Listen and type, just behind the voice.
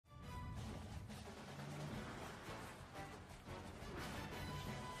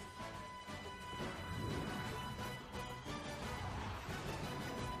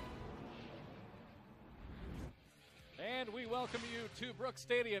And we welcome you to Brooks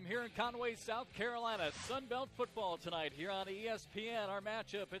Stadium here in Conway, South Carolina. Sun Belt football tonight here on ESPN. Our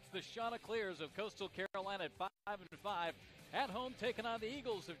matchup, it's the Chanticleers of Coastal Carolina at 5-5. At home, taking on the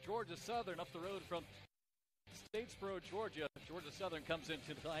Eagles of Georgia Southern up the road from Statesboro, Georgia. Georgia Southern comes in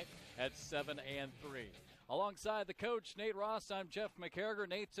tonight at 7-3. Alongside the coach, Nate Ross, I'm Jeff McCarriger.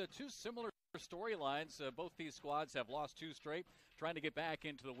 Nate, two similar storylines. Both these squads have lost two straight, trying to get back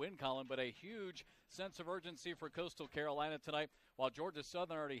into the win column, but a huge sense of urgency for Coastal Carolina tonight. While Georgia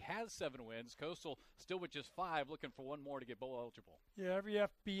Southern already has 7 wins, Coastal still with just 5, looking for one more to get bowl eligible. Yeah, every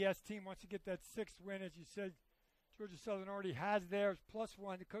FBS team wants to get that 6th win. As you said, Georgia Southern already has theirs,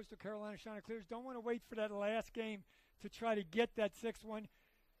 +1. The Coastal Carolina Chanticleers don't want to wait for that last game to try to get that 6th one.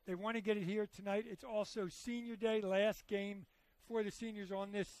 They want to get it here tonight. It's also senior day, last game for the seniors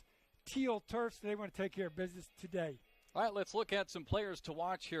on this teal turf, so they want to take care of business today. All right, let's look at some players to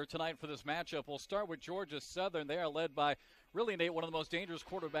watch here tonight for this matchup. We'll start with Georgia Southern. They are led by, really, Nate, one of the most dangerous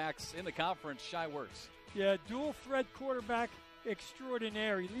quarterbacks in the conference, Shy Wertz. Yeah, dual-threat quarterback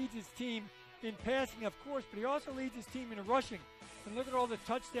extraordinaire. He leads his team in passing, of course, but he also leads his team in rushing. And look at all the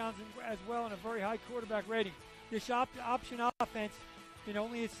touchdowns as well, and a very high quarterback rating. This option offense, in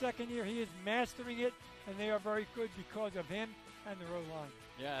only his second year, he is mastering it, and they are very good because of him and the row line.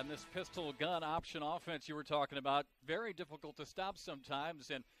 Yeah, and this pistol gun option offense you were talking about, very difficult to stop sometimes,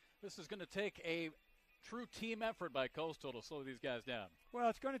 and this is going to take a true team effort by Coastal to slow these guys down. Well,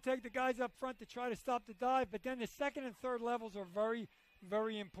 it's going to take the guys up front to try to stop the dive, but then the second and third levels are very,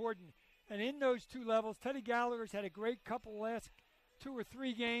 very important. And in those two levels, Teddy Gallagher's had a great couple last 2 or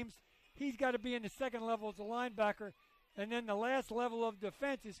 3 games. He's got to be in the second level as a linebacker. And then the last level of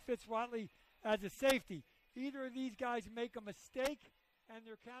defense is Fitzwatley as a safety. Either of these guys make a mistake, and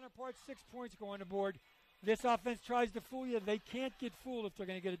their counterparts 6 points go on the board. This offense tries to fool you. They can't get fooled if they're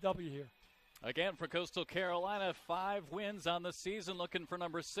going to get a W here. Again, for Coastal Carolina, 5 wins on the season, looking for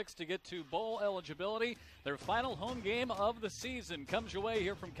number 6 to get to bowl eligibility. Their final home game of the season comes your way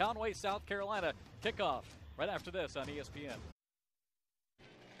here from Conway, South Carolina. Kickoff right after this on ESPN.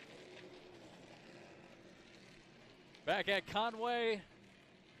 Back at Conway,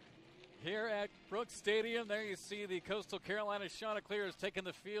 here at Brooks Stadium, there you see the Coastal Carolina Chanticleers taking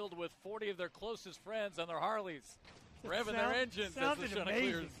the field with 40 of their closest friends on their Harleys, revving their engines as the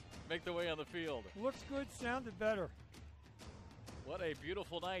Chanticleers make their way on the field. Looks good, sounded better. What a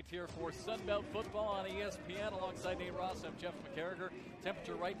beautiful night here for Sunbelt football on ESPN. Alongside Nate Ross, I'm Jeff McCarriger.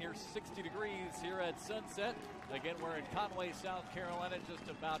 Temperature right near 60 degrees here at sunset. Again, we're in Conway, South Carolina, just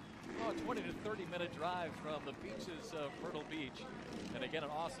about a 20 to 30-minute drive from the beaches of Myrtle Beach. And again, an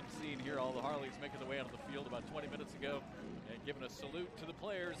awesome scene here. All the Harleys making their way onto the field about 20 minutes ago and giving a salute to the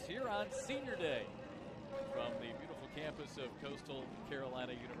players here on Senior Day from the beautiful campus of Coastal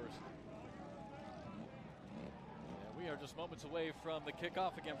Carolina University. We are just moments away from the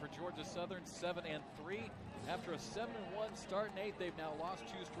kickoff again for Georgia Southern, 7-3. After a 7-1 start, Nate, they've now lost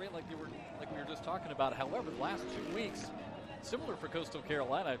 2 straight like we were just talking about. However, the last 2 weeks, similar for Coastal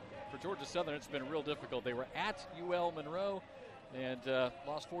Carolina, for Georgia Southern, it's been real difficult. They were at UL Monroe and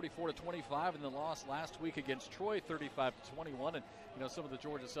lost 44-25, and then lost last week against Troy, 35-21. And some of the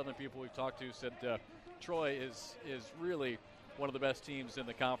Georgia Southern people we've talked to said Troy is really one of the best teams in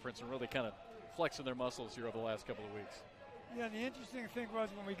the conference and really kind of flexing their muscles here over the last couple of weeks. Yeah, and the interesting thing was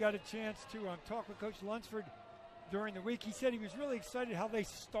when we got a chance to talk with Coach Lunsford during the week, he said he was really excited how they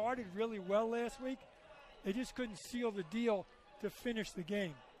started really well last week. They just couldn't seal the deal to finish the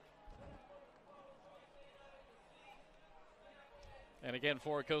game. And again,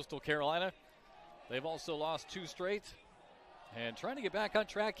 for Coastal Carolina, they've also lost 2 straight. And trying to get back on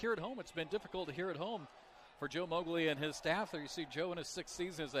track here at home, it's been difficult here at home for Joe Mogley and his staff. There you see Joe in his 6th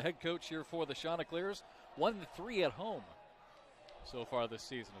season as the head coach here for the Chanticleers. 1-3 at home so far this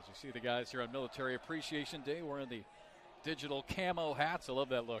season. As you see the guys here on Military Appreciation Day wearing the digital camo hats. I love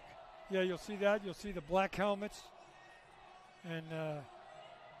that look. Yeah, you'll see that. You'll see the black helmets. And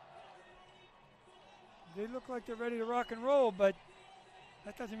they look like they're ready to rock and roll, but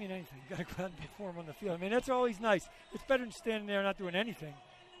that doesn't mean anything. You got to go out and perform on the field. I mean, that's always nice. It's better than standing there not doing anything.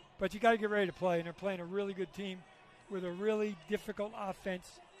 But you got to get ready to play, and they're playing a really good team with a really difficult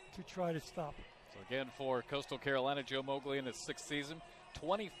offense to try to stop. So again, for Coastal Carolina, Joe Mogley in his 6th season,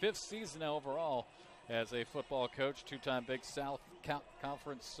 25th season now overall as a football coach, 2-time Big South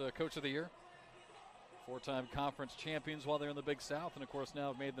Conference Coach of the Year, 4-time conference champions while they're in the Big South, and of course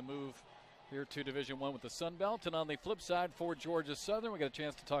now have made the move here to Division I with the Sun Belt. And on the flip side for Georgia Southern, we got a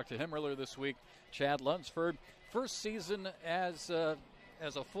chance to talk to him earlier this week, Chad Lunsford. First season as a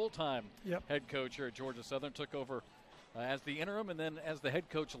full-time head coach here at Georgia Southern. Took over as the interim and then as the head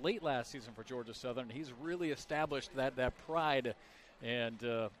coach late last season for Georgia Southern. He's really established that pride and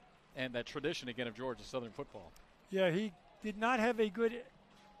that tradition again of Georgia Southern football. Yeah, he did not have a good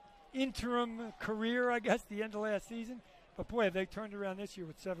interim career, I guess, the end of last season. But, boy, they turned around this year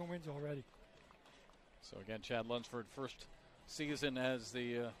with 7 wins already. So, again, Chad Lunsford, first season as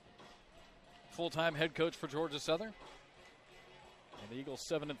the full-time head coach for Georgia Southern. And the Eagles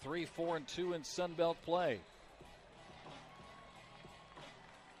 7-3, 4-2 in Sun Belt play.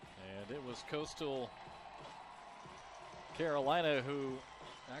 And it was Coastal Carolina who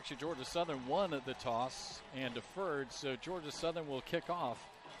actually Georgia Southern won the toss and deferred, so Georgia Southern will kick off.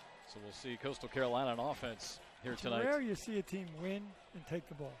 So we'll see Coastal Carolina on offense here tonight. It's rare you see a team win and take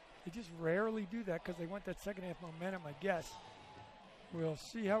the ball. They just rarely do that because they want that second half momentum, I guess. We'll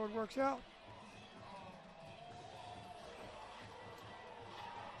see how it works out.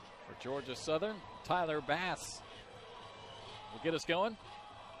 For Georgia Southern, Tyler Bass will get us going.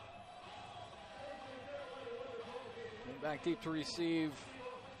 Back deep to receive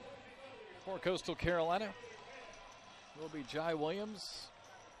for Coastal Carolina will be Jai Williams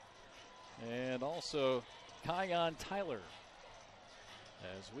and also Kion Tyler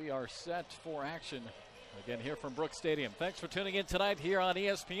as we are set for action again here from Brooks Stadium. Thanks for tuning in tonight here on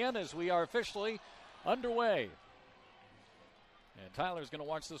ESPN as we are officially underway. And Tyler's going to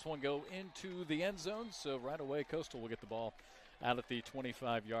watch this one go into the end zone, so right away Coastal will get the ball out at the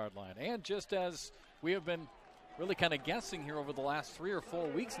 25-yard line. And just as we have been really kind of guessing here over the last 3 or 4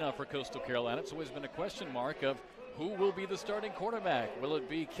 weeks now for Coastal Carolina, it's always been a question mark of who will be the starting quarterback. Will it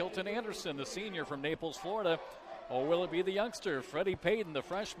be Kilton Anderson, the senior from Naples, Florida, or will it be the youngster, Freddie Payton, the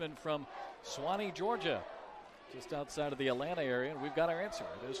freshman from Suwanee, Georgia, just outside of the Atlanta area? And we've got our answer.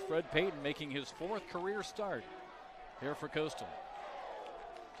 It is Fred Payton making his 4th career start here for Coastal.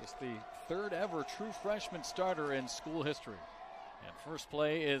 Just the 3rd ever true freshman starter in school history. And first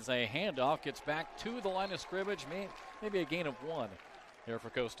play is a handoff, gets back to the line of scrimmage, maybe a gain of 1 here for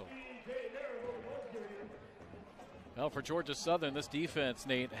Coastal. Well, for Georgia Southern, this defense,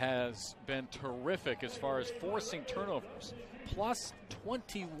 Nate, has been terrific as far as forcing turnovers. Plus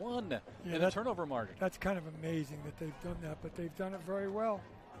 21 in the turnover margin. That's kind of amazing that they've done that, but they've done it very well.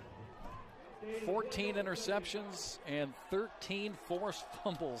 14 interceptions and 13 forced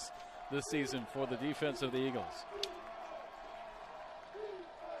fumbles this season for the defense of the Eagles.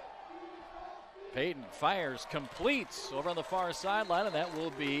 Payton fires, completes over on the far sideline, and that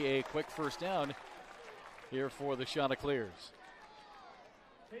will be a quick first down here for the Chanticleers.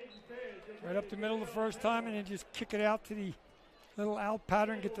 Right up the middle the first time, and then just kick it out to the little out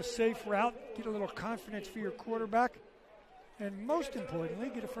pattern, get the safe route, get a little confidence for your quarterback, and most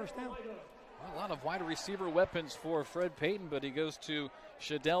importantly, get a first down. A lot of wide receiver weapons for Fred Payton, but he goes to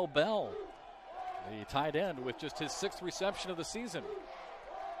Shadell Bell, the tight end, with just his 6th reception of the season.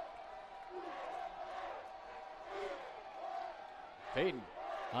 Payton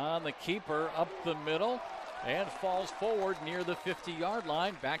on the keeper up the middle and falls forward near the 50-yard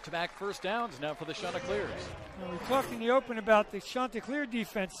line. Back-to-back first downs now for the Chanticleers. We talked in the open about the Chanticleer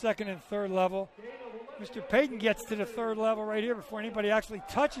defense, 2nd and 3rd level. Mr. Payton gets to the 3rd level right here before anybody actually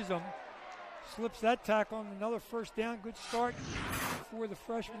touches him. Slips that tackle on another first down. Good start for the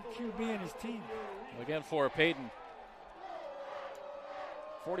freshman QB and his team. Again for Payton,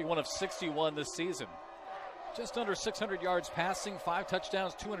 41 of 61 this season. Just under 600 yards passing, 5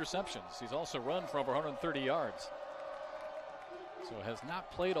 touchdowns, 2 interceptions. He's also run for over 130 yards. So has not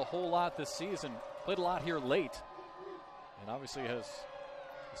played a whole lot this season. Played a lot here late. And obviously has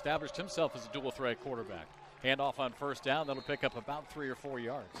established himself as a dual threat quarterback. Handoff on first down. That'll pick up about 3 or 4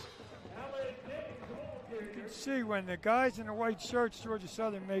 yards. You can see when the guys in the white shirts, Georgia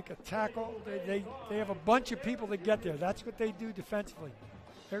Southern, make a tackle, they have a bunch of people that get there. That's what they do defensively.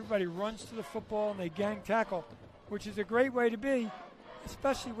 Everybody runs to the football and they gang tackle, which is a great way to be,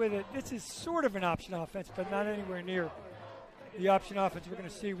 especially with it. This is sort of an option offense, but not anywhere near the option offense we're going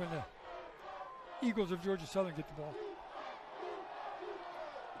to see when the Eagles of Georgia Southern get the ball.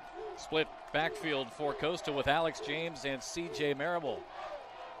 Split backfield for Coastal with Alex James and C.J. Marable.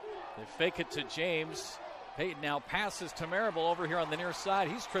 They fake it to James. Payton now passes to Marable over here on the near side.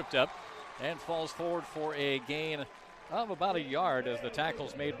 He's tripped up and falls forward for a gain of about a yard as the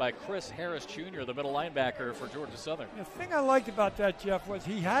tackle's made by Chris Harris Jr., the middle linebacker for Georgia Southern. The thing I liked about that, Jeff, was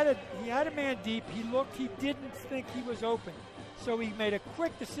he had a man deep. He didn't think he was open, so he made a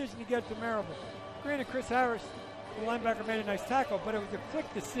quick decision to get to Marable. Granted, Chris Harris, the linebacker, made a nice tackle, but it was a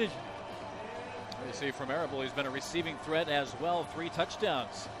quick decision. You see from Marable, he's been a receiving threat as well. 3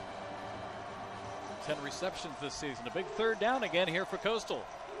 touchdowns, 10 receptions this season. A big third down again here for Coastal.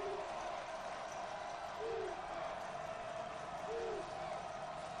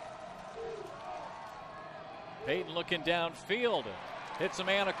 Payton looking downfield. Hits a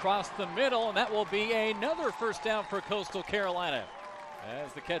man across the middle, and that will be another first down for Coastal Carolina.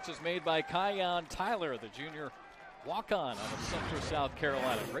 As the catch is made by Kion Tyler, the junior walk-on out of Sumter, South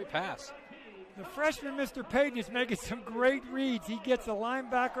Carolina. Great pass. The freshman, Mr. Payton, is making some great reads. He gets a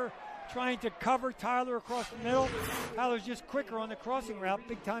linebacker trying to cover Tyler across the middle. Tyler's just quicker on the crossing route.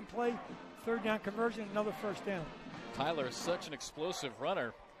 Big-time play, third down conversion, another first down. Tyler is such an explosive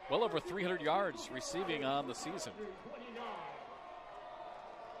runner. Well over 300 yards receiving on the season.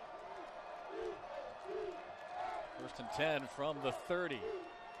 First and 10 from the 30.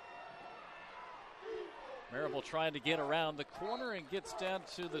 Marable trying to get around the corner and gets down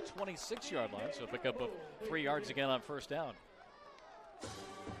to the 26-yard line, so pick up 3 yards again on first down.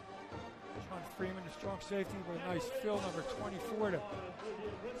 Sean Freeman, a strong safety with a nice fill, number 24, to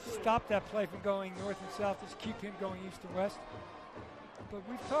stop that play from going north and south, just keep him going east and west. But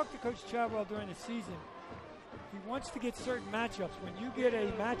we've talked to Coach Chadwell during the season. He wants to get certain matchups. When you get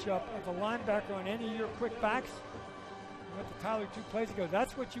a matchup of a linebacker on any of your quick backs, you went to Tyler 2 plays ago,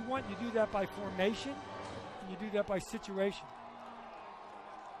 that's what you want. You do that by formation, and you do that by situation.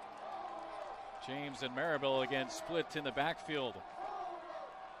 James and Marable again split in the backfield.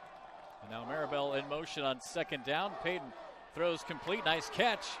 And now Marable in motion on second down. Payton throws complete. Nice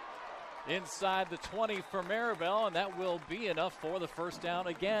catch inside the 20 for Marable, and that will be enough for the first down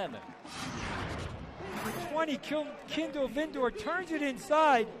again. The 20, Kendall Vindor turns it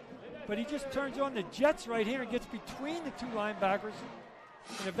inside, but he just turns on the jets right here and gets between the two linebackers.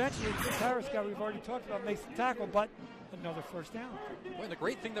 And eventually, Chris Harris, guy we've already talked about, makes the tackle, but another first down. Well, the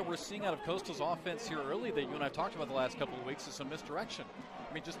great thing that we're seeing out of Coastal's offense here early that you and I talked about the last couple of weeks is some misdirection.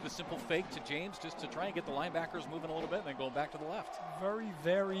 I mean, just the simple fake to James just to try and get the linebackers moving a little bit and then going back to the left. Very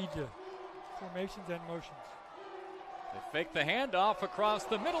varied formations and motions. They fake the handoff across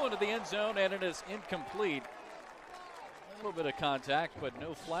the middle into the end zone, and it is incomplete. A little bit of contact, but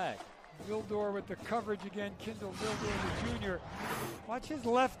no flag. Vildor with the coverage again. Kendall Vildor, the junior. Watch his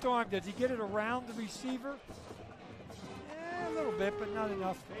left arm. Does he get it around the receiver? A little bit, but not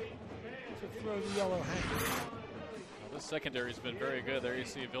enough to throw the yellow hand. Well, this secondary has been very good. There you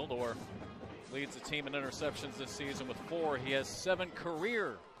see Vildor leads the team in interceptions this season with 4. He has 7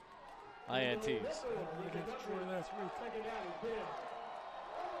 career INTs. Against Troy last week.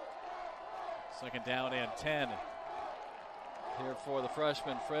 Second down and 10 here for the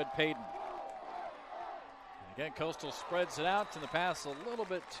freshman, Fred Payton. And again, Coastal spreads it out, and the pass a little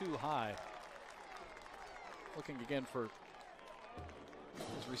bit too high. Looking again for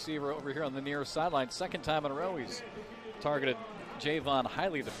his receiver over here on the near sideline. Second time in a row he's targeted Javon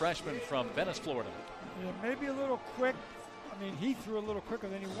Hiley, the freshman from Venice, Florida. Yeah, maybe a little quick. I mean, he threw a little quicker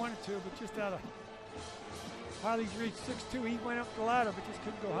than he wanted to, but just out of Hiley's reach, 6'2", he went up the ladder, but just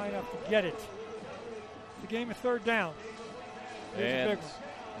couldn't go high enough to get it. The game of third down. And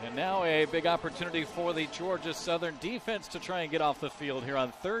now a big opportunity for the Georgia Southern defense to try and get off the field here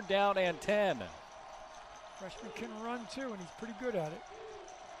on third down and 10. Freshman can run too, and he's pretty good at it.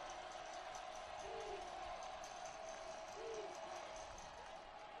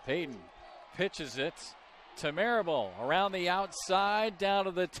 Payton pitches it to Marable around the outside down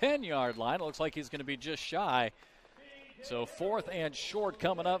to the 10-yard line. It looks like he's going to be just shy. So 4th and short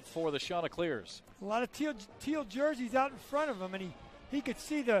coming up for the Chanticleers. A lot of teal jerseys out in front of him, and he could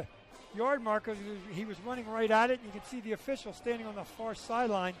see the yard marker. He was running right at it, and you can see the official standing on the far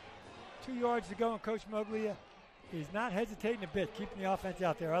sideline. 2 yards to go, and Coach Moglia is not hesitating a bit, keeping the offense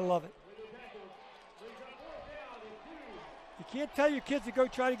out there. I love it. You can't tell your kids to go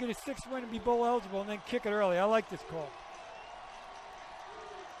try to get a 6th win and be bowl eligible and then kick it early. I like this call.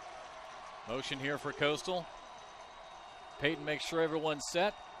 Motion here for Coastal. Payton makes sure everyone's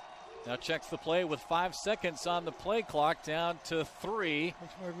set. Now checks the play with 5 seconds on the play clock, down to 3.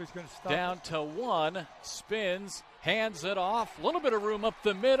 Down to 1. Spins, hands it off. A little bit of room up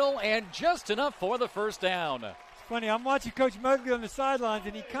the middle, and just enough for the first down. It's funny, I'm watching Coach Muggley on the sidelines,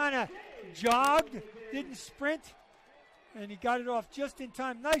 and he kind of jogged, didn't sprint, and he got it off just in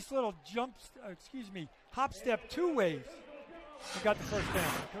time. Nice little hop step 2 ways. He got the first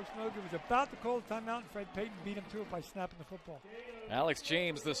down. Coach Muggley was about to call the timeout, and Fred Payton beat him to it by snapping the football. Alex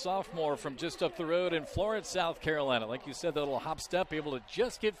James, the sophomore from just up the road in Florence, South Carolina. Like you said, that little hop step, able to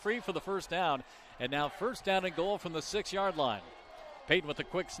just get free for the first down. And now first down and goal from the 6-yard line. Payton with a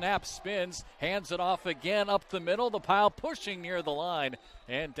quick snap, spins, hands it off again up the middle. The pile pushing near the line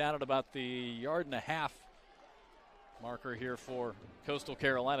and down at about the 1.5 yard marker here for Coastal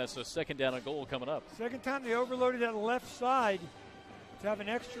Carolina. So second down and goal coming up. Second time they overloaded that left side to have an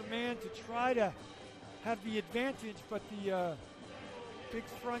extra man to try to have the advantage, but the big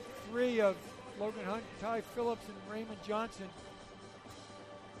front 3 of Logan Hunt, Ty Phillips, and Raymond Johnson.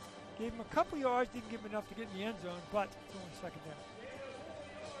 Gave him a couple yards, didn't give him enough to get in the end zone, but it's only second down.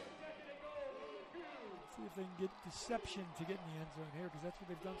 See if they can get deception to get in the end zone here, because that's what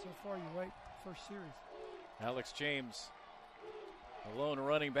they've done so far. You're right, first series. Alex James, a lone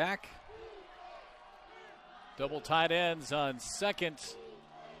running back. Double tight ends on second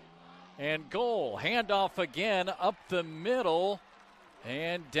and goal. Handoff again up the middle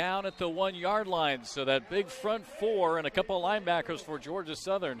and down at the 1 yard line. So that big front four and a couple of linebackers for Georgia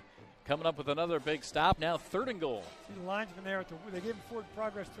Southern coming up with another big stop. Now 3rd and goal. See the linesman there, they gave him forward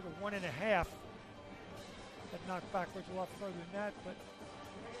progress to the 1.5. That knocked backwards a lot further than that, but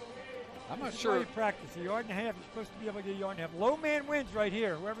I'm not sure. You practice a 1.5 yards. You're supposed to be able to get a 1.5 yards. Low man wins right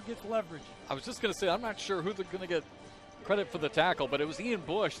here. Whoever gets leverage. I was just going to say, I'm not sure who they're going to get credit for the tackle, but it was Ian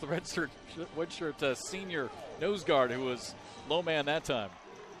Bush, the redshirt senior nose guard, who was low man that time.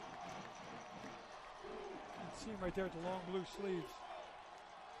 You can see him right there with the long blue sleeves.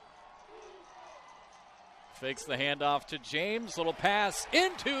 Fakes the handoff to James. Little pass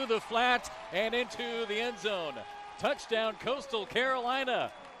into the flat and into the end zone. Touchdown, Coastal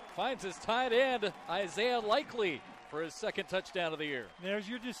Carolina. Finds his tight end, Isaiah Likely, for his 2nd touchdown of the year. There's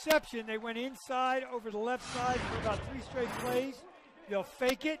your deception. They went inside over the left side for about 3 straight plays. They'll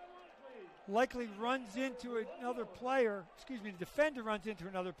fake it. Likely runs into another player. Excuse me, the defender runs into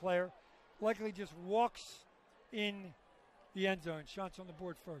another player. Likely just walks in the end zone. Shots on the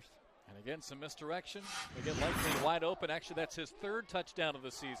board first. And again, some misdirection. They get Likely wide open. Actually, that's his 3rd touchdown of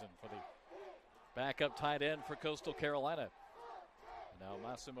the season for the backup tight end for Coastal Carolina. Now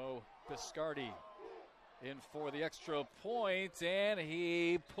Massimo Biscardi in for the extra point, and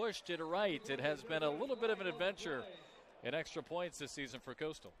he pushed it right. It has been a little bit of an adventure in extra points this season for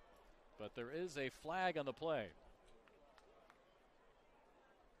Coastal. But there is a flag on the play.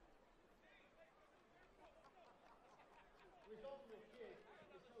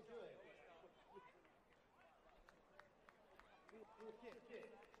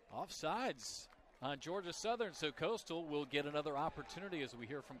 Offsides on Georgia Southern, so Coastal will get another opportunity, as we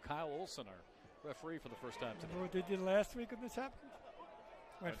hear from Kyle Olson, our referee, for the first time today. Remember what they did last week when this happened?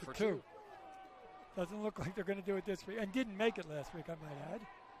 Went for two. Doesn't look like they're going to do it this week, and didn't make it last week, I might add.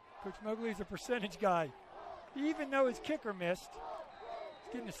 Coach Mowgli's a percentage guy. Even though his kicker missed,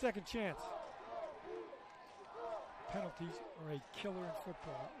 he's getting a second chance. Penalties are a killer in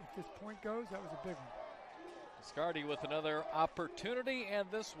football. If this point goes, that was a big one. Biscardi with another opportunity, and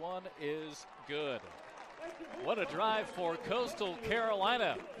this one is good. What a drive for Coastal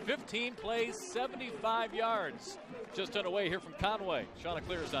Carolina. 15 plays, 75 yards. Just underway here from Conway.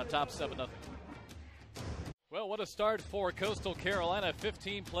 Chanticleer is on top 7-0. Well, what a start for Coastal Carolina.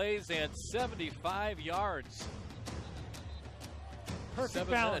 15 plays and 75 yards. Perfect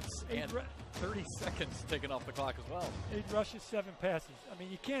 7 balance. minutes and 30 seconds taken off the clock as well. 8 rushes, 7 passes. I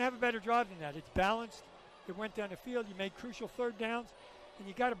mean, you can't have a better drive than that. It's balanced. It went down the field. You made crucial 3rd downs. And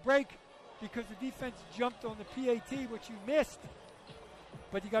you got a break because the defense jumped on the PAT, which you missed.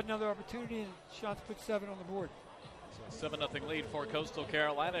 But you got another opportunity, and Shots put 7 on the board. So 7-0 lead for Coastal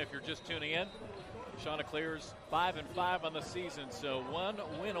Carolina. If you're just tuning in, Chanticleer's 5-5 on the season. So 1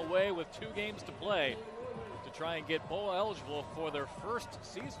 win away with 2 games to play to try and get bowl eligible for their first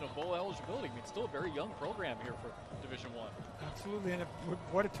season of bowl eligibility. I mean, still a very young program here for Division I. Absolutely, and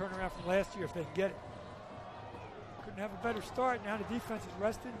what a turnaround from last year if they can get it. Couldn't have a better start. Now the defense is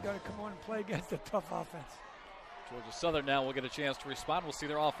rested. Got to come on and play against a tough offense. Georgia Southern now will get a chance to respond. We'll see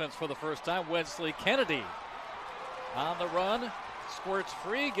their offense for the first time. Wesley Kennedy on the run. Squirts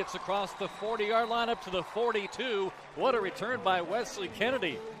free, gets across the 40-yard line up to the 42. What a return by Wesley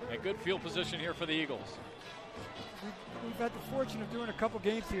Kennedy. And good field position here for the Eagles. We've had the fortune of doing a couple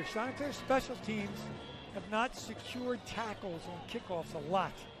games here. Chanticleer special teams have not secured tackles on kickoffs a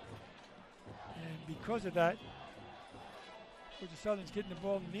lot. And because of that, Georgia Southern's getting the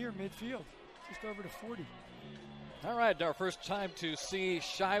ball near midfield, just over to 40. All right, our first time to see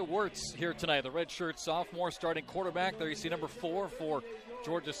Shai Wirtz here tonight, the redshirt sophomore starting quarterback. There you see number 4 for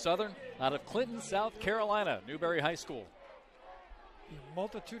Georgia Southern out of Clinton, South Carolina, Newberry High School. A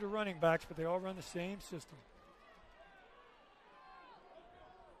multitude of running backs, but they all run the same system.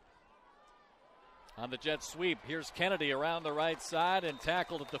 On the jet sweep, here's Kennedy around the right side and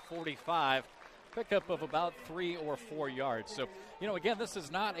tackled at the 45. Pickup of about 3 or 4 yards. So, again, this is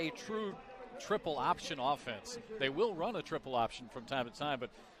not a true triple option offense. They will run a triple option from time to time, but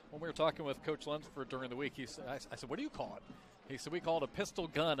when we were talking with Coach Lunsford during the week, I said, what do you call it? He said, we call it a pistol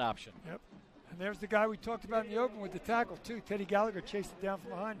gun option. Yep. And there's the guy we talked about in the open with the tackle, too. Teddy Gallagher chased it down from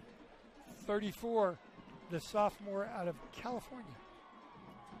behind. 34, the sophomore out of California.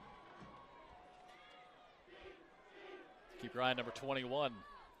 Keep your eye on number 21,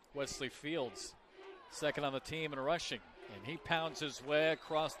 Wesley Fields, second on the team in rushing. And he pounds his way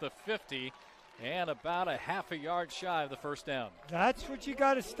across the 50 and about a half a yard shy of the first down. That's what you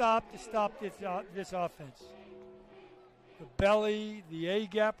got to stop this offense. The belly, the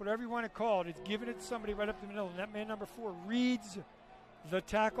A-gap, whatever you want to call it, it's giving it to somebody right up the middle. And that man, number 4, reads the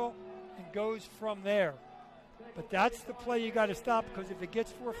tackle and goes from there. But that's the play you got to stop, because if it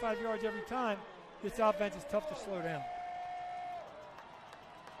gets 4 or 5 yards every time, this offense is tough to slow down.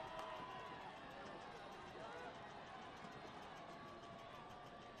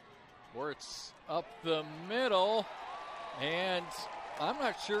 Wirtz up the middle, and I'm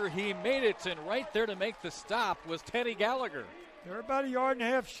not sure he made it, and right there to make the stop was Teddy Gallagher. They're about a yard and a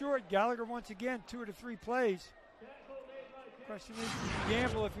half short. Gallagher, once again, 2 to 3 plays. Question is, you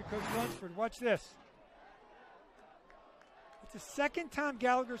gamble if you're Coach Lunsford. Watch this. It's the second time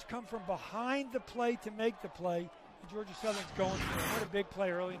Gallagher's come from behind the play to make the play, and Georgia Southern's going for it. What a big play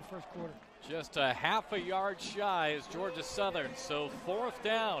early in the first quarter. Just a half a yard shy is Georgia Southern, so 4th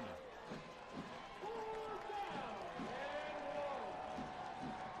down.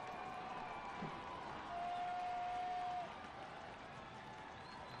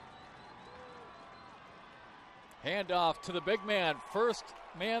 Handoff to the big man. First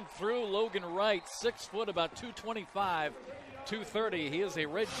man through, Logan Wright, 6 foot, about 225, 230. He is a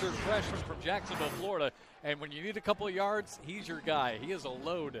redshirt freshman from Jacksonville, Florida. And when you need a couple of yards, he's your guy. He is a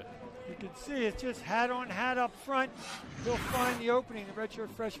load. You can see it's just hat on hat up front. He'll find the opening. The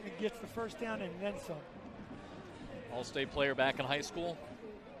redshirt freshman gets the first down and then some. All-state player back in high school.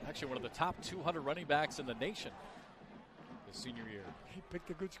 Actually one of the top 200 running backs in the nation his senior year. He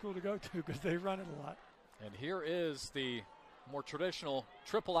picked a good school to go to because they run it a lot. And here is the more traditional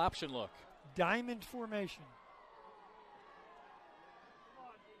triple option look. Diamond formation.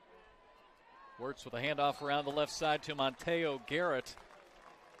 Wirtz with a handoff around the left side to Monteo Garrett.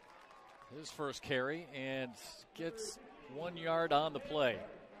 His first carry, and gets 1 yard on the play.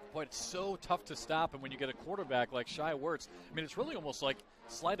 Boy, it's so tough to stop, and when you get a quarterback like Shai Wirtz, I mean, it's really almost like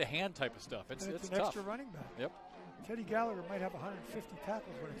sleight of hand type of stuff. It's an tough. Extra running back. Yep. Teddy Gallagher might have 150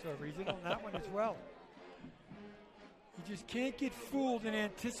 tackles when it's over. He's in on that one as well. You just can't get fooled and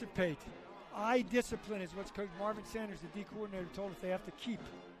anticipate. Eye discipline is what Coach Marvin Sanders, the D coordinator, told us they have to keep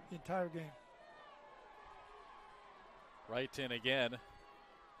the entire game. Right in again.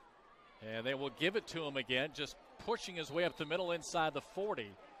 And they will give it to him again, just pushing his way up the middle inside the 40.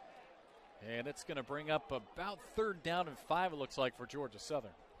 And it's going to bring up about 3rd down and 5, it looks like, for Georgia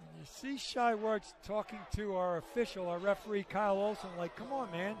Southern. And you see Shai Wirtz talking to our official, our referee, Kyle Olson, like, come on,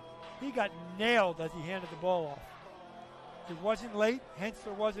 man. He got nailed as he handed the ball off. It wasn't late, hence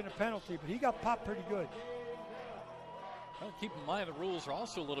there wasn't a penalty, but he got popped pretty good. Well, keep in mind the rules are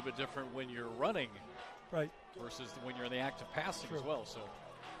also a little bit different when you're running, right, versus when you're in the act of passing. True. As well. So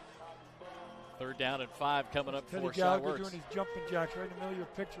 3rd down and 5 coming up Teddy for Shai Gallagher Wirtz. doing his jumping jacks right in the middle of your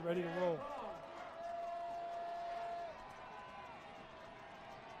picture, ready to roll.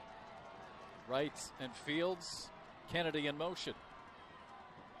 Wright and Fields, Kennedy in motion.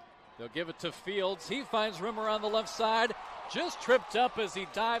 They'll give it to Fields. He finds room around the left side. Just tripped up as he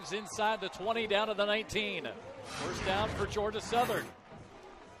dives inside the 20 down to the 19. First down for Georgia Southern.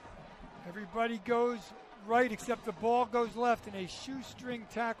 Everybody goes right except the ball goes left, and a shoestring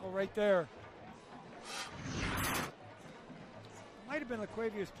tackle right there. Might have been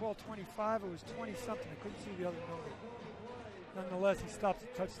LaQuavius Paul 25. It was 20-something. I couldn't see the other number. Nonetheless, he stops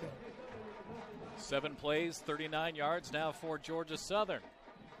a touchdown. 7 plays, 39 yards now for Georgia Southern.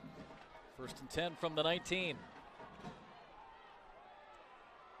 1st and 10 from the 19.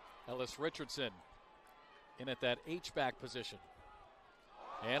 Ellis Richardson in at that H-back position.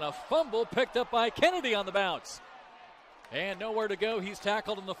 And a fumble picked up by Kennedy on the bounce. And nowhere to go. He's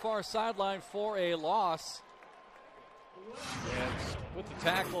tackled on the far sideline for a loss. And with the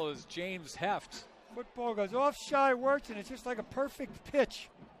tackle is James Heft. Football goes off Shai Wirtz, and it's just like a perfect pitch.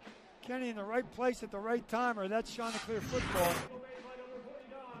 Kenny in the right place at the right time, or that's Chanticleer football.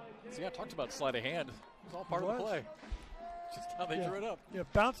 See, I talked about sleight of hand. It's all part of the play. Just how they drew it up. Yeah,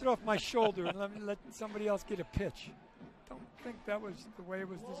 bounce it off my shoulder and let somebody else get a pitch. Don't think that was the way it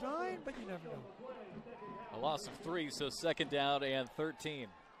was designed, but you never know. A loss of 3, so 2nd down and 13.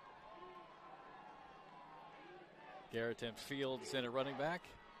 Garrett and Fields in a running back.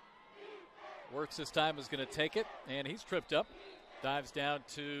 Wirtz this time is going to take it, and he's tripped up. Dives down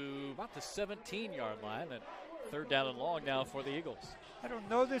to about the 17-yard line, and 3rd down and long now for the Eagles. I don't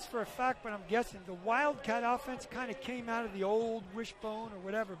know this for a fact, but I'm guessing the Wildcat offense kind of came out of the old wishbone or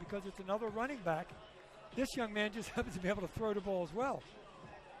whatever because it's another running back. This young man just happens to be able to throw the ball as well.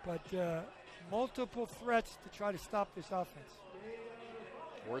 But multiple threats to try to stop this offense.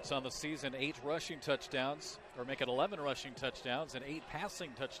 Wirtz on the season, 8 rushing touchdowns, or make it 11 rushing touchdowns and 8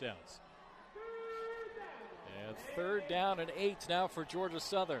 passing touchdowns. And 3rd down and 8 now for Georgia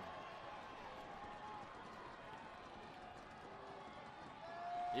Southern.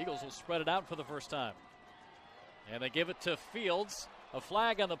 Eagles will spread it out for the first time. And they give it to Fields. A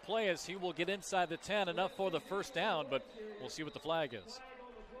flag on the play as he will get inside the 10, enough for the first down, but we'll see what the flag is.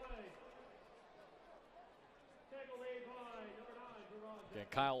 Again,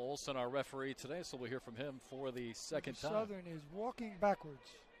 Kyle Olson, our referee today, so we'll hear from him for the second time. Southern is walking backwards.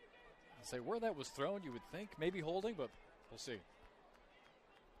 I'll say where that was thrown, you would think maybe holding, but we'll see.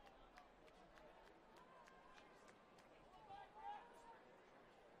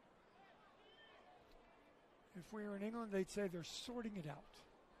 If we were in England, they'd say they're sorting it out.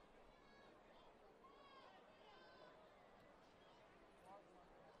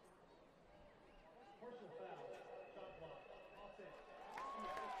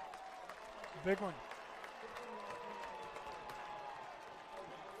 Big one.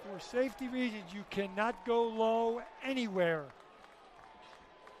 For safety reasons, you cannot go low anywhere.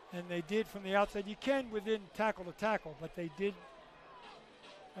 And they did from the outside. You can within tackle to tackle, but they did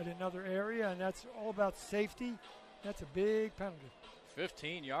at another area, and that's all about safety. That's a big penalty.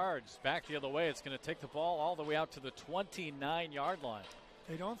 15 yards back the other way. It's going to take the ball all the way out to the 29-yard line.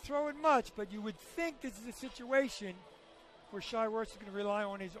 They don't throw it much, but you would think this is a situation where Shai Wirtz is going to rely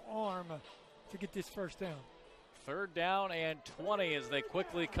on his arm to get this first down. 3rd down and 20 as they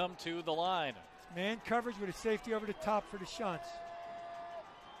quickly come to the line. It's man coverage with a safety over the top for the Shunts.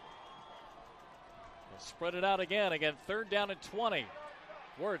 They'll spread it out again. 3rd down and 20.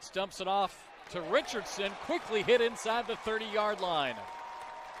 Wirtz dumps it off to Richardson, quickly hit inside the 30-yard line.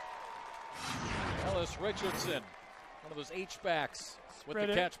 Ellis Richardson, one of those H-backs with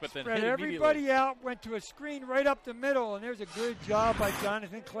the catch, but then hit immediately. Everybody out, went to a screen right up the middle, and there's a good job by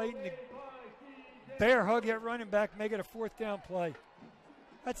Jonathan Clayton to bear hug that running back, make it a 4th down play.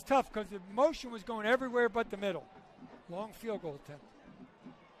 That's tough because the motion was going everywhere but the middle. Long field goal attempt.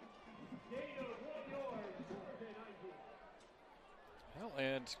 Well,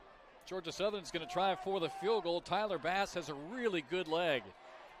 and Georgia Southern's going to try for the field goal. Tyler Bass has a really good leg.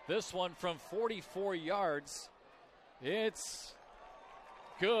 This one from 44 yards. It's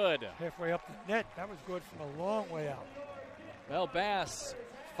good. Halfway up the net. That was good from a long way out. Well, Bass,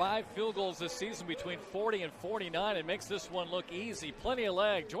 5 field goals this season between 40 and 49. It makes this one look easy. Plenty of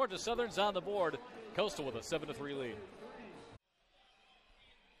leg. Georgia Southern's on the board. Coastal with a 7-3 lead.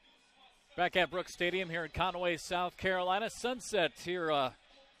 Back at Brooks Stadium here in Conway, South Carolina. Sunset here on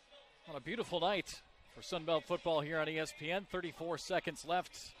a beautiful night for Sunbelt football here on ESPN. 34 seconds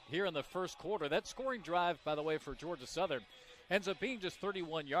left here in the first quarter. That scoring drive, by the way, for Georgia Southern ends up being just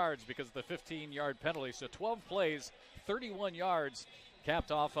 31 yards because of the 15-yard penalty. So 12 plays, 31 yards,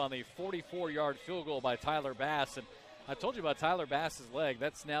 capped off on the 44-yard field goal by Tyler Bass. And I told you about Tyler Bass's leg.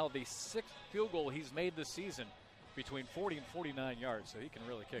 That's now the 6th field goal he's made this season between 40 and 49 yards, so he can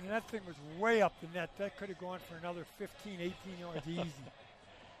really kick it. That thing was way up the net. That could have gone for another 15, 18 yards easy.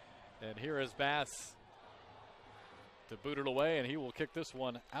 And here is Bass to boot it away, and he will kick this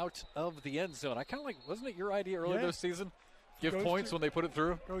one out of the end zone. I kind of like, wasn't it your idea earlier this season? Give points when they put it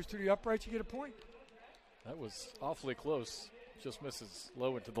through? Goes to the uprights, you get a point. That was awfully close. Just misses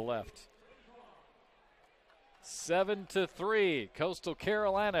low and to the left. 7-3, Coastal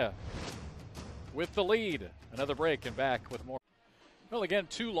Carolina with the lead. Another break and back with more. Well, again,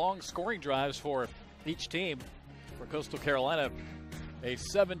 2 long scoring drives for each team. For Coastal Carolina, a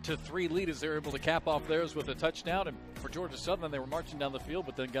 7-3 lead as they're able to cap off theirs with a touchdown. And for Georgia Southern, they were marching down the field,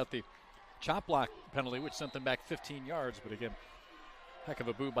 but then got the chop block penalty, which sent them back 15 yards. But again, heck of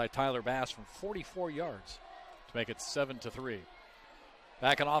a boot by Tyler Bass from 44 yards to make it 7-3.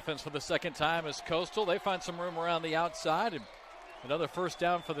 Back on offense for the second time is Coastal. They find some room around the outside, and another first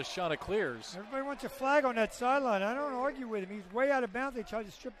down for the Chanticleers. Everybody wants a flag on that sideline. I don't argue with him. He's way out of bounds. They tried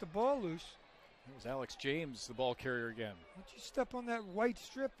to strip the ball loose. It was Alex James, the ball carrier again. Once you step on that white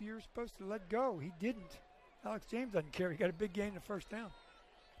strip, you're supposed to let go. He didn't. Alex James doesn't care. He got a big gain in the first down.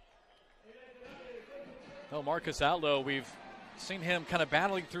 Well, Marcus Outlaw, we've seen him kind of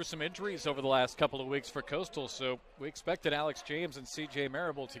battling through some injuries over the last couple of weeks for Coastal, so we expected Alex James and C.J.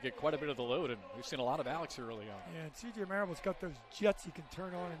 Marable to get quite a bit of the load, and we've seen a lot of Alex here early on. Yeah, and C.J. Marable's got those jets he can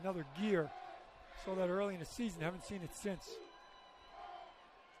turn on another gear. Saw that early in the season. Haven't seen it since.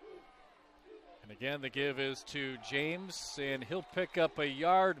 And again, the give is to James, and he'll pick up a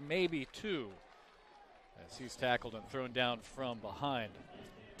yard, maybe 2, as he's tackled and thrown down from behind.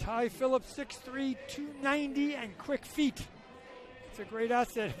 Ty Phillips, 6'3", 290, and quick feet. It's a great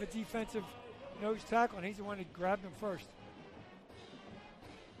asset of a defensive nose tackle, and he's the one that grabbed him first.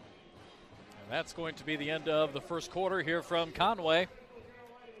 And that's going to be the end of the first quarter here from Conway.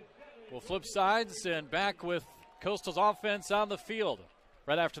 We'll flip sides and back with Coastal's offense on the field.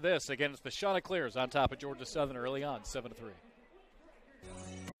 Right after this, again, it's the Chanticleers on top of Georgia Southern early on, 7-3.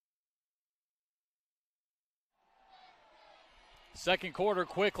 Second quarter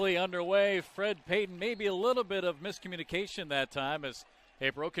quickly underway. Fred Payton, maybe a little bit of miscommunication that time as a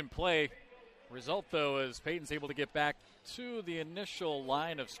broken play. Result, though, is Payton's able to get back to the initial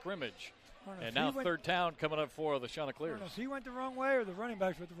line of scrimmage. And now third down coming up for the Chanticleers. I don't know if he went the wrong way or the running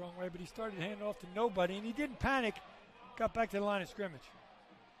backs went the wrong way, but he started to hand off to nobody, and he didn't panic. Got back to the line of scrimmage.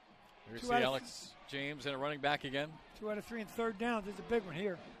 Here's Alex James and a running back again. 2 out of 3 and third downs. This is a big one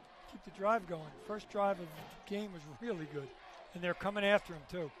here. Keep the drive going. First drive of the game was really good. And they're coming after him,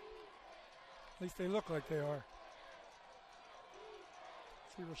 too. At least they look like they are.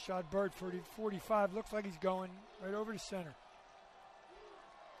 See Rashad Bird, 45. Looks like he's going right over to center.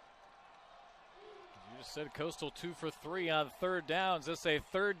 You just said Coastal 2 for 3 on third downs. This is a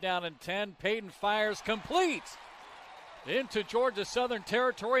third down and 10. Payton fires complete into Georgia Southern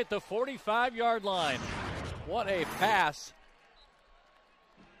territory at the 45-yard line. What a pass.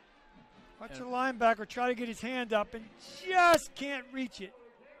 Watch the linebacker try to get his hand up and just can't reach it.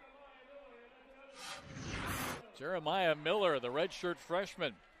 Jeremiah Miller, the redshirt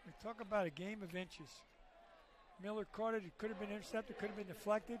freshman. We talk about a game of inches. Miller caught it. It could have been intercepted, could have been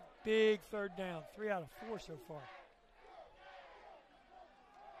deflected. Big third down. 3 out of 4 so far.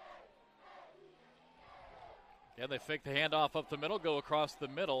 Yeah, they fake the handoff up the middle, go across the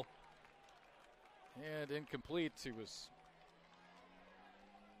middle. And incomplete. He was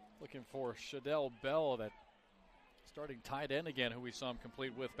looking for Shadell Bell, that starting tight end again, who we saw him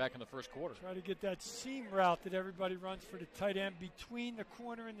complete with back in the first quarter. Try to get that seam route that everybody runs for the tight end between the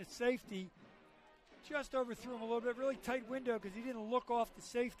corner and the safety. Just overthrew him a little bit. Really tight window because he didn't look off the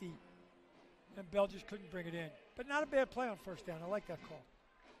safety. And Bell just couldn't bring it in. But not a bad play on first down. I like that call.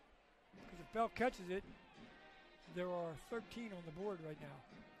 Because if Bell catches it, there are 13 on the board right now.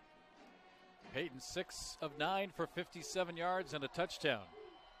 Payton 6 of 9 for 57 yards and a touchdown.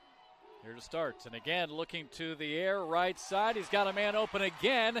 Here to start. And again, looking to the air, right side. He's got a man open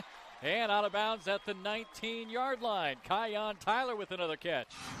again. And out of bounds at the 19-yard line. Kyon Tyler with another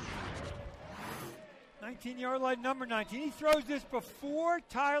catch. 19-yard line, number 19. He throws this before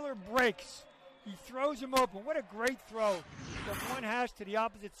Tyler breaks. He throws him open. What a great throw from one hash to the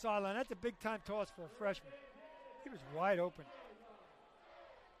opposite sideline. That's a big-time toss for a freshman. He was wide open.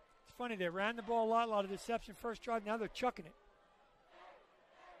 It's funny, they ran the ball a lot of deception first drive. Now they're chucking it.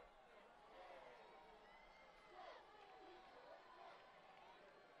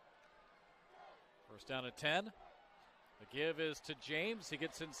 First down at 10. The give is to James. He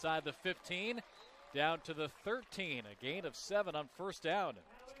gets inside the 15, down to the 13. A gain of 7 on first down.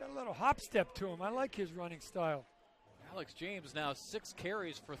 He's got a little hop step to him. I like his running style. Alex James now 6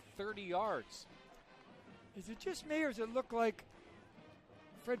 carries for 30 yards. Is it just me, or does it look like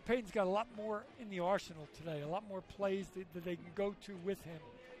Fred Payton's got a lot more in the arsenal today, a lot more plays that they can go to with him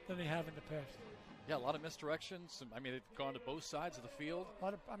than they have in the past? Yeah, a lot of misdirections. I mean, they've gone to both sides of the field.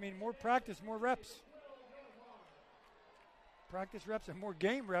 More practice, more reps. Practice reps and more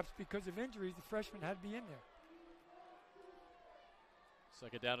game reps because of injuries. The freshmen had to be in there.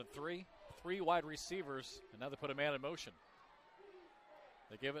 Second down at 3. 3 wide receivers, and now they put a man in motion.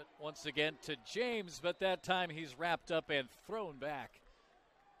 They give it once again to James, but that time he's wrapped up and thrown back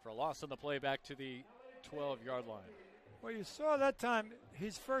for a loss on the play back to the 12-yard line. Well, you saw that time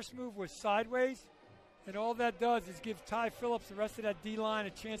his first move was sideways, and all that does is give Ty Phillips, the rest of that D-line,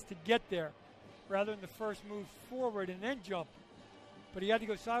 a chance to get there rather than the first move forward and then jump. But he had to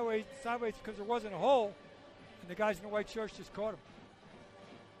go sideways because there wasn't a hole, and the guys in the white shirts just caught him.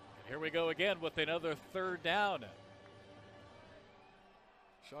 Here we go again with another third down.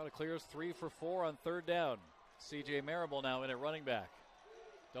 Chanticleers 3 for 4 on third down. C.J. Marable now in at running back.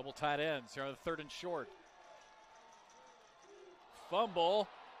 Double tight ends here on the third and short. Fumble.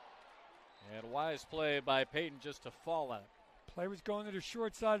 And wise play by Payton just to fall on it. Play was going to the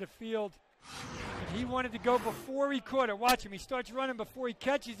short side of the field. And he wanted to go before he caught it. Watch him. He starts running before he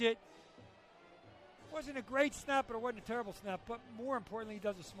catches it. Wasn't a great snap, but it wasn't a terrible snap. But more importantly, he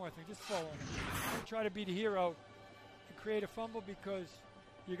does a smart thing. Just fall on it. Don't try to be the hero and create a fumble because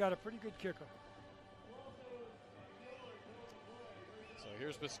you got a pretty good kicker. So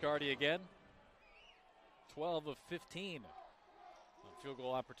here's Biscardi again. 12 of 15 on field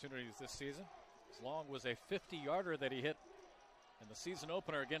goal opportunities this season. As long was a 50-yarder that he hit in the season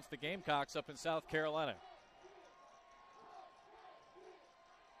opener against the Gamecocks up in South Carolina.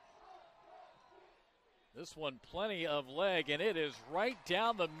 This one plenty of leg, and it is right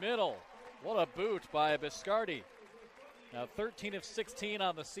down the middle. What a boot by Biscardi. Now 13 of 16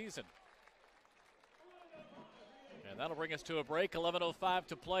 on the season. And that'll bring us to a break. 11:05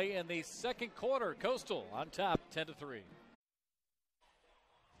 to play in the second quarter. Coastal on top, 10-3.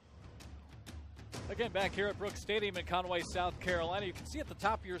 Again, back here at Brooks Stadium in Conway, South Carolina. You can see at the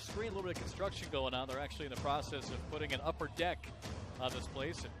top of your screen a little bit of construction going on. They're actually in the process of putting an upper deck on this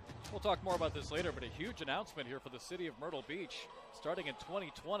place. And we'll talk more about this later, but a huge announcement here for the city of Myrtle Beach. Starting in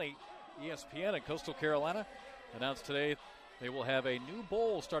 2020, ESPN and Coastal Carolina announced today they will have a new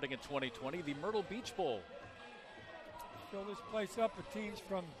bowl starting in 2020, the Myrtle Beach Bowl. Fill this place up with teams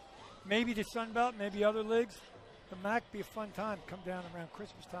from maybe the Sun Belt, maybe other leagues. The MAC be a fun time. Come down around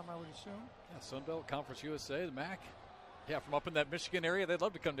Christmas time, I would assume. Yeah, Sun Belt, Conference USA, the MAC. Yeah, from up in that Michigan area, they'd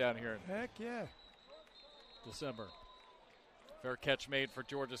love to come down here in Heck yeah. December. Fair catch made for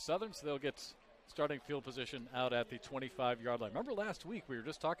Georgia Southern, so they'll get starting field position out at the 25-yard line. Remember last week we were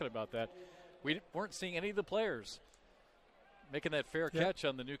just talking about that. We weren't seeing any of the players making that fair catch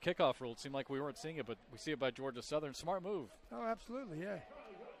on the new kickoff rule. It seemed like we weren't seeing it, but we see it by Georgia Southern. Smart move. Oh, absolutely, yeah.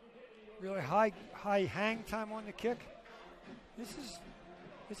 Really high hang time on the kick.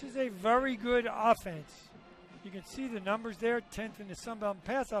 This is a very good offense. You can see the numbers there, 10th in the Sun Belt in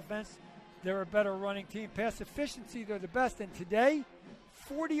pass offense. They're a better running team. Pass efficiency, they're the best. And today,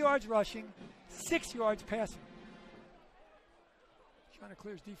 40 yards rushing, 6 yards passing.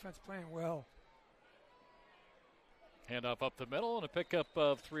 Chanticleer's defense playing well. Handoff up the middle and a pickup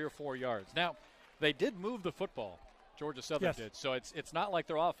of 3 or 4 yards. Now, they did move the football. Georgia Southern did. So it's not like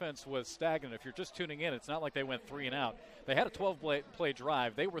their offense was stagnant. If you're just tuning in, it's not like they went 3 and out. They had a 12-play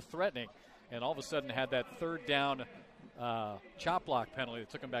drive. They were threatening, and all of a sudden had that third down chop block penalty that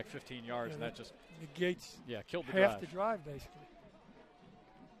took them back 15 yards, and that just negates killed the half the drive, basically.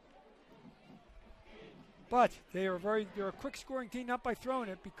 But they're a quick scoring team, not by throwing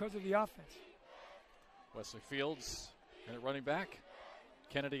it, because of the offense. Wesley Fields and it running back.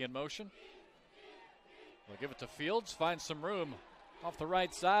 Kennedy in motion. They'll give it to Fields, finds some room off the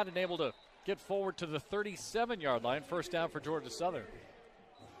right side and able to get forward to the 37-yard line. First down for Georgia Southern.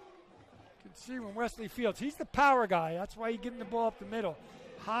 You can see when Wesley Fields, he's the power guy. That's why you give him the ball up the middle.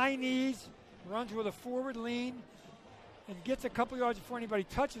 High knees, runs with a forward lean, and gets a couple yards before anybody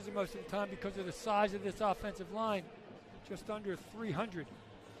touches him most of the time because of the size of this offensive line, just under 300.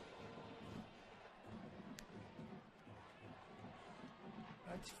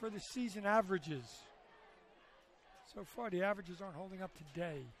 That's for the season averages. So far, the averages aren't holding up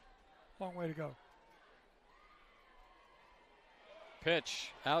today. Long way to go.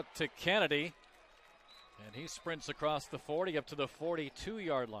 Pitch out to Kennedy, and he sprints across the 40 up to the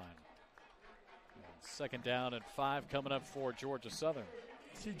 42-yard line. Second down and 5 coming up for Georgia Southern.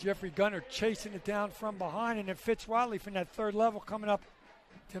 See Jeffrey Gunner chasing it down from behind, and then Fitz Watley from that third level coming up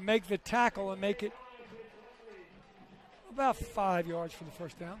to make the tackle and make it about 5 yards for the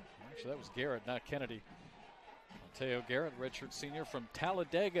first down. Actually, that was Garrett, not Kennedy. Mateo Garrett, redshirt senior from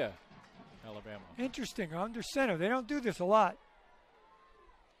Talladega, Alabama. Interesting, under center. They don't do this a lot.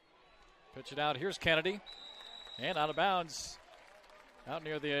 Pitch it out. Here's Kennedy. And out of bounds. Out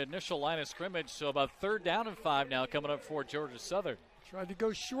near the initial line of scrimmage. So about third down and 5 now coming up for Georgia Southern. Tried to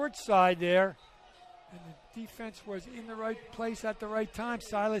go short side there. And the defense was in the right place at the right time.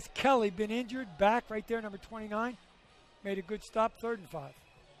 Silas Kelly been injured. Back right there, number 29. Made a good stop, 3rd and 5.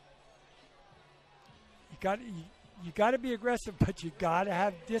 You got to be aggressive, but you got to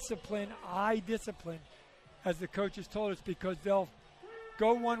have discipline, eye discipline, as the coaches told us, because they'll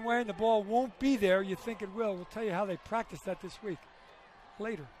go one way and the ball won't be there. You think it will. We'll tell you how they practiced that this week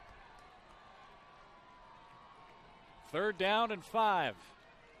later. Third down and 5.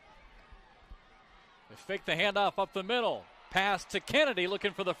 They fake the handoff up the middle. Pass to Kennedy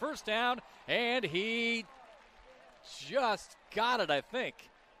looking for the first down, and he just got it, I think.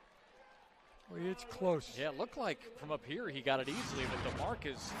 Well, it's close. Yeah, it looked like from up here he got it easily, but the mark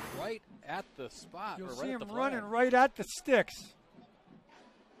is right at the spot. You'll or see right him at the running flag. right at the sticks.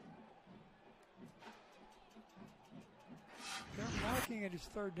 They're marking it as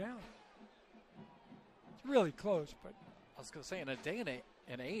third down. It's really close, but I was going to say, in a day and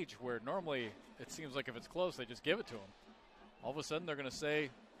an age where normally it seems like if it's close, they just give it to him. All of a sudden they're going to say,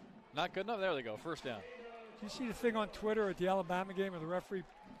 not good enough. There they go, first down. Do you see the thing on Twitter at the Alabama game where the referee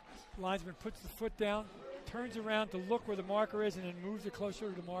linesman puts the foot down, turns around to look where the marker is, and then moves it closer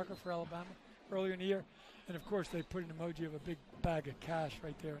to the marker for Alabama earlier in the year? And, of course, they put an emoji of a big bag of cash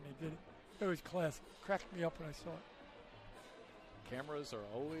right there, and they did it. It was classic. Cracked me up when I saw it. Cameras are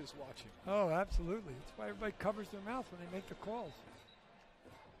always watching. Oh, absolutely. That's why everybody covers their mouth when they make the calls.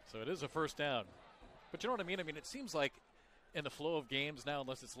 So it is a first down. But you know what I mean? I mean, it seems like in the flow of games now,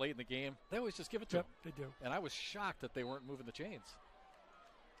 unless it's late in the game, they always just give it to them. They do. And I was shocked that they weren't moving the chains.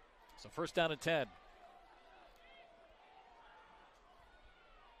 So first down and 10.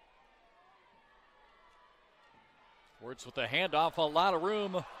 Wirtz with the handoff, a lot of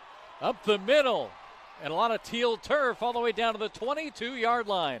room up the middle. And a lot of teal turf all the way down to the 22-yard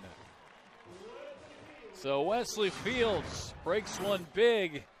line. So Wesley Fields breaks one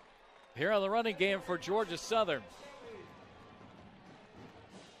big here on the running game for Georgia Southern.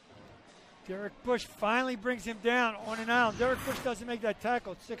 Derek Bush finally brings him down on an island. Derek Bush doesn't make that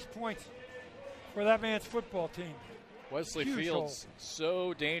tackle. It's 6 points for that man's football team. Wesley Fields,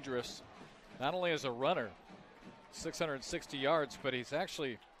 so dangerous, not only as a runner, 660 yards, but he's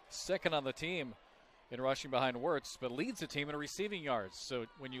actually second on the team in rushing behind Wirtz, but leads the team in receiving yards. So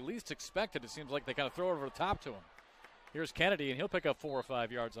when you least expect it, it seems like they kind of throw it over the top to him. Here's Kennedy, and he'll pick up 4 or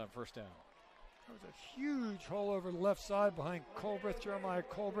 5 yards on first down. There was a huge hole over the left side behind Colbreth, Jeremiah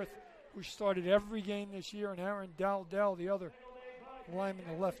Colbreth, who started every game this year, and Aaron Dowdell, the other lineman,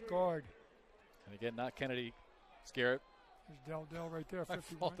 the left guard. And again, not Kennedy, it's Garrett. There's Dowdell right there,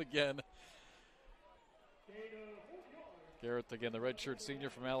 51. Fault again. Garrett, again, the redshirt senior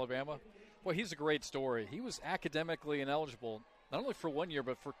from Alabama. Boy, he's a great story. He was academically ineligible, not only for 1 year,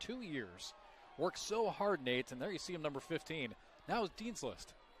 but for 2 years. Worked so hard, Nate, and there you see him, number 15. Now it's Dean's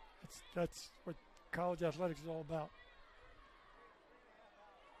List. That's what college athletics is all about.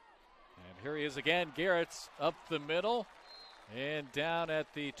 And here he is again. Garrett's up the middle and down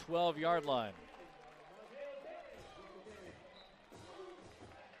at the 12-yard line.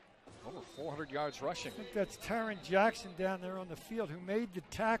 Over 400 yards rushing. I think that's Taron Jackson down there on the field who made the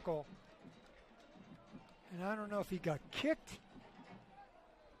tackle. And I don't know if he got kicked.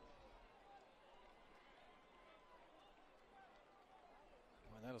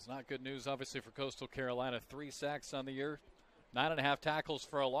 Well, that is not good news, obviously, for Coastal Carolina. 3 sacks on the year, 9.5 tackles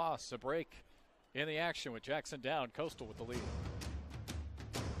for a loss. A break in the action with Jackson down. Coastal with the lead.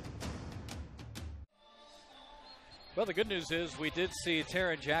 Well, the good news is we did see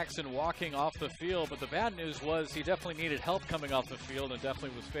Taron Jackson walking off the field, but the bad news was he definitely needed help coming off the field and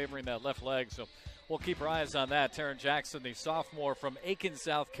definitely was favoring that left leg. So we'll keep our eyes on that. Taron Jackson, the sophomore from Aiken,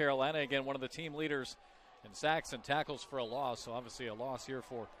 South Carolina, again, one of the team leaders in sacks and tackles for a loss. So obviously a loss here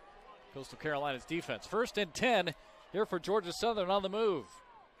for Coastal Carolina's defense. First and 10 here for Georgia Southern on the move.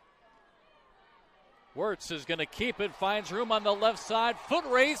 Wirtz is going to keep it, finds room on the left side, foot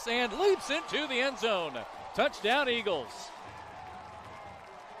race, and leaps into the end zone. Touchdown, Eagles.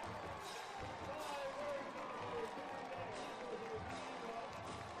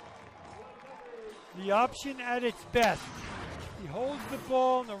 The option at its best. He holds the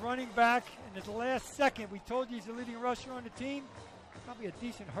ball in the running back, and at the last second, we told you he's the leading rusher on the team. Probably a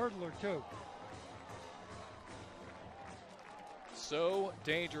decent hurdler, too. So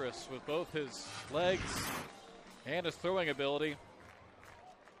dangerous with both his legs and his throwing ability.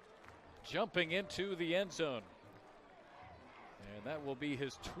 Jumping into the end zone. And that will be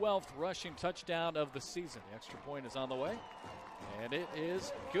his 12th rushing touchdown of the season. The extra point is on the way. And it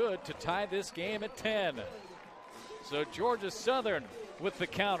is good to tie this game at 10. So Georgia Southern with the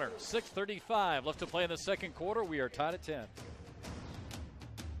counter. 6:35 left to play in the second quarter. We are tied at 10.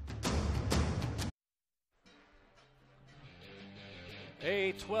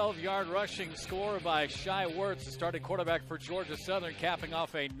 A 12-yard rushing score by Shai Wirtz, the starting quarterback for Georgia Southern, capping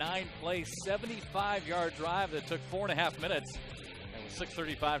off a 9-play, 75-yard drive that took 4.5 minutes. And with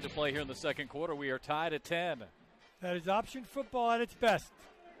 6:35 to play here in the second quarter, we are tied at 10. That is option football at its best.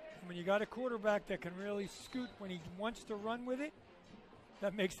 When you got a quarterback that can really scoot when he wants to run with it,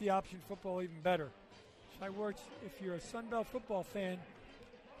 that makes the option football even better. Shai Wirtz, if you're a Sun Belt football fan,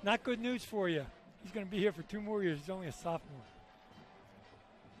 not good news for you. He's going to be here for 2 more years. He's only a sophomore.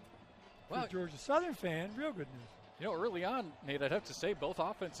 Well, Georgia Southern fan, real good news. You know, early on, Nate, I'd have to say both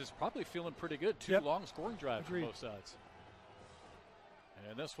offenses probably feeling pretty good. 2 long scoring drives from both sides.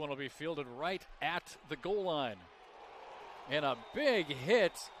 And this one will be fielded right at the goal line. And a big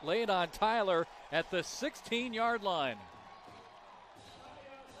hit laid on Tyler at the 16-yard line.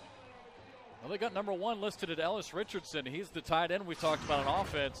 Well, they got number 1 listed at Ellis Richardson. He's the tight end we talked about on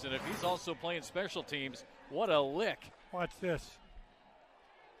offense. And if he's also playing special teams, what a lick. Watch this.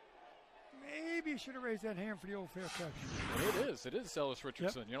 Maybe you should have raised that hand for the old fair catch. It is Ellis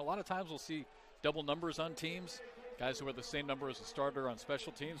Richardson. Yep. You know, a lot of times we'll see double numbers on teams, guys who are the same number as a starter on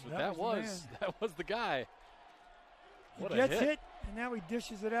special teams, but that was the guy. What he gets hit, and now he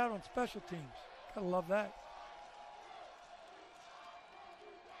dishes it out on special teams. Gotta love that.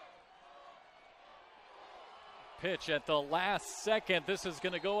 pitch at the last second. This is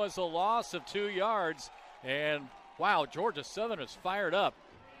going to go as a loss of 2 yards. And, wow, Georgia Southern is fired up.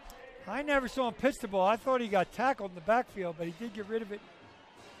 I never saw him pitch the ball. I thought he got tackled in the backfield, but he did get rid of it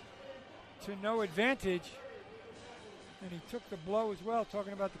to no advantage. And he took the blow as well,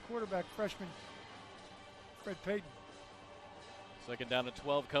 talking about the quarterback, freshman Fred Payton. Second down and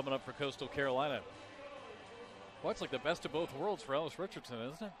 12 coming up for Coastal Carolina. Well, it's like the best of both worlds for Ellis Richardson,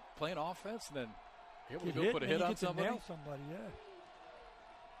 isn't it? Playing offense and then able to go put a hit on somebody. Nail somebody, yeah.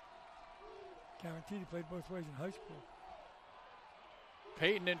 Guaranteed he played both ways in high school.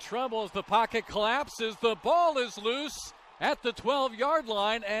 Payton in trouble as the pocket collapses. The ball is loose at the 12-yard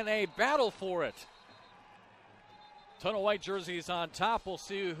line and a battle for it. Ton of white jerseys on top. We'll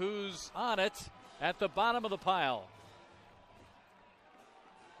see who's on it at the bottom of the pile.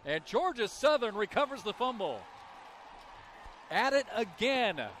 And Georgia Southern recovers the fumble. At it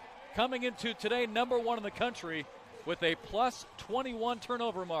again. Coming into today, number 1 in the country with a plus 21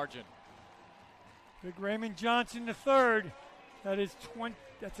 turnover margin. Big Raymond Johnson III.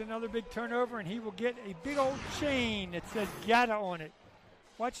 That's another big turnover, and he will get a big old chain that says GATA on it.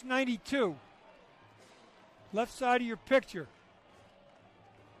 Watch 92. Left side of your picture.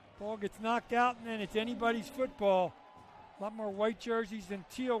 Ball gets knocked out, and then it's anybody's football. A lot more white jerseys than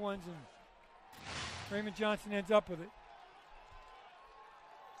teal ones, and Raymond Johnson ends up with it.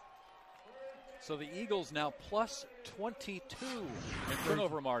 So the Eagles now plus 22 in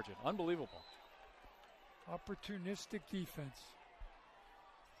turnover margin. Unbelievable. Opportunistic defense.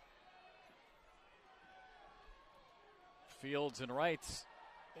 Fields and Wright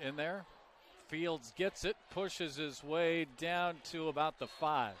in there. Fields gets it, pushes his way down to about the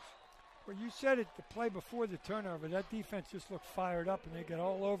 5. Well, you said it, the play before the turnover. That defense just looked fired up, and they got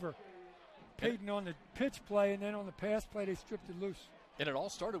all over Payton on the pitch play, and then on the pass play, they stripped it loose. And it all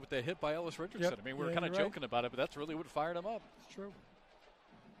started with that hit by Ellis Richardson. Yep. I mean, we were kind of joking about it, but that's really what fired him up. It's true.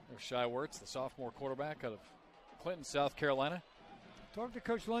 There's Shai Wertz, the sophomore quarterback out of Clinton, South Carolina. Talked to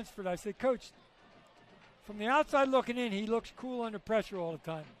Coach Lunsford. I said, Coach, from the outside looking in, he looks cool under pressure all the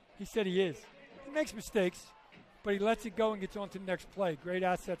time. He said he is. He makes mistakes, but he lets it go and gets on to the next play. Great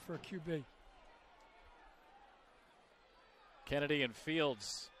asset for a QB. Kennedy and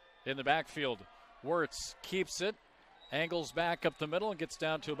Fields in the backfield. Wertz keeps it, angles back up the middle, and gets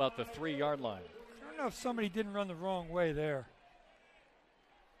down to about the 3-yard line. I don't know if somebody didn't run the wrong way there,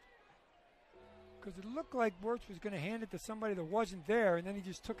 because it looked like Wertz was going to hand it to somebody that wasn't there, and then he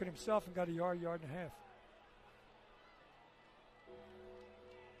just took it himself and got a yard and a half.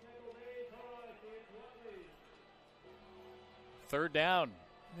 Third down.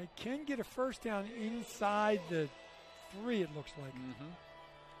 They can get a first down inside the 3, it looks like. Mm-hmm.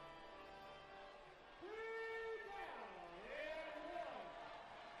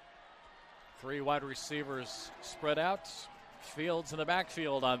 Three wide receivers spread out. Fields in the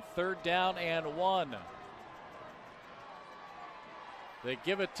backfield on 3rd down and 1. They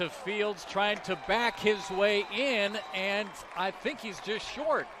give it to Fields, trying to back his way in, and I think he's just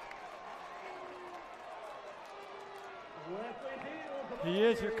short. He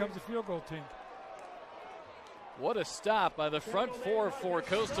is. Here comes the field goal team. What a stop by the front 4 for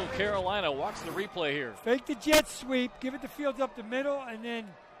Coastal Carolina. Watch the replay here. Fake the jet sweep, give it to Fields up the middle, and then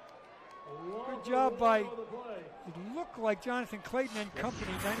good job by, it looked like Jonathan Clayton and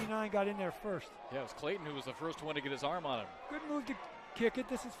company. 99 got in there first. Yeah, it was Clayton who was the first one to get his arm on him. Good move to kick it.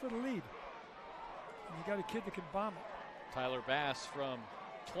 This is for the lead. And you got a kid that can bomb it. Tyler Bass from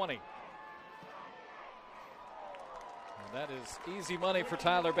 20. That is easy money for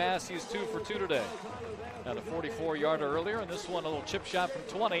Tyler Bass. He's 2 for 2 today. Had a 44-yarder earlier, and this one a little chip shot from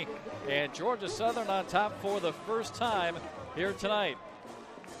 20. And Georgia Southern on top for the first time here tonight.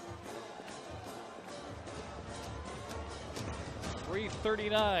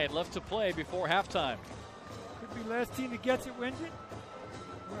 3:39 left to play before halftime. Could be last team that gets it wins it.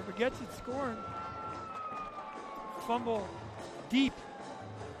 Whoever gets it scoring. Fumble deep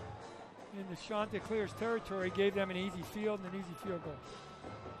in the Chanticleer's territory, gave them an easy field and an easy field goal.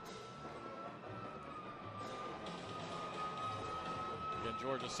 Again,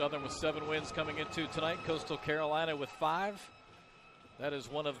 Georgia Southern with 7 wins coming into tonight. Coastal Carolina with 5. That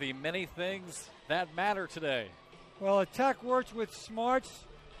is one of the many things that matter today. Well, attack Wertz with smarts.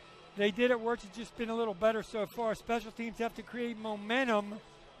 They did it. Wertz has just been a little better so far. Special teams have to create momentum.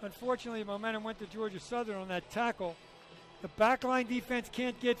 Unfortunately, momentum went to Georgia Southern on that tackle. The backline defense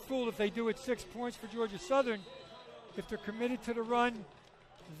can't get fooled. If they do it, 6 points for Georgia Southern. If they're committed to the run,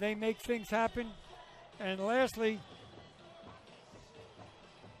 they make things happen. And lastly,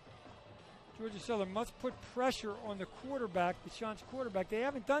 Georgia Southern must put pressure on the quarterback, Deshaun's quarterback. They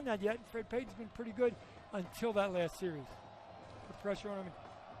haven't done that yet. Fred Payton's been pretty good until that last series. Put pressure on him and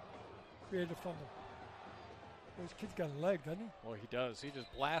created a fumble. Those kid's got a leg, doesn't he? Well, he does. He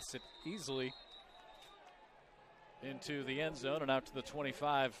just blasts it easily into the end zone and out to the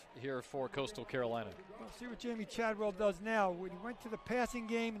 25 here for Coastal Carolina. Well, see what Jamie Chadwell does now. When he went to the passing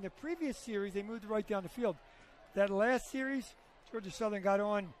game in the previous series, they moved right down the field. That last series, Georgia Southern got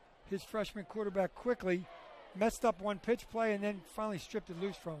on his freshman quarterback quickly, messed up one pitch play, and then finally stripped it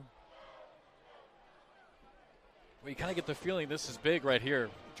loose from him. Well, you kind of get the feeling this is big right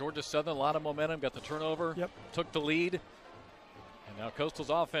here. Georgia Southern, a lot of momentum, got the turnover, took the lead. And now Coastal's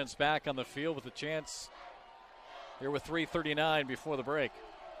offense back on the field with a chance here with 3:39 before the break.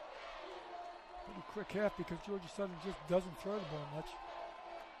 Pretty quick half because Georgia Southern just doesn't throw the ball much.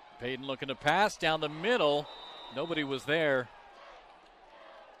 Payton looking to pass down the middle. Nobody was there.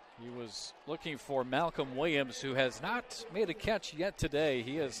 He was looking for Malcolm Williams, who has not made a catch yet today.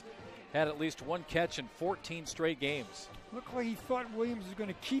 He has had at least one catch in 14 straight games. Looked like he thought Williams was going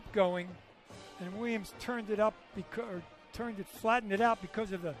to keep going, and Williams turned it up flattened it out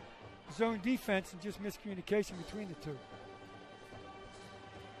because of the zone defense and just miscommunication between the two.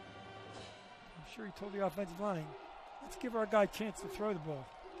 I'm sure he told the offensive line, let's give our guy a chance to throw the ball.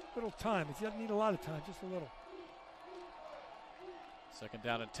 Little time. He doesn't need a lot of time, just a little. Second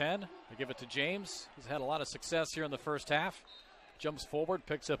down and 10. They give it to James. He's had a lot of success here in the first half. Jumps forward,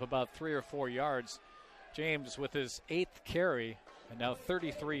 picks up about 3 or 4 yards. James with his 8th carry and now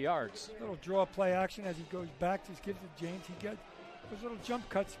 33 yards. Little draw play action as he goes back, just gives it to James. He gets those little jump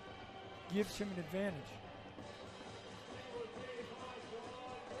cuts, gives him an advantage.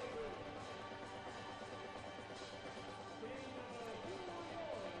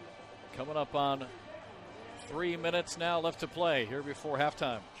 Coming up on 3 minutes now left to play here before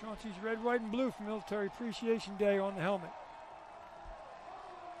halftime. Chauncey's red, white, and blue for Military Appreciation Day on the helmet.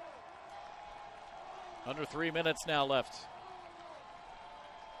 Under 3 minutes now left.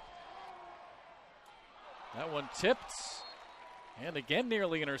 That one tipped and again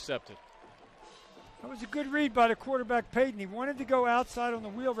nearly intercepted. That was a good read by the quarterback, Payton. He wanted to go outside on the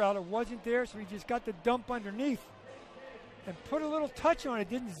wheel route. It wasn't there, so he just got the dump underneath and put a little touch on it.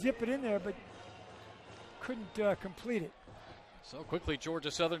 Didn't zip it in there, but couldn't complete it. So quickly,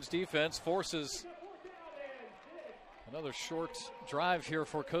 Georgia Southern's defense forces another short drive here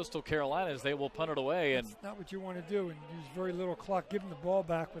for Coastal Carolina as they will punt it away. That's not what you want to do and use very little clock. Give them the ball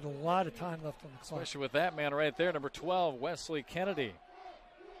back with a lot of time left on the clock. Especially with that man right there, number 12, Wesley Kennedy.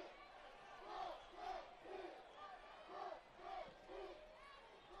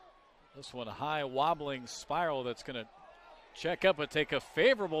 This one, a high wobbling spiral that's going to check up and take a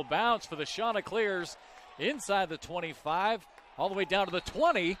favorable bounce for the Chanticleers inside the 25, all the way down to the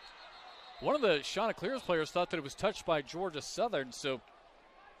 20. One of the Chanticleers players thought that it was touched by Georgia Southern, so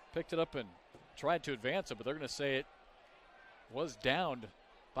picked it up and tried to advance it, but they're going to say it was downed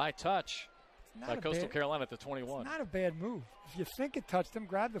by touch by Coastal Carolina at the 21. It's not a bad move. If you think it touched him,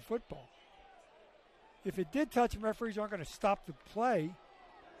 grab the football. If it did touch him, referees aren't going to stop the play.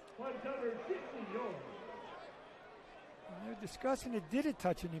 And they're discussing it. Did it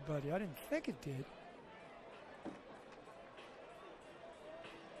touch anybody? I didn't think it did.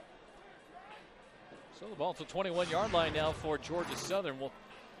 So the ball to the 21-yard line now for Georgia Southern. Well,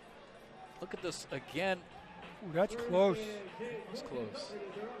 look at this again. Ooh, that's close. It's close.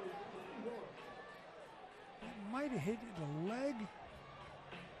 It might have hit the leg.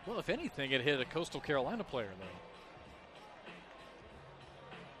 Well, if anything, it hit a Coastal Carolina player, though.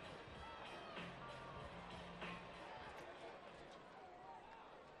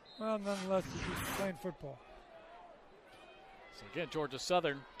 Well, nonetheless, he's just playing football. So again, Georgia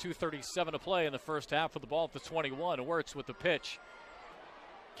Southern, 2:37 to play in the first half with the ball at the 21. Wirtz with the pitch.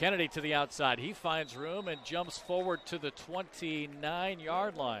 Kennedy to the outside. He finds room and jumps forward to the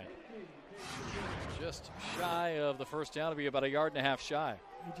 29-yard line. Just shy of the first down, to be about 1.5 yards shy.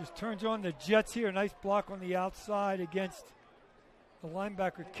 He just turns on the Jets here. Nice block on the outside against the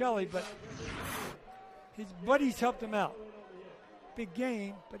linebacker Kelly, but his buddies helped him out. Big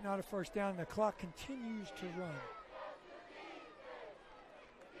gain, but not a first down. The clock continues to run.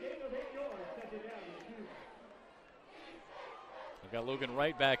 We've got Logan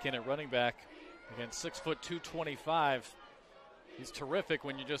Wright back in at running back. Again, 6'2", 225. He's terrific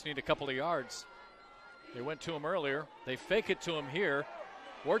when you just need a couple of yards. They went to him earlier. They fake it to him here.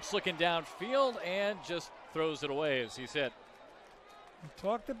 Wirtz looking downfield and just throws it away as he's hit. We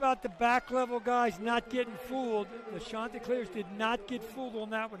talked about the back level guys not getting fooled. The Chanticleers did not get fooled on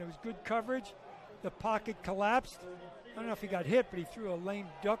that one. It was good coverage. The pocket collapsed. I don't know if he got hit, but he threw a lame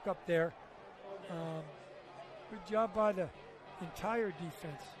duck up there. Good job by the entire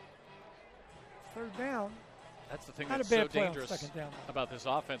defense. third down. That's the thing Not that's a so bad play on dangerous second down. about this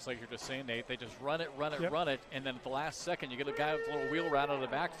offense, like you're just saying, Nate. They just run it, Yep. and then at the last second you get a guy with a little wheel route out of the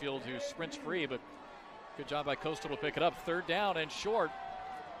backfield who sprints free, but good job by Coastal to pick it up. Third down and short.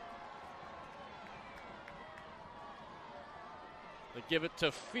 They give it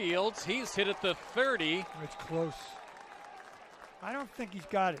to Fields. He's hit at the 30. It's close. I don't think he's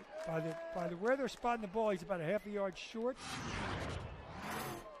got it. By the where they're spotting the ball, he's about a half a yard short.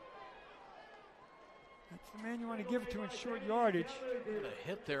 That's the man you want to give it to in short yardage. A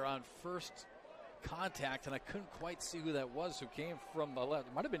hit there on first contact, and I couldn't quite see who that was who came from the left.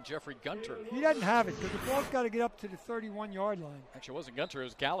 It might have been Jeffrey Gunter. He doesn't have it because the ball's got to get up to the 31-yard line. Actually, it wasn't Gunter. It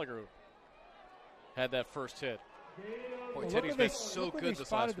was Gallagher who had that first hit. Boy, Well, Teddy's been so good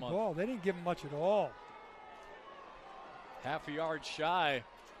this last month. Ball. They didn't give him much at all. Half a yard shy.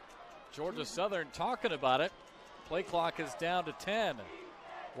 Georgia Southern talking about it. Play clock is down to 10.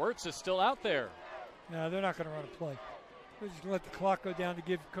 Wirtz is still out there. No, they're not going to run a play. They're just going to let the clock go down to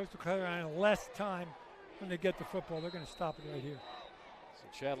give Coastal Carolina less time when they get the football. They're going to stop it right here. So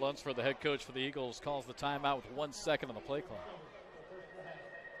Chad Lunsford, the head coach for the Eagles, calls the timeout with 1 second on the play clock.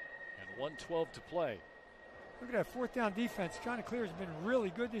 And 1:12 to play. Look at that fourth down defense. Chanticleer has been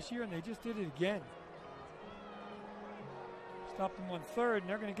really good this year, and they just did it again. Stopped them on third, and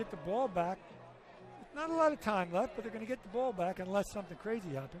they're going to get the ball back. Not a lot of time left, but they're going to get the ball back unless something crazy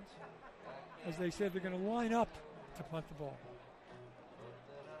happens. As they said, they're going to line up to punt the ball.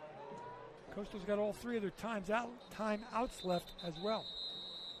 Coastal's got all three of their timeouts left as well.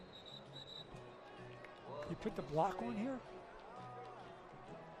 You put the block on here?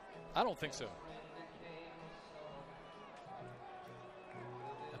 I don't think so.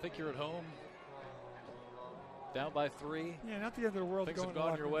 I think you're at home, down by 3. Yeah, not the end of the world. Things Going have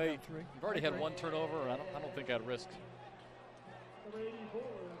gone your way. You've You've already had one turnover, and I don't think I'd risk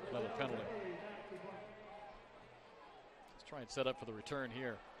another penalty. Let's try and set up for the return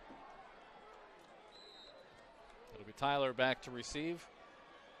here. It'll be Tyler back to receive.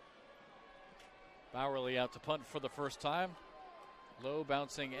 Bowerly out to punt for the first time. Low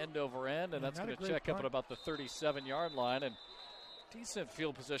bouncing end over end, and that's going to check up at about the 37-yard line. And decent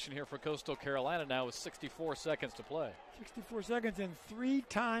field position here for Coastal Carolina now with 64 seconds to play. 64 seconds, and 3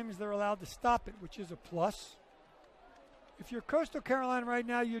 times they're allowed to stop it, which is a plus. If you're Coastal Carolina right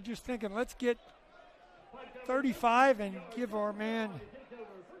now, you're just thinking, let's get 35 and give our man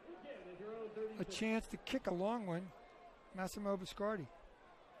a chance to kick a long one, Massimo Biscardi.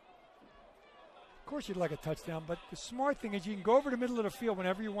 Of course you'd like a touchdown, but the smart thing is you can go over the middle of the field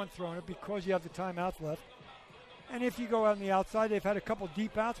whenever you want throwing it because you have the timeouts left. And if you go out on the outside, they've had a couple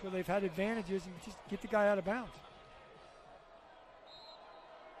deep outs where they've had advantages and just get the guy out of bounds.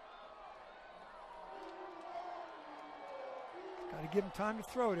 Got to give him time to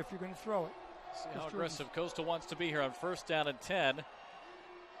throw it if you're going to throw it. See how aggressive Coastal wants to be here on first down and 10.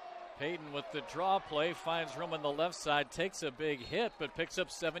 Payton with the draw play finds room on the left side, takes a big hit, but picks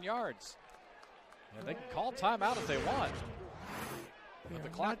up 7 yards. And they can call timeout if they want. But the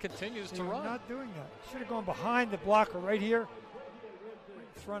clock continues to run. Not doing that. Should have gone behind the blocker right here, right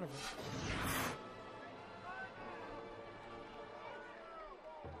in front of him.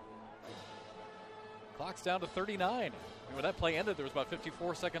 Clock's down to 39. And when that play ended, there was about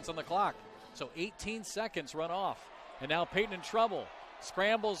 54 seconds on the clock. So 18 seconds run off. And now Payton in trouble.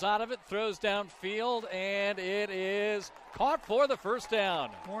 Scrambles out of it, throws downfield, and it is caught for the first down.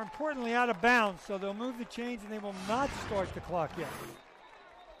 More importantly, out of bounds, so they'll move the chains and they will not start the clock yet.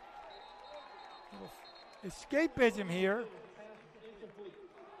 Escapism here.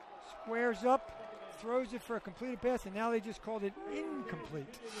 Squares up, throws it for a completed pass, and now they just called it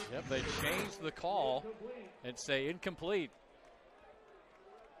incomplete. Yep, they changed the call and say incomplete.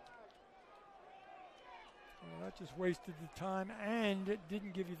 Well, that just wasted the time, and it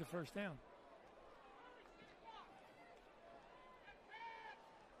didn't give you the first down.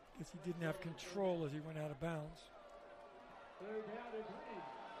 Guess he didn't have control as he went out of bounds.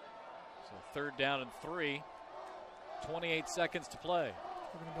 So third down and 3. 28 seconds to play.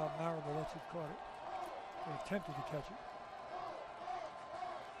 Talking about Marable, that's who caught it. Or attempted to catch it.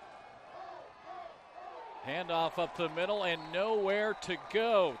 Handoff up the middle and nowhere to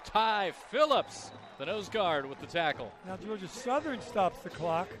go. Ty Phillips, the nose guard, with the tackle. Now Georgia Southern stops the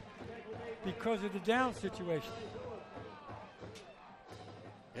clock because of the down situation.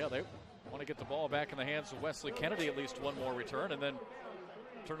 Yeah, they want to get the ball back in the hands of Wesley Kennedy, at least one more return, and then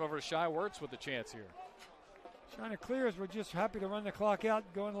turn over to Shai Wirtz with the chance here. Chanticleers were just happy to run the clock out,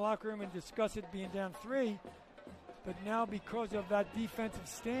 go in the locker room and discuss it being down 3. But now because of that defensive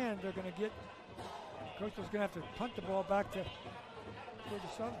stand, they're going to get, Coastal's going to have to punt the ball back to Georgia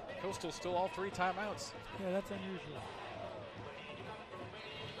Southern. Coastal still all 3 timeouts. Yeah, that's unusual.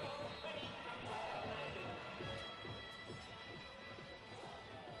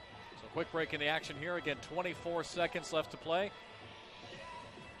 So quick break in the action here. Again, 24 seconds left to play.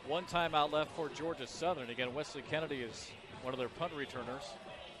 1 timeout left for Georgia Southern. Again, Wesley Kennedy is one of their punt returners.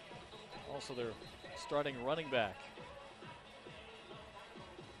 Also their starting running back.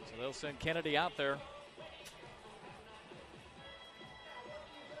 So they'll send Kennedy out there.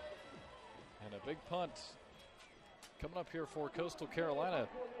 And a big punt coming up here for Coastal Carolina.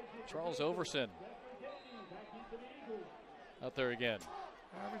 Charles Overson out there again.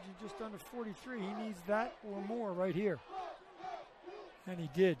 Averaging just under 43. He needs that or more right here. And he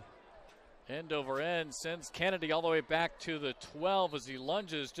did. End over end sends Kennedy all the way back to the 12 as he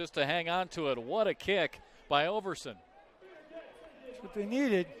lunges just to hang on to it. What a kick by Overson. That's what they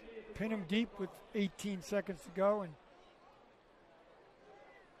needed. Pin him deep with 18 seconds to go and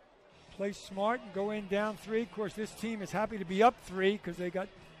play smart and go in down 3. Of course, this team is happy to be up 3 because they got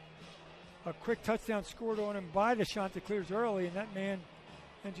a quick touchdown scored on him by the Chanticleers early, and that man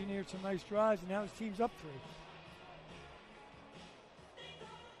engineered some nice drives, and now his team's up 3.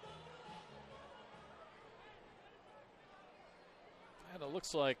 And it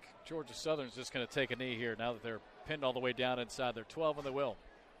looks like Georgia Southern's just going to take a knee here now that they're pinned all the way down inside their 12, and they will.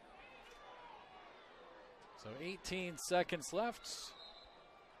 So 18 seconds left.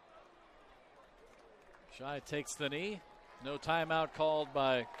 Shai takes the knee. No timeout called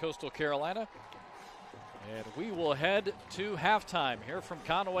by Coastal Carolina. And we will head to halftime here from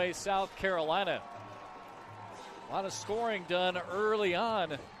Conway, South Carolina. A lot of scoring done early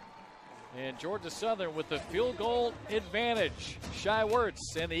on. And Georgia Southern with the field goal advantage. Shai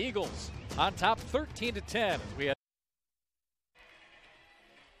Wertz and the Eagles on top 13-10. We have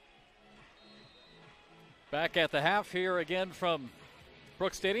back at the half here again from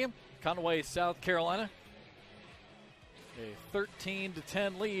Brooks Stadium, Conway, South Carolina. A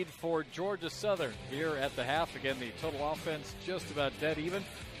 13-10 lead for Georgia Southern here at the half. Again, the total offense just about dead even.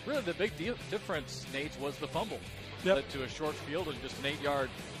 Really the big difference, Nate, was the fumble. Yep. Led to a short field and just an 8-yard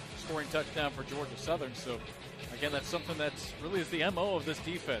scoring touchdown for Georgia Southern. So, again, that's something that's really is the MO of this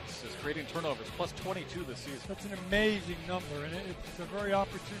defense, is creating turnovers, plus 22 this season. That's an amazing number, and it's a very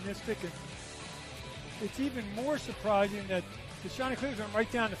opportunistic, and it's even more surprising that the Chanticleers went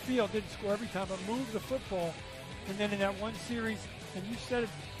right down the field, didn't score every time, but moved the football. And then in that one series, and you said it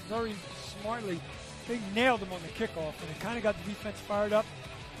very smartly, they nailed them on the kickoff, and it kind of got the defense fired up.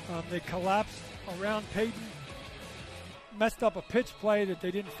 They collapsed around Peyton, messed up a pitch play that they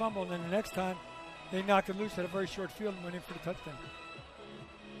didn't fumble, and then the next time they knocked it loose at a very short field and went in for the touchdown.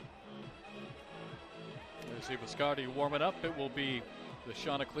 There's see Viscardi warming up. It will be the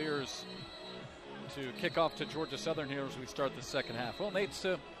Chanticleers to kick off to Georgia Southern here as we start the second half. Well, Nate,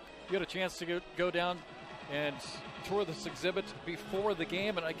 you had a chance to go down and tour this exhibit before the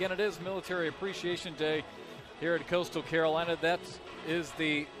game. And again, it is Military Appreciation Day here at Coastal Carolina. That is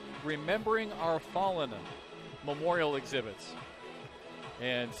the Remembering Our Fallen memorial exhibits.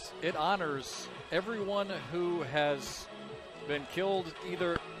 And it honors everyone who has been killed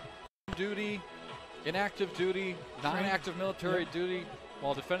either in duty, in active duty, non-active military duty,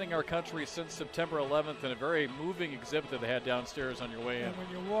 while defending our country since September 11th, in a very moving exhibit that they had downstairs on your way in. And when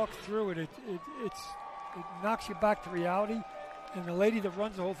you walk through it, it knocks you back to reality. And the lady that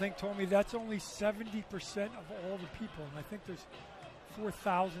runs the whole thing told me that's only 70% of all the people. And I think there's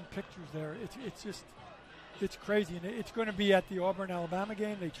 4,000 pictures there. It's crazy. And it's going to be at the Auburn, Alabama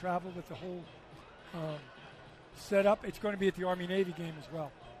game. They travel with the whole setup. It's going to be at the Army-Navy game as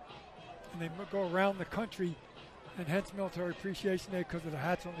well. And they go around the country, and hence Military Appreciation Day because of the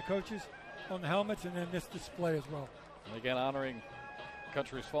hats on the coaches, on the helmets, and then this display as well. And again, honoring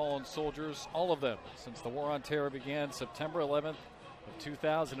country's fallen soldiers, all of them, since the War on Terror began September 11th of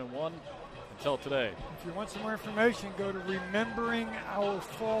 2001 until today. If you want some more information, go to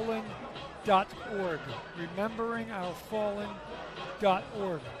rememberingourfallen.org.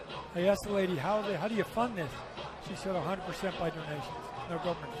 Rememberingourfallen.org. I asked the lady, how do you fund this? She said 100% by donations. No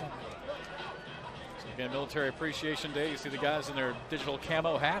government funding. So again, Military Appreciation Day. You see the guys in their digital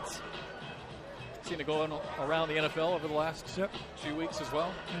camo hats. Seen it going around the NFL over the last few weeks as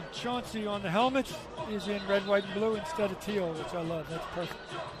well. And Chauncey on the helmets is in red, white, and blue instead of teal, which I love. That's perfect.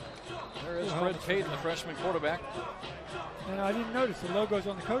 There is Fred Payton, the freshman quarterback. And I didn't notice the logos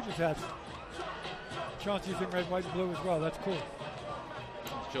on the coaches' hats. Chauncey's in red, white, and blue as well. That's cool.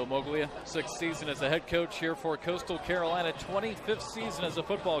 Joe Moglia, 6th season as a head coach here for Coastal Carolina, 25th season as a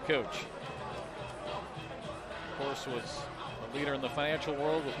football coach. Of course, was a leader in the financial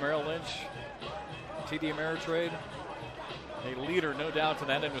world with Merrill Lynch, TD Ameritrade. A leader, no doubt, in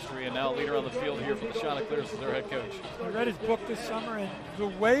that industry, and now a leader on the field here for the Chanticleers as their head coach. I read his book this summer, and the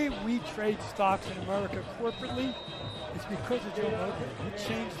way we trade stocks in America corporately is because of Joe Mobley. He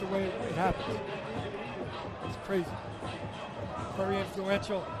changed the way it happens. It's crazy. Very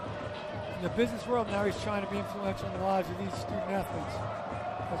influential in the business world. Now he's trying to be influential in the lives of these student athletes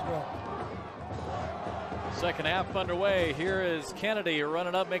as well. Second half underway. Here is Kennedy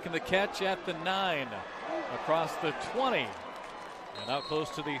running up, making the catch at the 9, across the 20. And out close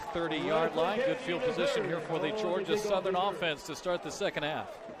to the 30-yard line. Good field position here for the Georgia Southern offense to start the second half.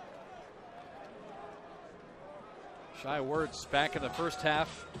 Shai Werts back in the first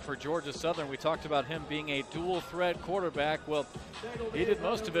half for Georgia Southern. We talked about him being a dual-threat quarterback. Well, he did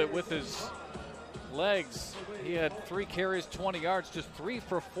most of it with his legs. He had 3 carries, 20 yards, just 3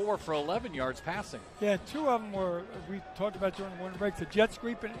 for 4 for 11 yards passing. Yeah, 2 of them were, we talked about during the one break, the jet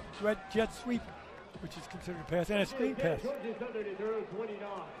sweep, which is considered a pass, and a screen pass.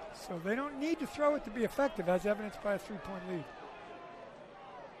 So they don't need to throw it to be effective, as evidenced by a 3-point lead.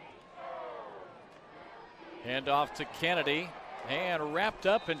 Hand off to Kennedy, and wrapped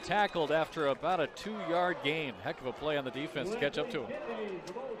up and tackled after about a 2-yard gain. Heck of a play on the defense to catch up to him.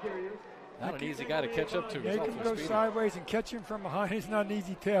 Not an easy guy to catch up to. They can go sideways and catch him from behind. It's not an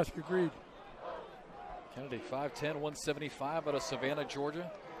easy task, agreed. Kennedy, 5'10", 175 out of Savannah,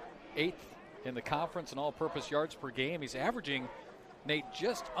 Georgia. 8th in the conference in all-purpose yards per game. He's averaging, Nate,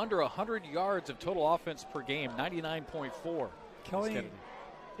 just under 100 yards of total offense per game, 99.4. Kelly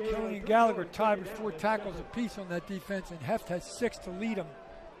and Gallagher tied with 4 tackles apiece on that defense, and Heft has 6 to lead them.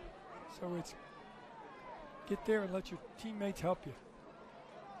 So it's get there and let your teammates help you.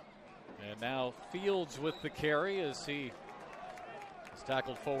 And now Fields with the carry as he is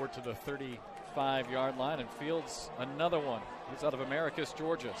tackled forward to the 35-yard line. And Fields, another one. He's out of Americus,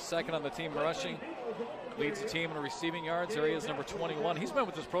 Georgia. 2nd on the team rushing. Leads the team in receiving yards. There he is, number 21. He's been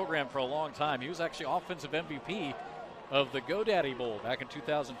with this program for a long time. He was actually offensive MVP of the GoDaddy Bowl back in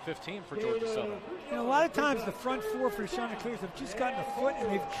 2015 for Georgia Southern. And a lot of times the front 4 for the Chanticleers have just gotten a foot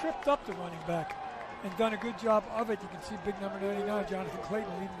and they've tripped up the running back and done a good job of it. You can see big number 99, Jonathan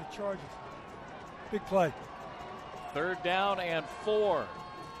Clayton, leading the charges. Big play. 3rd down and 4.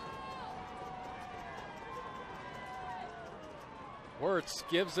 Werts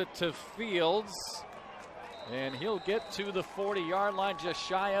gives it to Fields, and he'll get to the 40-yard line, just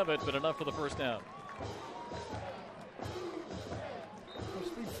shy of it, but enough for the first down.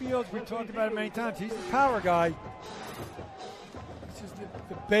 Fields, we talked about it many times. He's the power guy. This is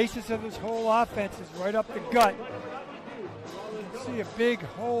the basis of his whole offense is right up the gut. You can see a big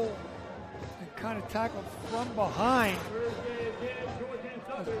hole and kind of tackled from behind,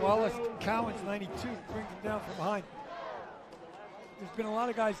 as well as Cowan's 92 brings him down from behind. There's been a lot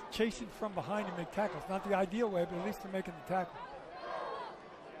of guys chasing from behind to make tackles. Not the ideal way, but at least they're making the tackle.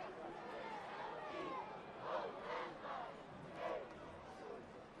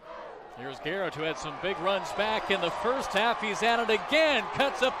 Here's Garrett, who had some big runs back in the first half. He's at it again.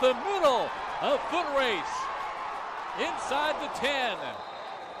 Cuts up the middle. A foot race inside the 10.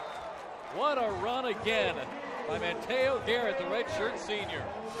 What a run again by Mateo Garrett, the redshirt senior.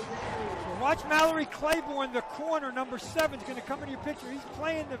 So watch Mallory Claiborne, the corner, number 7, is going to come into your picture. He's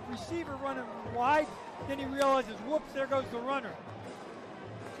playing the receiver running wide. Then he realizes, whoops, there goes the runner.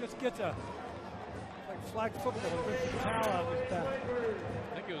 Just gets a flag football, rips the towel out of his back.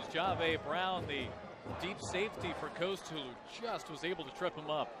 I think it was Jave Brown, the deep safety for Coastal, who just was able to trip him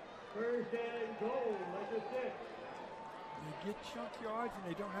up. They get chunk yards and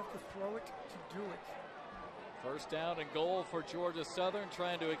they don't have to throw it to do it. First down and goal for Georgia Southern,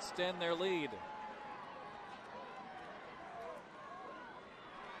 trying to extend their lead.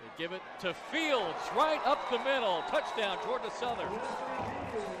 They give it to Fields, right up the middle. Touchdown, Georgia Southern.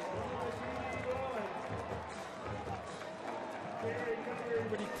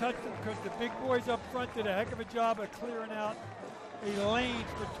 But he touched him because the big boys up front did a heck of a job of clearing out a lane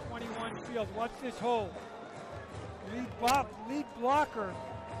for 21 Fields. Watch this hole. Lead blocker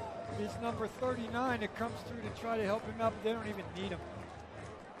is number 39 that comes through to try to help him out, but they don't even need him.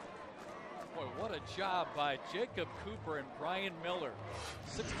 Boy, what a job by Jacob Cooper and Brian Miller.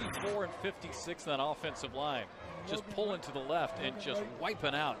 64 and 56 on offensive line. Just pulling to the left and just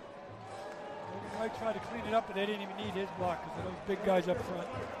wiping out. Logan White tried to clean it up, but they didn't even need his block because of those big guys up front.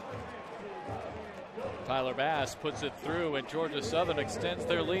 Tyler Bass puts it through, and Georgia Southern extends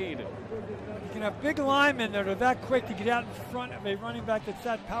their lead. You can have big linemen that are that quick to get out in front of a running back that's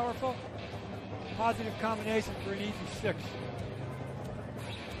that powerful. Positive combination for an easy 6.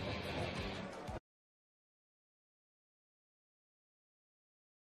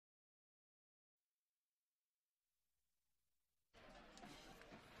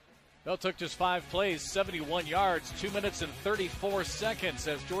 Well, it took just 5 plays, 71 yards, 2 minutes and 34 seconds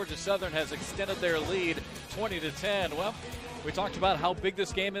as Georgia Southern has extended their lead 20-10. Well, we talked about how big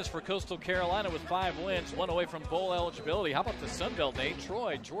this game is for Coastal Carolina with 5 wins, 1 away from bowl eligibility. How about the Sun Belt, Nate?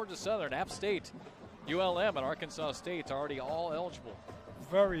 Troy, Georgia Southern, App State, ULM, and Arkansas State are already all eligible.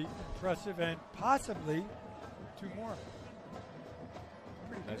 Very impressive, and possibly 2 more.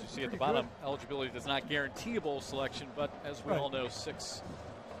 As you see at the bottom, eligibility does not guarantee a bowl selection, but as we all know, 6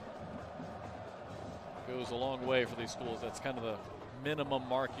 goes a long way for these schools. That's kind of the minimum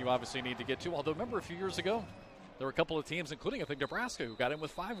mark you obviously need to get to. Although, remember a few years ago, there were a couple of teams, including I think Nebraska, who got in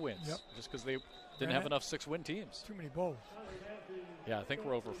with 5 wins, just because they didn't have enough 6-win teams. Too many bowls. Yeah, I think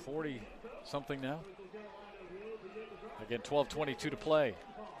we're over 40-something now. Again, 12:22 to play.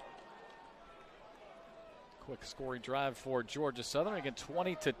 Quick scoring drive for Georgia Southern. Again,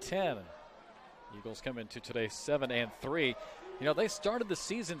 20-10. Eagles come into today 7-3. You know, they started the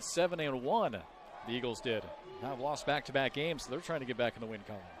season 7-1. The Eagles did. Now have lost back-to-back games, so they're trying to get back in the win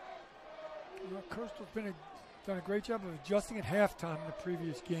column. Well, Coastal's done a great job of adjusting at halftime in the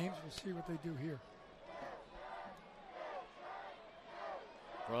previous games. We'll see what they do here.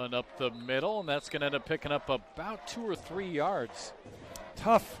 Run up the middle, and that's going to end up picking up about 2 or 3 yards.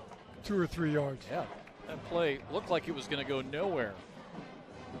 Tough 2 or 3 yards. Yeah, that play looked like it was going to go nowhere.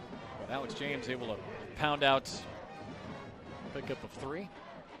 But Alex James able to pound out pickup of 3.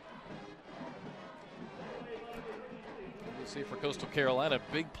 See for Coastal Carolina,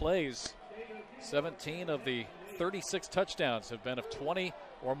 big plays. 17 of the 36 touchdowns have been of 20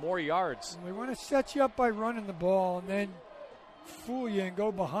 or more yards. They want to set you up by running the ball and then fool you and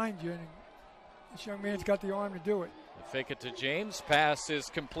go behind you. And this young man's got the arm to do it. They fake it to James. Pass is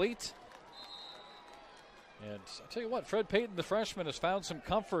complete. And I'll tell you what, Fred Payton, the freshman, has found some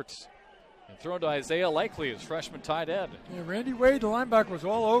comfort and thrown to Isaiah Likely, his freshman tight end. Yeah, Randy Wade, the linebacker, was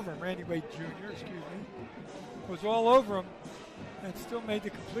all over him. Randy Wade Jr., excuse me. Was all over him and still made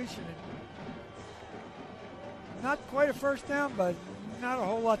the completion. And not quite a first down, but not a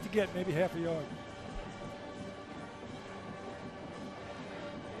whole lot to get, maybe half a yard.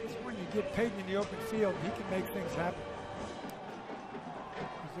 It's when you get Peyton in the open field, he can make things happen.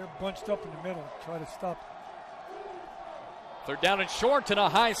 Because they're bunched up in the middle, try to stop. 3rd down and short and a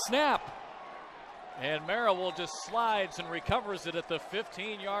high snap. And Merrill just slides and recovers it at the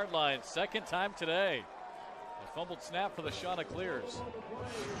 15-yard line. 2nd time today. A fumbled snap for the Chanticleers.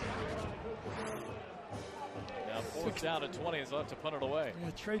 Now 4th down and 20 is left to punt it away. Yeah,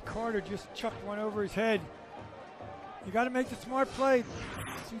 Trey Carter just chucked one over his head. You got to make the smart play.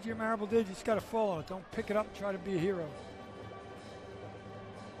 C.J. Marable did. You just got to fall on it. Don't pick it up and try to be a hero.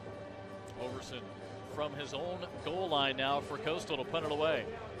 Overson from his own goal line now for Coastal to punt it away.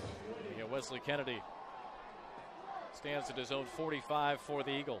 You got Wesley Kennedy stands at his own 45 for the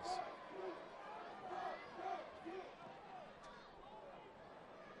Eagles.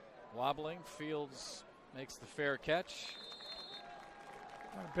 Wobbling, Fields makes the fair catch.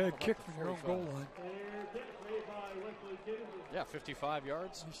 Not a bad kick from your own goal line. Yeah, 55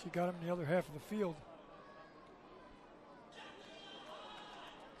 yards. At least you got him in the other half of the field.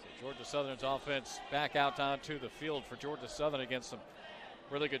 So Georgia Southern's offense back out onto the field for Georgia Southern against some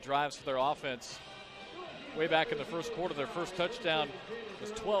really good drives for their offense. Way back in the first quarter, their first touchdown was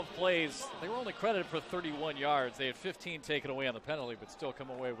 12 plays. They were only credited for 31 yards. They had 15 taken away on the penalty, but still come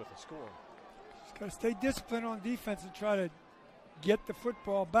away with a score. Just got to stay disciplined on defense and try to get the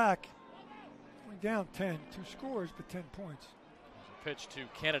football back. Going down 10, 2 scores, but 10 points. Pitch to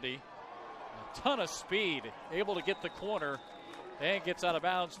Kennedy. A ton of speed, able to get the corner, and gets out of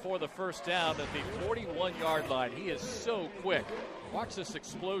bounds for the first down at the 41-yard line. He is so quick. Watch this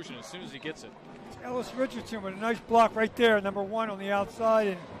explosion as soon as he gets it. Ellis Richardson with a nice block right there, number 1 on the outside,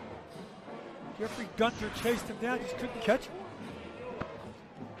 and Jeffrey Gunter chased him down, just couldn't catch him.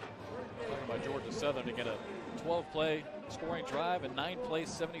 Talking about Georgia Southern to get a 12-play scoring drive, a 9-play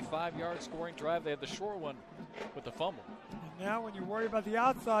 75-yard scoring drive. They had the short one with the fumble. And now when you worry about the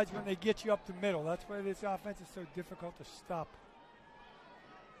outsides, when they get you up the middle, that's why this offense is so difficult to stop.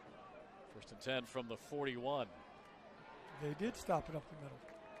 1st and 10 from the 41. They did stop it up the middle.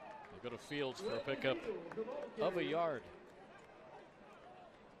 They go to Fields for a pickup of a yard.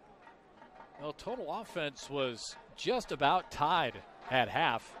 Well, total offense was just about tied at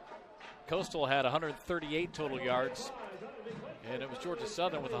half. Coastal had 138 total yards, and it was Georgia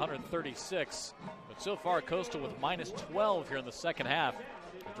Southern with 136. But so far, Coastal with minus 12 here in the second half.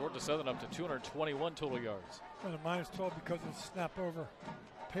 And Georgia Southern up to 221 total yards. And a minus 12 because of the snap over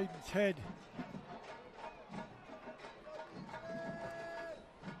Peyton's head.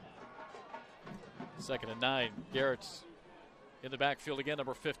 Second and 9. Garrett's In the backfield again,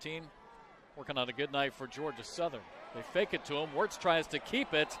 number 15. Working on a good night for Georgia Southern. They fake it to him. Wirtz tries to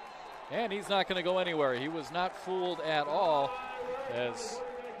keep it, and he's not going to go anywhere. He was not fooled at all, as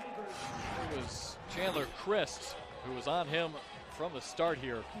it was Chandler Christ who was on him from the start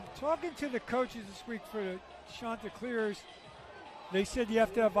here. Talking to the coaches this week for the Chanticleers, they said you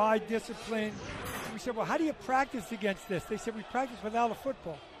have to have eye discipline. We said, well, how do you practice against this? They said, we practice without a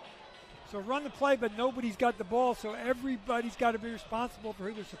football. So run the play, but nobody's got the ball, so everybody's got to be responsible for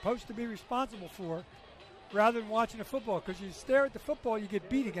who they're supposed to be responsible for rather than watching the football, because you stare at the football, you get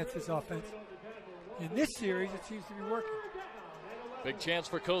beat against this offense. In this series, it seems to be working. Big chance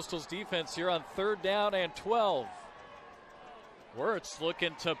for Coastal's defense here on 3rd down and 12. Wirtz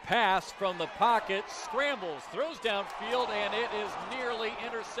looking to pass from the pocket, scrambles, throws downfield, and it is nearly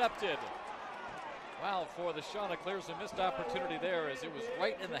intercepted. Wow, for the Chanticleers, a missed opportunity there as it was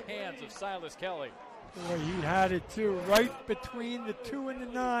right in the hands of Silas Kelly. Boy, he had it too, right between the 2 and the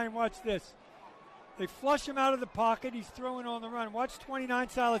 9. Watch this. They flush him out of the pocket. He's throwing on the run. Watch 29,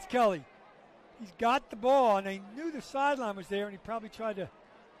 Silas Kelly. He's got the ball, and they knew the sideline was there, and he probably tried to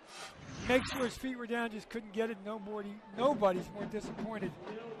make sure his feet were down, just couldn't get it. Nobody's more disappointed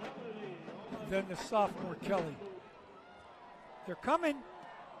than the sophomore Kelly. They're coming.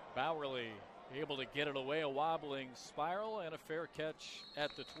 Bowerly able to get it away, a wobbling spiral, and a fair catch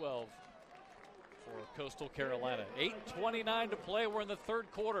at the 12 for Coastal Carolina. 8:29 to play. We're in the 3rd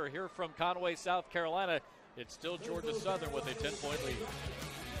quarter here from Conway, South Carolina. It's still Georgia Southern with a 10-point lead.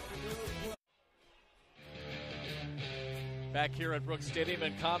 Back here at Brooks Stadium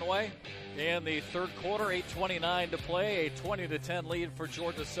in Conway in the 3rd quarter, 8:29 to play, a 20-10 lead for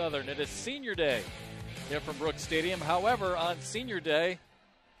Georgia Southern. It is senior day here from Brooks Stadium. However, on senior day,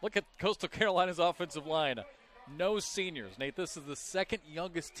 look at Coastal Carolina's offensive line. No seniors. Nate, this is the 2nd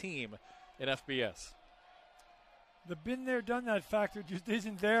youngest team in FBS. The been there, done that factor just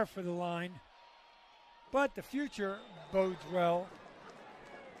isn't there for the line. But the future bodes well.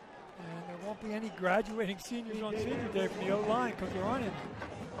 And there won't be any graduating seniors on senior day from the O-line because they're on it.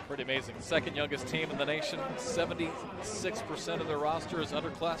 Pretty amazing. 2nd youngest team in the nation. 76% of their roster is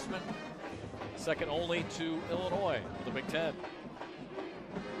underclassmen. 2nd only to Illinois for the Big Ten,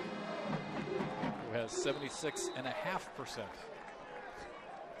 who has 76.5%.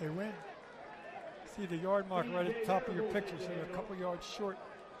 They win. See the yard mark right at the top of your picture, so they're a couple yards short.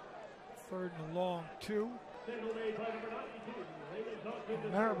 3rd and long 2.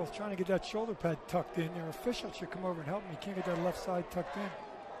 Maribel's trying to get that shoulder pad tucked in. Their official should come over and help me. Can't get that left side tucked in.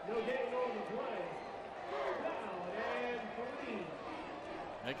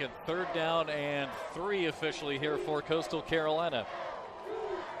 Make it 3rd down and 3 officially here for Coastal Carolina.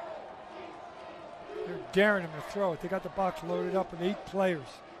 They're daring him to throw it. They got the box loaded up with 8 players.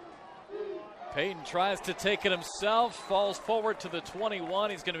 Payton tries to take it himself, falls forward to the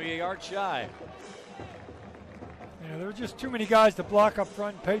 21. He's going to be a yard shy. There are just too many guys to block up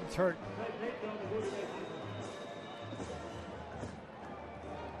front, and Payton's hurt.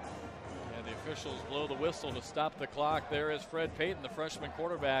 And the officials blow the whistle to stop the clock. There is Fred Payton, the freshman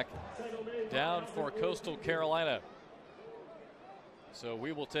quarterback, down for Coastal Carolina. So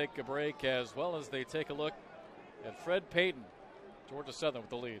we will take a break as well as they take a look at Fred Payton, Georgia Southern with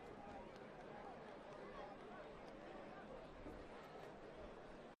the lead.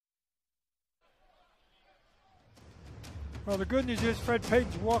 Well, the good news is Fred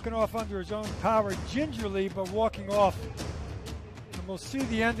Payton's walking off under his own power, gingerly, but walking off. And we'll see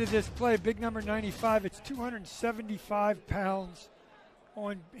the end of this play. Big number 95. It's 275 pounds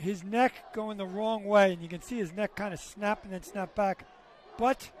on his neck going the wrong way. And you can see his neck kind of snap and then snap back.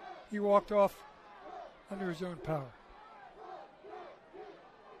 But he walked off under his own power.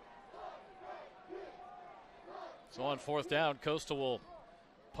 So on 4th down, Coastal will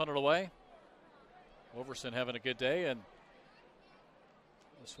punt it away. Wolverson having a good day, and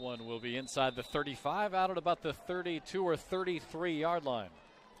this one will be inside the 35, out at about the 32 or 33 yard line.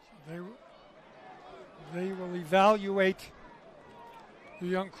 They will evaluate the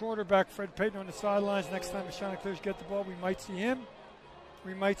young quarterback, Fred Payton, on the sidelines. Next time the Chanticleers get the ball, we might see him.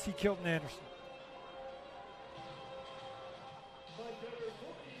 We might see Kilton Anderson.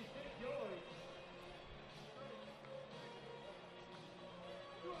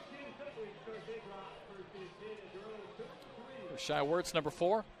 Shai Wirtz, number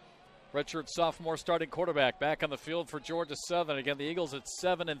 4, redshirt sophomore starting quarterback, back on the field for Georgia Southern. Again, the Eagles at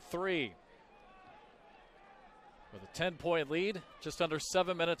 7-3 with a 10-point lead. Just under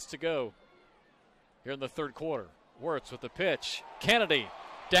 7 minutes to go here in the 3rd quarter. Wirtz with the pitch. Kennedy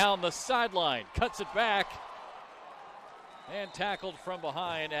down the sideline, cuts it back, and tackled from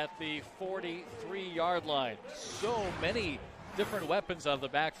behind at the 43-yard line. So many different weapons out of the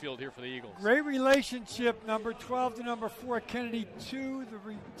backfield here for the Eagles. Great relationship, number 12 to number 4, Kennedy to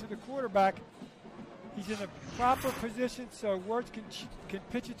the quarterback. He's in the proper position, so Wirtz can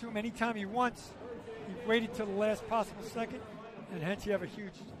pitch it to him anytime he wants. He waited till the last possible second, and hence you have a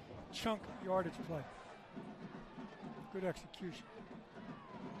huge chunk yardage play. Good execution.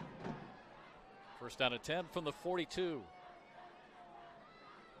 First down at 10 from the 42.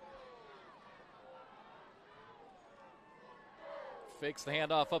 Fakes the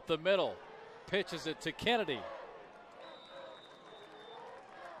handoff up the middle. Pitches it to Kennedy.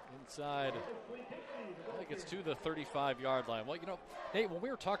 Inside, I think it's to the 35-yard line. Well, you know, Nate, when we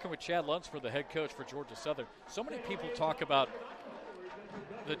were talking with Chad Lunsford, the head coach for Georgia Southern, so many people talk about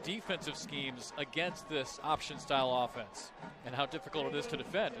the defensive schemes against this option-style offense and how difficult it is to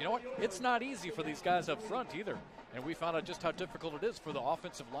defend. You know what? It's not easy for these guys up front either. And we found out just how difficult it is for the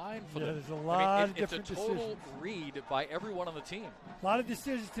offensive line. There's a lot of different decisions. It's a total read by everyone on the team. A lot of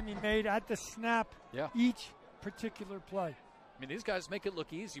decisions to be made at the snap, each particular play. I mean, these guys make it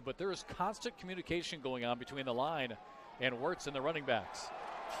look easy, but there is constant communication going on between the line and Wirtz and the running backs.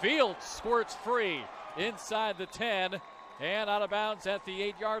 Fields squirts free inside the 10 and out of bounds at the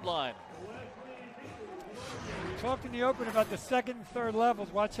 8-yard line. We talked in the open about the second and third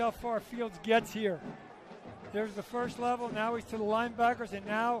levels. Watch how far Fields gets here. There's the first level. Now he's to the linebackers, and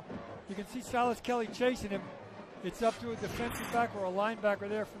now you can see Silas Kelly chasing him. It's up to a defensive back or a linebacker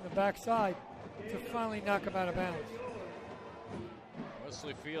there from the backside to finally knock him out of bounds.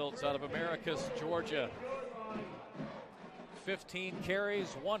 Wesley Fields out of Americus, Georgia. 15 carries,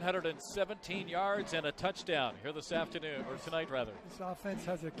 117 yards, and a touchdown here this afternoon, or tonight rather. This offense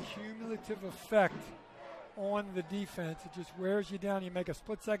has a cumulative effect on the defense. It just wears you down. You make a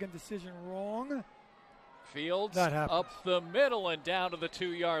split-second decision wrong. Fields up the middle and down to the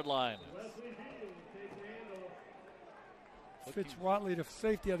 2-yard line. Fitzwatley to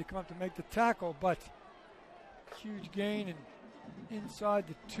safety had to come up to make the tackle, but huge gain and inside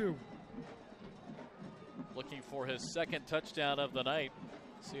the 2. Looking for his second touchdown of the night.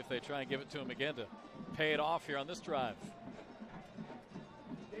 See if they try and give it to him again to pay it off here on this drive.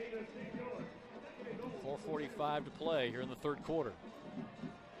 4:45 to play here in the third quarter.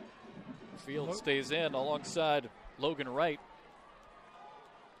 Fields stays in alongside Logan Wright.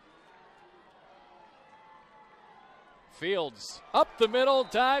 Fields up the middle,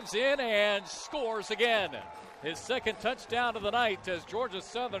 dives in, and scores again. His second touchdown of the night as Georgia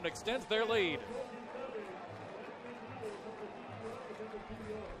Southern extends their lead.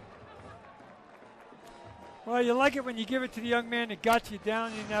 Well, you like it when you give it to the young man that got you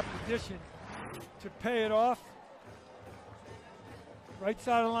down in that position to pay it off. Right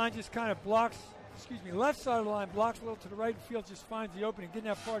side of the line just kind of blocks, left side of the line blocks a little to the right. Field just finds the opening, didn't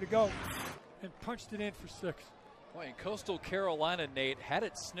have far to go, and punched it in for 6. Boy, in Coastal Carolina, Nate, had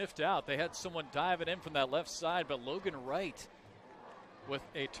it sniffed out. They had someone diving in from that left side, but Logan Wright with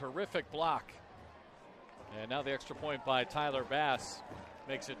a terrific block. And now the extra point by Tyler Bass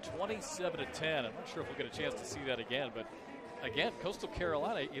makes it 27-10. I'm not sure if we'll get a chance to see that again, but again, Coastal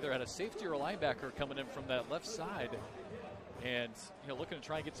Carolina either had a safety or a linebacker coming in from that left side and looking to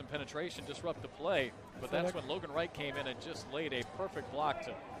try and get some penetration, disrupt the play. But that's when Logan Wright came in and just laid a perfect block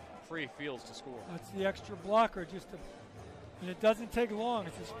to free Fields to score. That's the extra blocker, and it doesn't take long.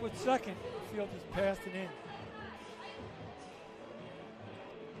 It's a split second. Field just passed it in.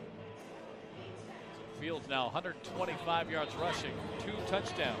 Fields now 125 yards rushing, 2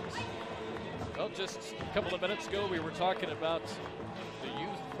 touchdowns. Well, just a couple of minutes ago, we were talking about the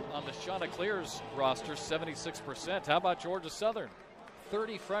youth on the Chanticleers roster, 76%. How about Georgia Southern?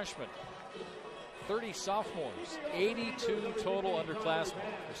 30 freshmen, 30 sophomores, 82 total underclassmen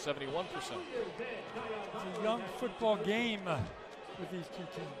for 71%. It's a young football game with these two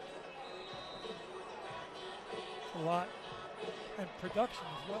teams. A lot. And production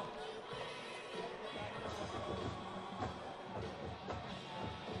as well.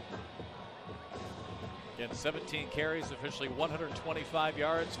 Again, 17 carries, officially 125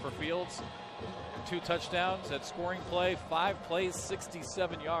 yards for Fields. 2 touchdowns. That scoring play, 5 plays,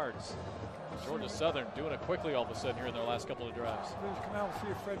 67 yards. Georgia Southern doing it quickly all of a sudden here in their last couple of drives. We'll come out and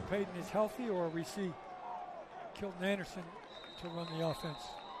see if Fred Payton is healthy, or we see Kilton Anderson to run the offense.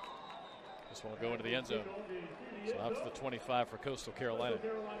 This one will go into the end zone. So out to the 25 for Coastal Carolina.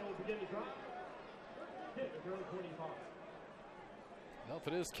 Well, if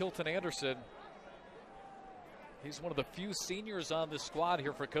it is Kilton Anderson, he's one of the few seniors on this squad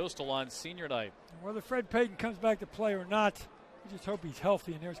here for Coastal on senior night. Whether Fred Payton comes back to play or not, we just hope he's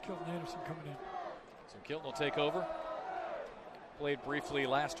healthy, and there's Kilton Anderson coming in. So Kilton will take over. Played briefly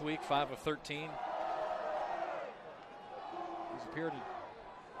last week, 5 of 13. He's appeared in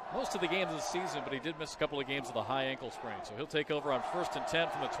most of the games of the season, but he did miss a couple of games with a high ankle sprain. So he'll take over on 1st and 10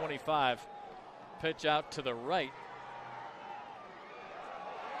 from the 25. Pitch out to the right.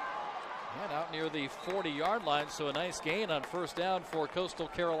 And out near the 40-yard line, so a nice gain on 1st down for Coastal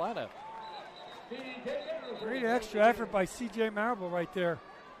Carolina. Great extra effort by C.J. Marable right there.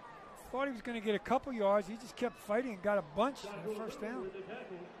 Thought he was going to get a couple yards. He just kept fighting and got a bunch on the 1st down.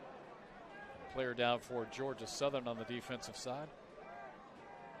 Player down for Georgia Southern on the defensive side.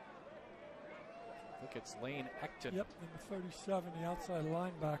 I think it's Lane Ecton. Yep, number 37, the outside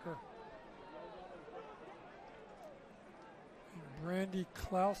linebacker. And Brandy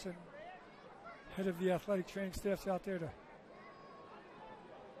Clausen, head of the athletic training staff's out there to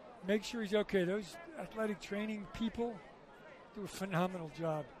make sure he's okay. Those athletic training people do a phenomenal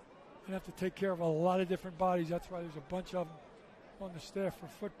job and have to take care of a lot of different bodies. That's why there's a bunch of them on the staff for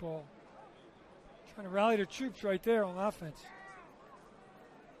football. Trying to rally the troops right there on offense.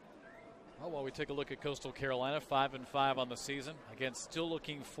 Well, while we take a look at Coastal Carolina, 5-5 on the season. Again, still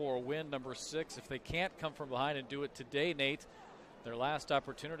looking for win number 6. If they can't come from behind and do it today, Nate, their last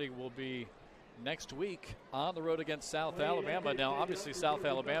opportunity will be next week on the road against South Alabama. Now, obviously, South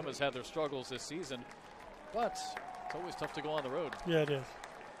Alabama's had their struggles this season, but it's always tough to go on the road. Yeah, it is.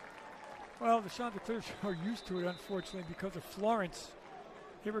 Well, the Chanticleers are used to it, unfortunately, because of Florence.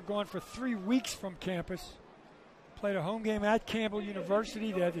 They were gone for 3 weeks from campus. Played a home game at Campbell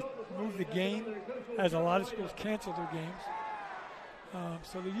University. They had to move the game, as a lot of schools canceled their games.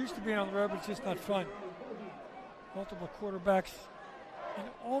 So they're used to being on the road, but it's just not fun. Multiple quarterbacks in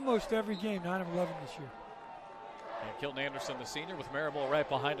almost every game, 9 of 11 this year. And Kilton Anderson, the senior, with Marable right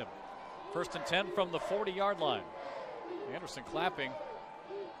behind him. 1st and 10 from the 40-yard line. Anderson clapping.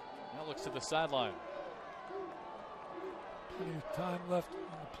 Now looks to the sideline. Plenty of time left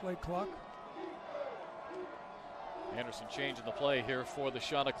on the play clock. Anderson changing the play here for the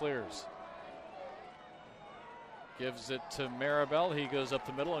Chanticleers. Gives it to Marable. He goes up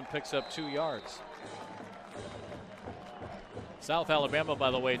the middle and picks up 2 yards. South Alabama, by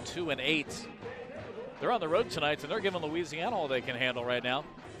the way, 2-8. They're on the road tonight, and they're giving Louisiana all they can handle right now.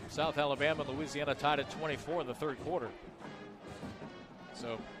 South Alabama and Louisiana tied at 24 in the 3rd quarter.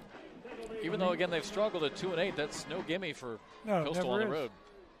 So, even though, again, they've struggled at 2-8, that's no gimme for Coastal on the road.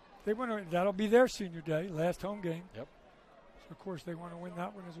 They want to, that'll be their senior day, last home game. Yep. So, of course, they want to win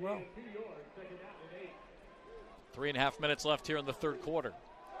that one as well. 3.5 minutes left here in the 3rd quarter.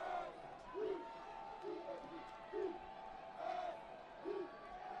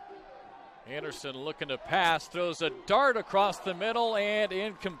 Anderson looking to pass, throws a dart across the middle and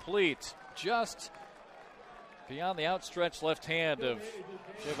incomplete. Just beyond the outstretched left hand of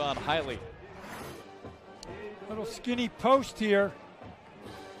Javon Hiley. Little skinny post here.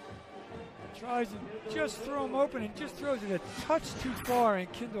 Tries to just throw him open and just throws it a touch too far,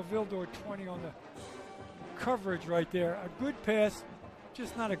 and Kendall Vildor 20 on the coverage right there. A good pass,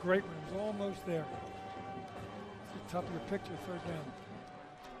 just not a great one. It was almost there. It's the top of your picture, 3rd down.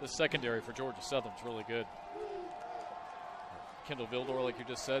 The secondary for Georgia Southern's really good. Kendall Vildor, like you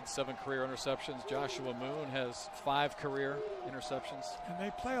just said, 7 career interceptions. Joshua Moon has 5 career interceptions. And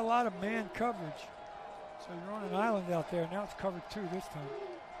they play a lot of man coverage. So you're on an island out there. Now it's covered 2 this time.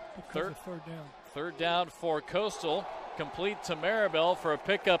 Because of 3rd down. 3rd down for Coastal. Complete to Marable for a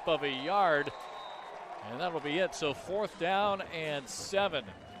pickup of a yard. And that'll be it. So 4th down and 7.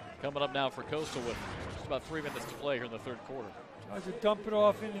 Coming up now for Coastal with just about 3 minutes to play here in the 3rd quarter. Tries to dump it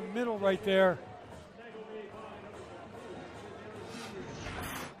off in the middle right there.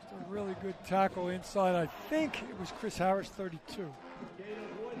 Just a really good tackle inside. I think it was Chris Harris, 32.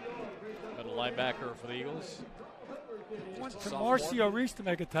 Middle linebacker for the Eagles. Went to Marcio Reese to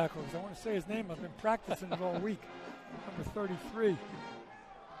make a tackle. I want to say his name. I've been practicing it all week. Number 33.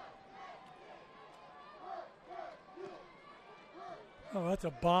 Oh, that's a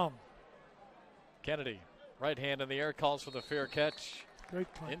bomb. Kennedy, right hand in the air, calls for the fair catch. Great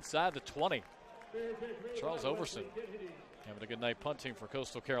punt. Inside the 20. Charles Overson having a good night punting for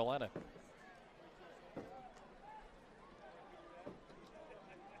Coastal Carolina.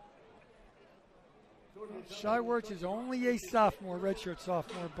 Scheiwertz is only a sophomore, redshirt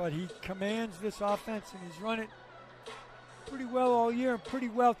sophomore, but he commands this offense, and he's run it pretty well all year and pretty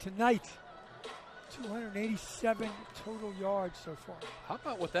well tonight. 287 total yards so far. How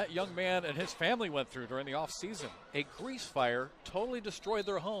about what that young man and his family went through during the offseason? A grease fire totally destroyed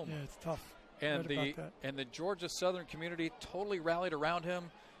their home. Yeah, it's tough. And the Georgia Southern community totally rallied around him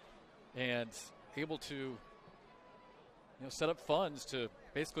and able to set up funds to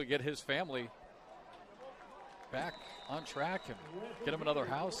basically get his family back on track and get him another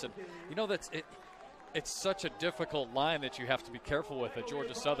house. And that's it. It's such a difficult line that you have to be careful with that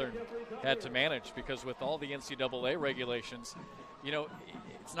Georgia Southern had to manage, because with all the NCAA regulations, you know,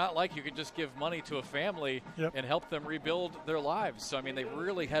 it's not like you can just give money to a family and help them rebuild their lives. So, I mean, they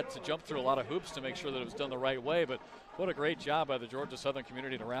really had to jump through a lot of hoops to make sure that it was done the right way. But what a great job by the Georgia Southern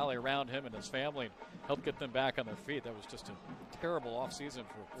community to rally around him and his family and help get them back on their feet. That was just a terrible offseason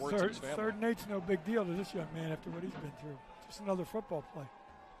for Wertz and his family. 3rd and 8's no big deal to this young man after what he's been through. Just another football play.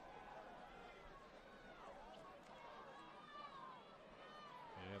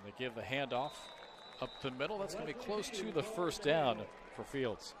 And they give the handoff up the middle. That's going to be close to the first down for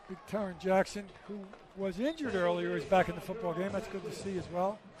Fields. Big Taryn Jackson, who was injured earlier, is back in the football game. That's good to see as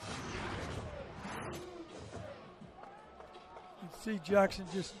well. You can see Jackson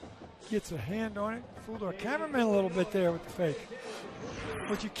just gets a hand on it. Fooled our cameraman a little bit there with the fake.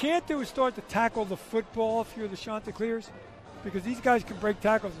 What you can't do is start to tackle the football if you're the Chanticleers, because these guys can break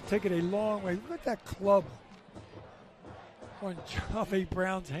tackles and take it a long way. Look at that club on Jave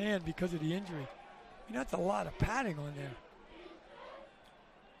Brown's hand because of the injury. I mean, that's a lot of padding on there.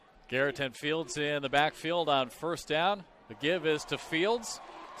 Garrett and Fields in the backfield on first down. The give is to Fields.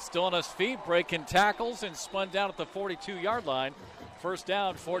 Still on his feet, breaking tackles, and spun down at the 42-yard line. First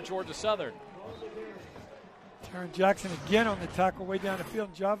down for Georgia Southern. Taryn Jackson again on the tackle way down the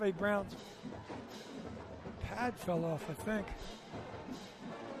field. Jave Brown's pad fell off, I think.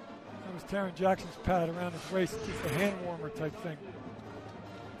 That was Taryn Jackson's pad around his waist, just a hand warmer type thing.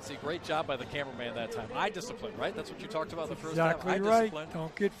 See, great job by the cameraman that time. Eye discipline, right? That's what you talked about the first exactly time. Right. Discipline.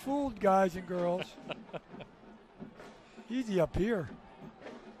 Don't get fooled, guys and girls. Easy up here.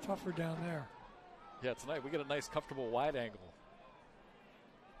 Tougher down there. Yeah, tonight we get a nice, comfortable wide angle.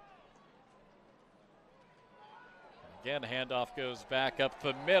 Again, handoff goes back up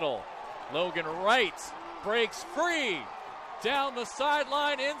the middle. Logan Wright breaks free. Down the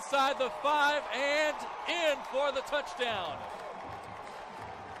sideline, inside the 5, and in for the touchdown.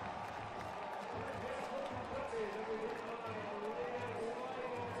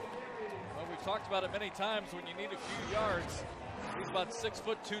 Well, we've talked about it many times when you need a few yards. He's about 6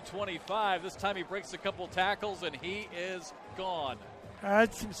 foot 225. This time he breaks a couple tackles and he is gone.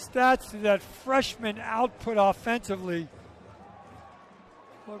 Add some stats to that freshman output offensively.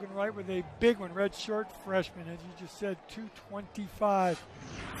 Logan Wright with a big one, red shirt freshman, as you just said, 225.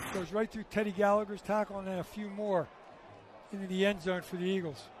 Goes right through Teddy Gallagher's tackle and then a few more into the end zone for the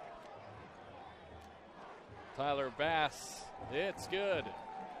Eagles. Tyler Bass, it's good.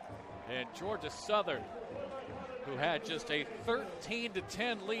 And Georgia Southern, who had just a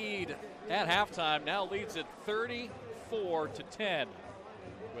 13-10 lead at halftime, now leads at 34-10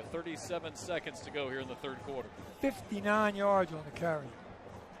 with 37 seconds to go here in the third quarter. 59 yards on the carry.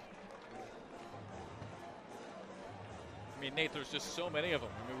 I mean, Nate, there's just so many of them.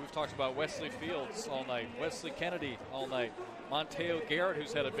 I mean, we've talked about Wesley Fields all night, Wesley Kennedy all night, Monteo Garrett,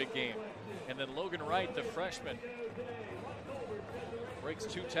 who's had a big game, and then Logan Wright, the freshman, breaks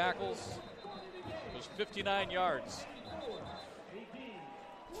 2 tackles. 59 yards.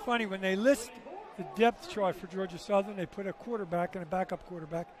 It's funny, when they list the depth chart for Georgia Southern, they put a quarterback and a backup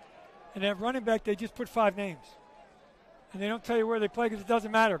quarterback. And at running back, they just put 5 names. And they don't tell you where they play because it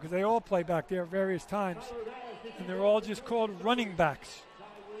doesn't matter, because they all play back there at various times. And they're all just called running backs.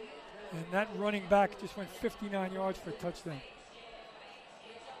 And that running back just went 59 yards for a touchdown.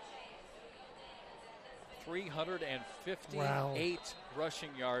 358 rushing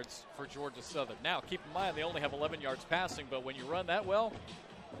yards for Georgia Southern. Now, keep in mind, they only have 11 yards passing, but when you run that well,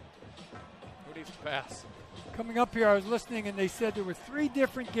 who needs to pass? Coming up here, I was listening, and they said there were 3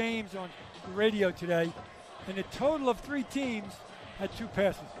 different games on the radio today, and a total of 3 teams had 2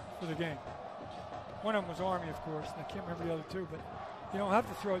 passes for the game. One of them was Army, of course, and I can't remember the other 2, but you don't have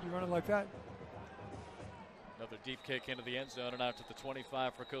to throw it. You run it like that. Another deep kick into the end zone and out to the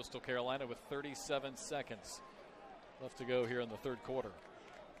 25 for Coastal Carolina with 37 seconds left to go here in the third quarter.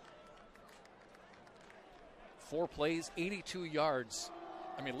 4 plays, 82 yards.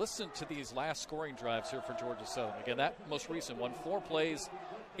 I mean, listen to these last scoring drives here for Georgia Southern. Again, that most recent one, 4 plays,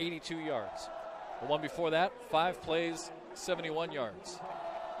 82 yards. The one before that, 5 plays, 71 yards.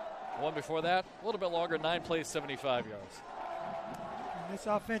 The one before that, a little bit longer, 9 plays, 75 yards. And this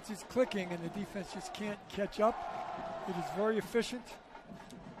offense is clicking, and the defense just can't catch up. It is very efficient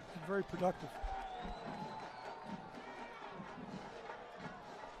and very productive.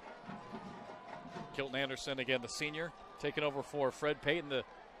 Kilton Anderson, again, the senior, taking over for Fred Payton, the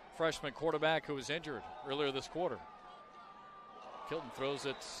freshman quarterback who was injured earlier this quarter. Kilton throws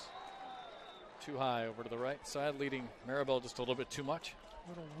it too high over to the right side, leading Maribel just a little bit too much.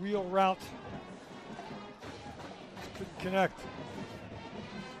 Little wheel route. Couldn't connect.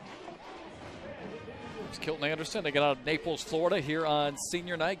 There's Kilton Anderson. They get out of Naples, Florida here on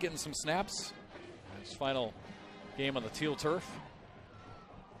senior night, getting some snaps. His final game on the teal turf.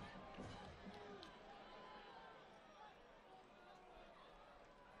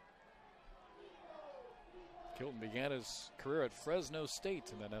 Kilton began his career at Fresno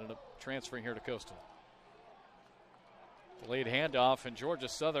State and then ended up transferring here to Coastal. Delayed handoff, and Georgia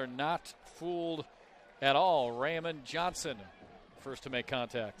Southern not fooled at all. Raymond Johnson, first to make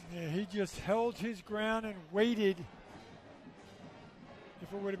contact. Yeah, he just held his ground and waited.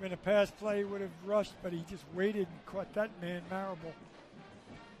 If it would have been a pass play, he would have rushed, but he just waited and caught that man Marable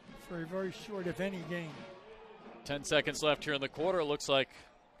for a very short, if any, gain. 10 seconds left here in the quarter. It looks like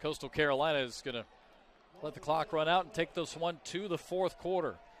Coastal Carolina is going to let the clock run out and take this one to the fourth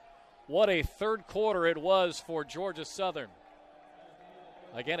quarter. What a third quarter it was for Georgia Southern.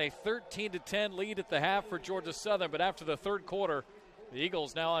 Again, a 13-10 lead at the half for Georgia Southern, but after the third quarter, the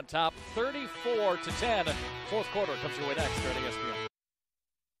Eagles now on top, 34-10. Fourth quarter comes your way next here at ESPN.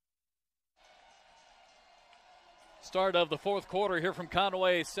 Start of the fourth quarter here from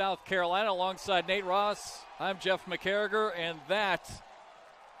Conway, South Carolina, alongside Nate Ross. I'm Jeff McCarriger, and that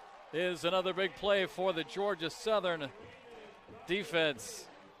is another big play for the Georgia Southern defense.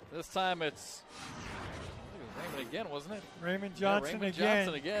 This time it's Raymond again, wasn't it? Raymond Johnson, Raymond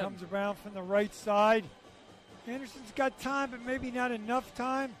Johnson again. Comes around from the right side. Anderson's got time, but maybe not enough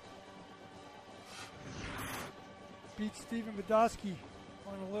time. Beat Stephen Badowski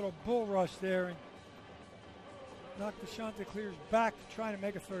on a little bull rush there and knocked the Chanticleers back trying to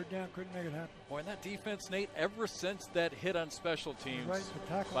make a third down. Couldn't make it happen. Boy, and that defense, Nate, ever since that hit on special teams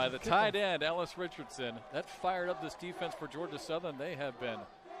by the tight end, Ellis Richardson, that fired up this defense for Georgia Southern. They have been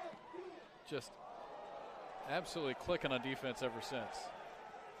just absolutely clicking on defense ever since.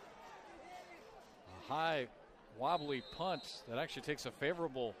 A high, wobbly punt that actually takes a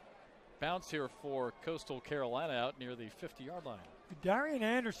favorable bounce here for Coastal Carolina out near the 50-yard line. Darian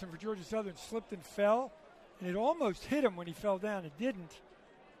Anderson for Georgia Southern slipped and fell, and it almost hit him when he fell down. It didn't.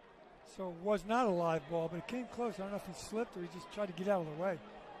 So it was not a live ball, but it came close. I don't know if he slipped or he just tried to get out of the way.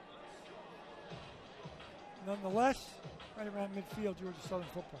 Nonetheless, right around midfield, Georgia Southern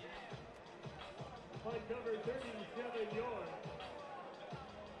football. Punt number 37 yards.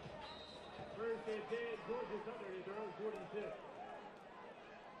 First and 10, Georgia Southern is their own 42.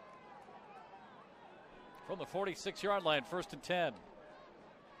 From the 46-yard line, first and 10.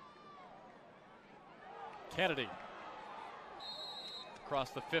 Kennedy across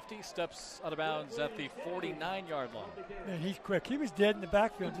the 50, steps out of bounds at the 49-yard line. Man, he's quick. He was dead in the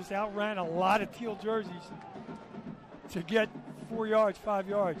backfield, just outran a lot of teal jerseys to get 4 yards, 5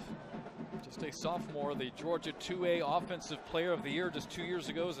 yards. Just a sophomore, the Georgia 2A Offensive Player of the Year just 2 years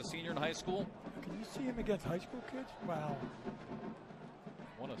ago as a senior in high school. Can you see him against high school kids? Wow.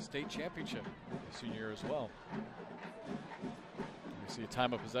 Won a state championship his senior year as well. You see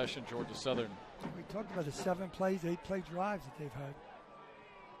time of possession, Georgia Southern. We talked about the 7 plays, 8 play drives that they've had.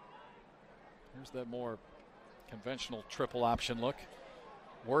 Here's that more conventional triple option look.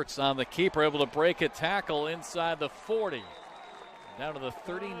 Works on the keeper, able to break a tackle inside the 40. Down to the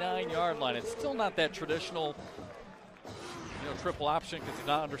 39-yard line. It's still not that traditional, triple option because he's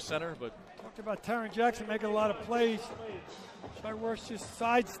not under center, but talked about Taron Jackson making a lot of plays. Shiworth just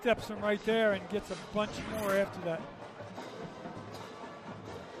sidesteps him right there and gets a bunch more after that.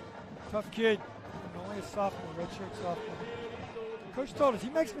 Tough kid, and only a sophomore, redshirt sophomore. Coach told us he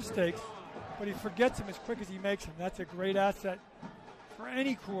makes mistakes, but he forgets them as quick as he makes them. That's a great asset for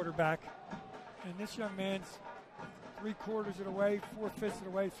any quarterback. And this young man's 3/4 of the way, 4/5 of the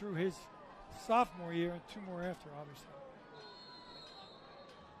way through his sophomore year, and 2 more after, obviously.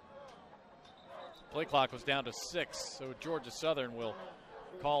 Play clock was down to 6, so Georgia Southern will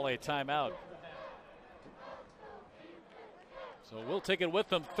call a timeout. So we'll take it with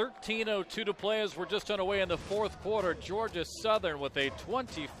them. 13:02 to play as we're just underway in the fourth quarter. Georgia Southern with a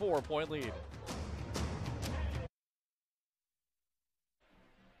 24-point lead.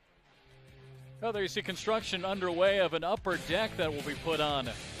 Oh, there you see construction underway of an upper deck that will be put on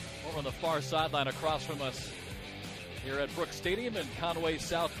over on the far sideline across from us here at Brooks Stadium in Conway,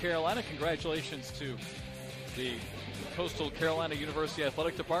 South Carolina. Congratulations to the Coastal Carolina University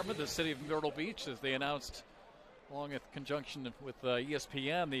Athletic Department, the city of Myrtle Beach, as they announced, along in conjunction with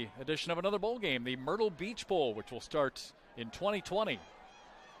ESPN, the addition of another bowl game, the Myrtle Beach Bowl, which will start in 2020.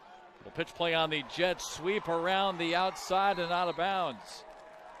 Little pitch play on the jet sweep around the outside and out of bounds.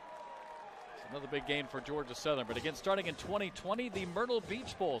 Another big gain for Georgia Southern. But again, starting in 2020, the Myrtle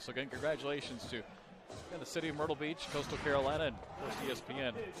Beach Bowl. So again, congratulations to the city of Myrtle Beach, Coastal Carolina, and of course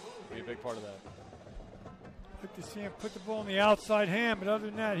ESPN will be a big part of that. Like to see him put the ball in the outside hand, but other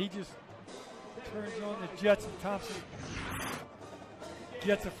than that, he just turns on the Jets, and Thompson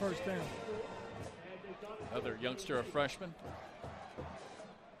gets a first down. Another youngster, a freshman.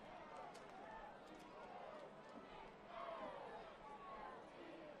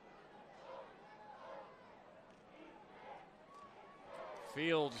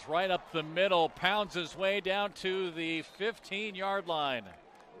 Fields right up the middle, pounds his way down to the 15-yard line.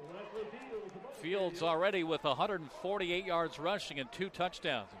 Fields already with 148 yards rushing and 2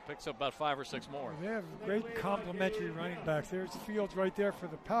 touchdowns, and picks up about 5 or 6 more. They have great complementary running backs. There's Fields right there for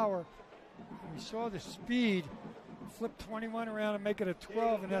the power. We saw the speed. Flip 21 around and make it a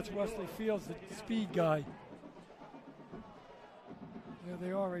 12, and that's Wesley Fields, the speed guy. There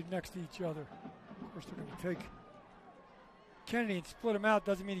they are right next to each other. Of course, they're going to take Kennedy and split him out.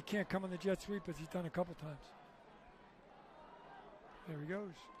 Doesn't mean he can't come on the jet sweep, as he's done a couple times. There he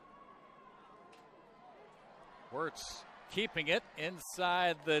goes. Wirtz keeping it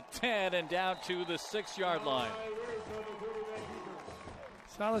inside the 10 and down to the 6-yard line.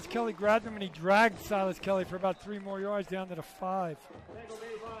 Silas Kelly grabbed him, and he dragged Silas Kelly for about 3 more yards down to the 5.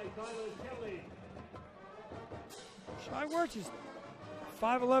 Shai Wirtz is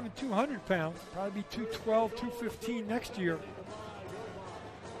 5'11", 200 pounds. Probably be 212, 215 next year.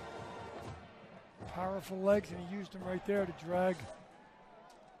 Powerful legs, and he used them right there to drag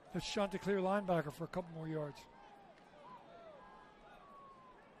the Chanticleer linebacker for a couple more yards.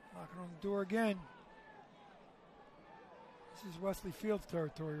 Knocking on the door again. This is Wesley Fields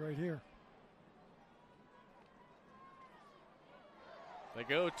territory right here. They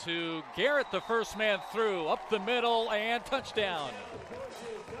go to Garrett, the first man through, up the middle, and touchdown.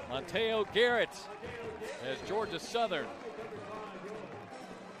 Monteo Garrett as Georgia Southern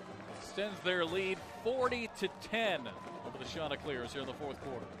extends their lead 40-10 over the Chanticleers here in the 4th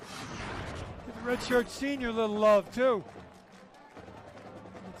quarter. Give the redshirt senior a little love, too.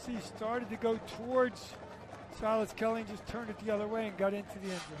 You can see he started to go towards Silas Kelly and just turned it the other way and got into the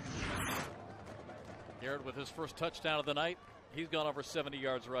end zone. Garrett with his first touchdown of the night. He's gone over 70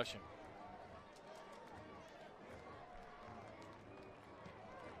 yards rushing.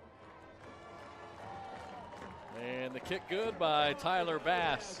 And the kick good by Tyler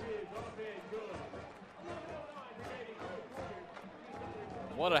Bass.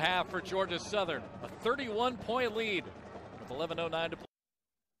 What a half for Georgia Southern. A 31-point lead with 11:09 to play.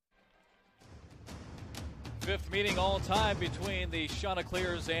 5th meeting all time between the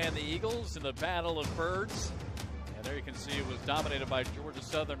Chanticleers and the Eagles in the Battle of Birds. And there you can see it was dominated by Georgia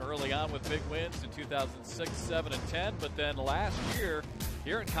Southern early on with big wins in 2006, 7, and 10. But then last year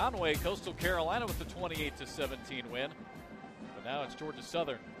here in Conway, Coastal Carolina with the 28-17 win. But now it's Georgia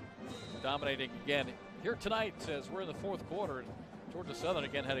Southern dominating again here tonight as we're in the 4th quarter. Georgia Southern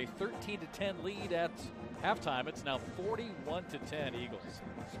again had a 13-10 lead at halftime. It's now 41-10 Eagles.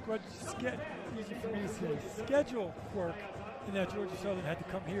 Easy for me to say. Schedule work in that Georgia Southern had to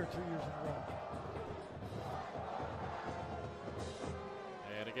come here 2 years in a row.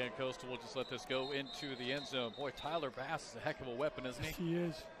 And again, Coastal will just let this go into the end zone. Boy, Tyler Bass is a heck of a weapon, isn't he? Yes, he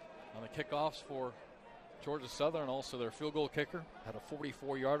is. On the kickoffs for Georgia Southern, also their field goal kicker. Had a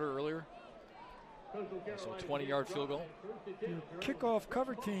 44-yarder earlier. So a 20-yard field goal. Your kickoff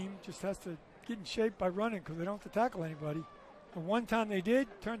cover team just has to get in shape by running because they don't have to tackle anybody. The one time they did,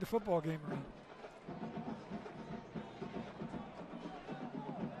 turned the football game around.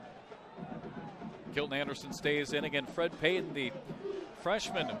 Kilton Anderson stays in again. Fred Payton, the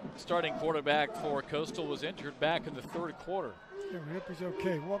freshman starting quarterback for Coastal, was injured back in the 3rd quarter. Yeah, hip is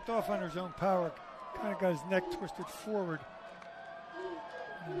okay. Walked off on his own power. Kind of got his neck twisted forward.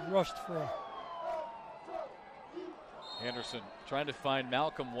 And he rushed for a... Anderson trying to find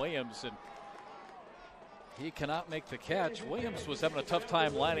Malcolm Williams, and he cannot make the catch. Williams was having a tough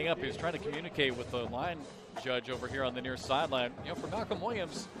time lining up. He was trying to communicate with the line judge over here on the near sideline. You know, for Malcolm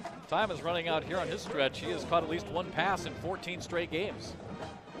Williams, time is running out here on his stretch. He has caught at least 1 pass in 14 straight games.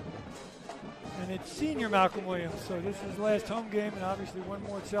 And it's senior Malcolm Williams, so this is his last home game, and obviously one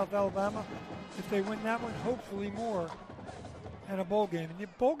more at South Alabama. If they win that one, hopefully more, and a bowl game. And the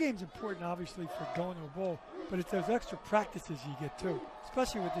bowl game's important, obviously, for going to a bowl, but it's those extra practices you get, too,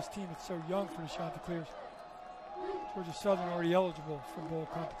 especially with this team that's so young for the Chanticleers. Georgia Southern already eligible for bowl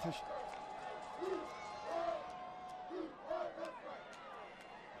competition.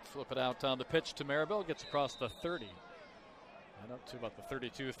 Flip it out on the pitch to Maribel, gets across the 30 and up to about the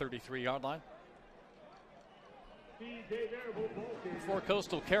 32, 33-yard line. For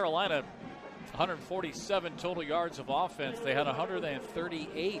Coastal Carolina, 147 total yards of offense. They had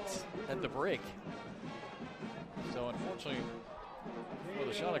 138 at the break. So unfortunately for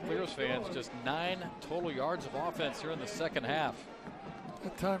the Chanticleers fans, just 9 total yards of offense here in the second half.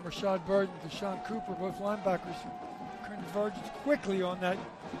 That time Rashad Bird and Deshaun Cooper, both linebackers, converged quickly on that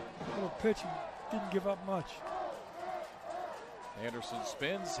little pitch and didn't give up much. Anderson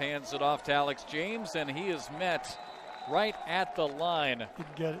spins, hands it off to Alex James, and he is met right at the line.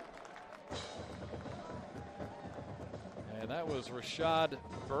 Didn't get it. And that was Rashad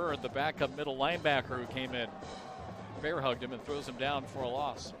Bird, the backup middle linebacker who came in. Bear hugged him and throws him down for a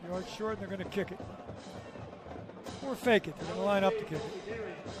loss. Yard short, and they're going to kick it. Or fake it. They're going to line up to kick it.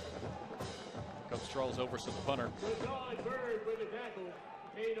 Comes Charles Overson, the punter.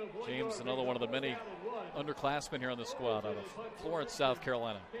 James, another one of the many underclassmen here on the squad out of Florence, South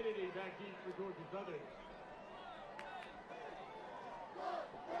Carolina.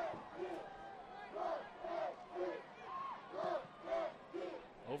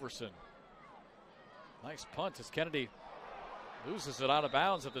 Overson. Nice punt as Kennedy loses it out of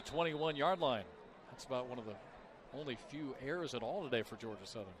bounds at the 21-yard line. That's about one of the only few errors at all today for Georgia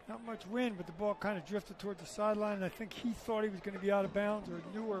Southern. Not much wind, but the ball kind of drifted towards the sideline, and I think he thought he was going to be out of bounds or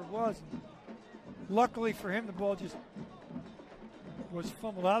knew where it was. And luckily for him, the ball just was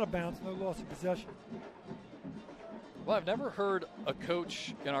fumbled out of bounds, no loss of possession. Well, I've never heard a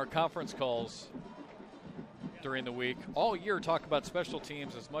coach in our conference calls during the week all year talk about special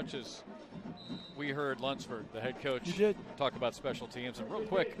teams as much as we heard Lunsford, the head coach, talk about special teams. And real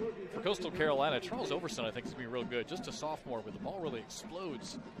quick, for Coastal Carolina, Charles Overson, I think, is going to be real good. Just a sophomore, but the ball really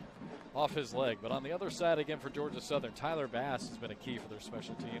explodes off his leg. But on the other side, again, for Georgia Southern, Tyler Bass has been a key for their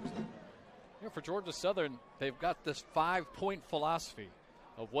special teams. And, you know, for Georgia Southern, they've got this 5-point philosophy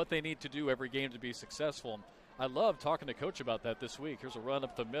of what they need to do every game to be successful. And I love talking to Coach about that this week. Here's a run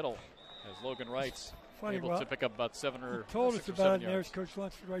up the middle as Logan Wright's able to pick up about 7 or 6 or 7 yards. Told us about it, and there's Coach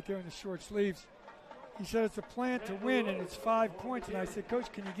Lunsford right there in the short sleeves. He said it's a plan to win, and it's 5 points. And I said,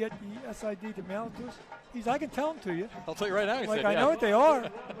 Coach, can you get the SID to mail it to us? He's, I can tell them to you. I'll tell you right now. He said, I know what they are.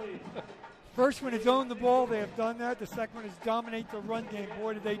 First one is own the ball. They have done that. The second one is dominate the run game.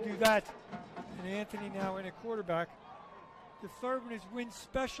 Boy, did they do that. And Anthony now in a quarterback. The third one is win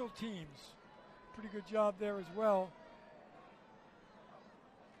special teams. Pretty good job there as well.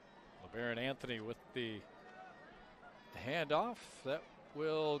 LeBaron Anthony with the handoff. That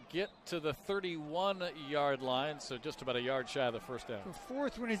will get to the 31-yard line, so just about a yard shy of the first down. The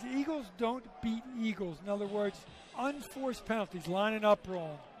fourth one is Eagles don't beat Eagles. In other words, unforced penalties, lining up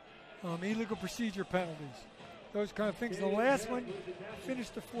wrong, illegal procedure penalties, those kind of things. The last one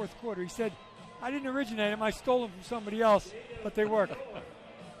finished the fourth quarter. He said, I didn't originate them. I stole them from somebody else, but they work.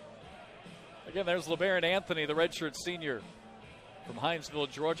 Again, there's LeBaron Anthony, the redshirt senior from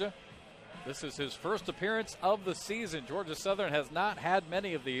Hinesville, Georgia. This is his first appearance of the season. Georgia Southern has not had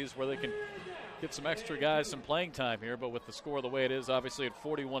many of these where they can get some extra guys some playing time here, but with the score the way it is, obviously at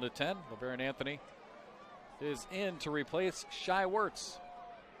 41-10, LeBaron Anthony is in to replace Shai Wirtz.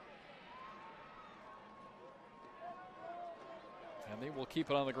 And they will keep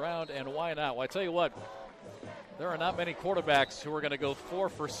it on the ground, and why not? Well, I tell you what, there are not many quarterbacks who are going to go 4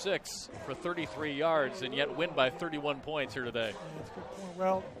 for 6 for 33 yards and yet win by 31 points here today. Yeah, that's a good point.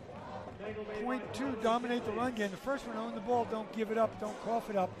 Well, point 2, dominate the run game. The first one, own the ball, don't give it up, don't cough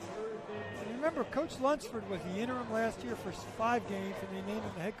it up. And remember, Coach Lunsford was the interim last year for 5 games, and they named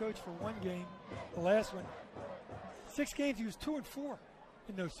him the head coach for 1 game, the last one. 6 games, he was 2-4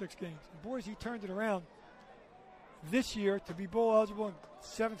 in those 6 games. And boys, he turned it around this year to be bowl eligible and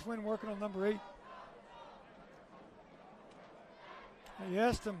 7th win working on number 8. I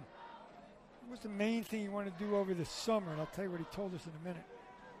asked him, what was the main thing you wanted to do over the summer? And I'll tell you what he told us in a minute.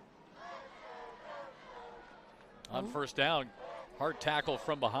 On first down, hard tackle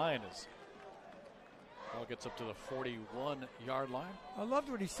from behind as ball gets up to the 41-yard line. I loved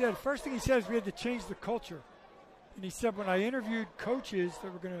what he said. First thing he said is we had to change the culture. And he said when I interviewed coaches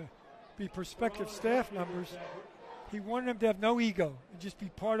that were going to be prospective staff members, he wanted them to have no ego and just be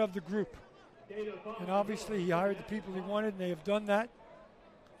part of the group. And obviously he hired the people he wanted, and they have done that.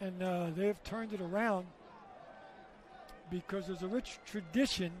 And they have turned it around because there's a rich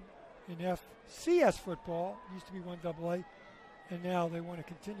tradition in FCS football. It used to be 1AA, and now they want to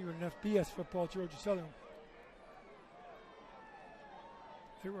continue in FBS football at Georgia Southern.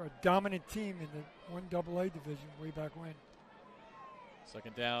 They were a dominant team in the 1AA division way back when.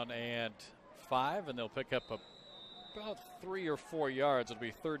 Second down and 5, and they'll pick up about 3 or 4 yards. It'll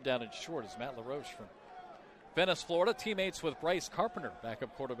be third down and short as Matt LaRoche from Venice, Florida, teammates with Bryce Carpenter,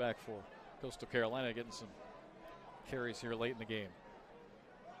 backup quarterback for Coastal Carolina, getting some carries here late in the game.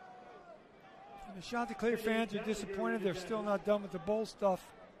 And the Chanticleer fans are disappointed. They're still not done with the bowl stuff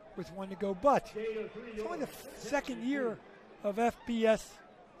with 1 to go. But it's only the second year of FBS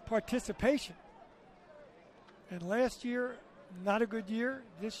participation. And last year, not a good year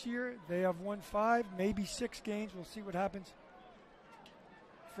this year. They have won 5, maybe 6 games. We'll see what happens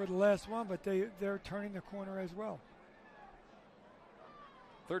for the last one, but they're turning the corner as well.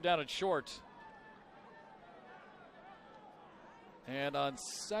 3rd down and short. And on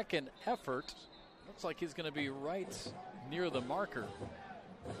second effort, looks like he's going to be right near the marker.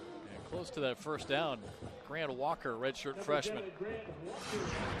 And close to that 1st down. Grant Walker, redshirt freshman.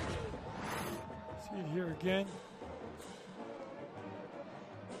 See it here again.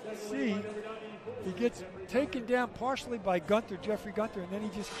 See, he gets taken down partially by Jeffrey Gunter, and then he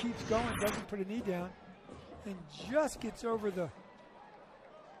just keeps going, doesn't put a knee down, and just gets over the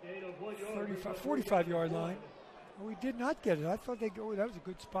 45-yard line. Oh, he did not get it. I thought that was a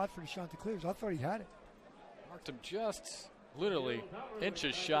good spot for the Chanticleers. I thought he had it. Marked him just literally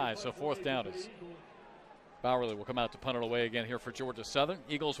inches shy, so 4th down is Bowerly will come out to punt it away again here for Georgia Southern.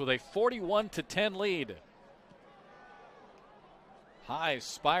 Eagles with a 41-10 lead. High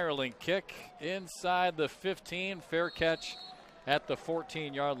spiraling kick inside the 15. Fair catch at the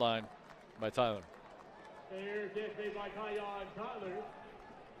 14-yard line by Tyler. Fair catch made by Kyon Tyler.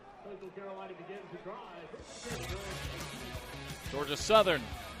 Coastal Carolina begins to drive. Georgia Southern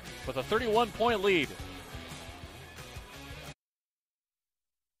with a 31-point lead.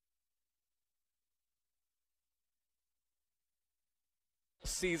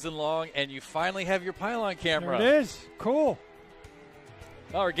 Season long, and you finally have your pylon camera. There it is. Cool.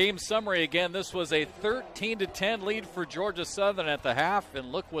 Our game summary again. This was a 13-10 lead for Georgia Southern at the half,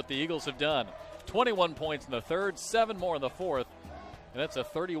 and look what the Eagles have done. 21 points in the 3rd, 7 more in the 4th, and that's a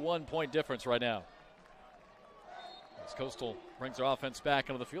 31-point difference right now. As Coastal brings their offense back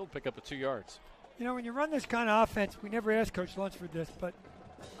into the field, pick up the 2 yards. You know, when you run this kind of offense, we never asked Coach Lunsford this, but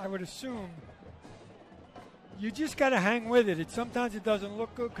I would assume you just got to hang with it. Sometimes it doesn't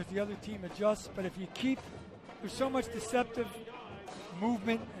look good because the other team adjusts, but if you there's so much deceptive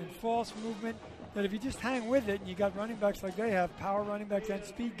movement and false movement that if you just hang with it and you got running backs like they have, power running backs and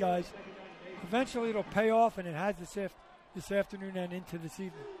speed guys, eventually it'll pay off, and it has this afternoon and into this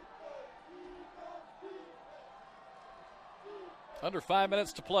evening. Under 5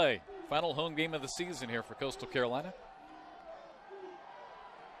 minutes to play. Final home game of the season here for Coastal Carolina.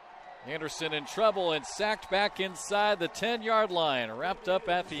 Anderson in trouble and sacked back inside the 10-yard line. Wrapped up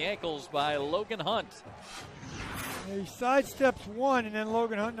at the ankles by Logan Hunt. He sidesteps one, and then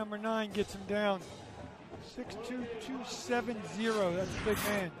Logan Hunt, number 9, gets him down. 6'2", 270. That's a big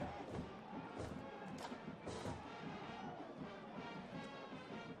man.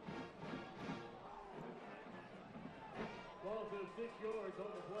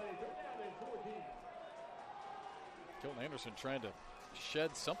 Kilton Anderson trying to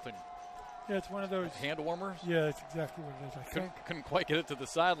shed something. Yeah, it's one of those hand warmers. Yeah, that's exactly what it is. I think couldn't quite get it to the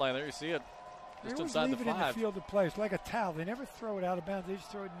sideline. There you see it, just they inside leave the it 5. in the field of play. It's like a towel. They never throw it out of bounds. They just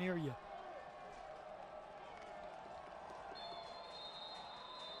throw it near you.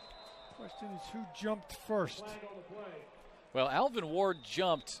 Question is, who jumped first? Well, Alvin Ward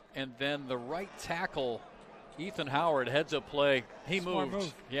jumped, and then the right tackle, Ethan Howard, heads up play. He Smart moved.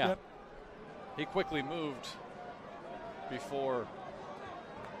 Move. Yeah. Yep. He quickly moved before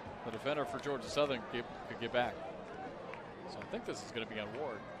the defender for Georgia Southern could get back. So I think this is going to be on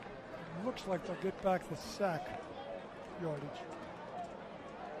Ward. Looks like they'll get back the sack yardage.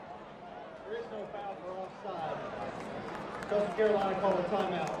 There is no foul for offside. Coastal Carolina called a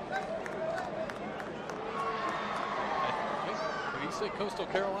timeout. Did he say Coastal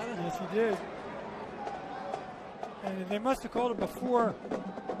Carolina? Yes, he did. And they must have called it before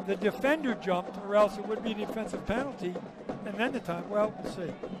the defender jumped, or else it would be a defensive penalty, and then the time. Well, we'll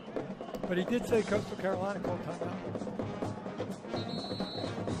see. But he did say Coastal Carolina called timeout.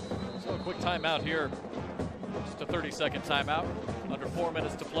 So a quick timeout here. Just a 30-second timeout. Under 4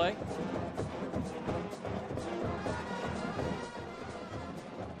 minutes to play.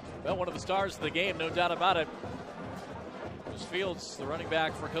 Well, one of the stars of the game, no doubt about it. Fields, the running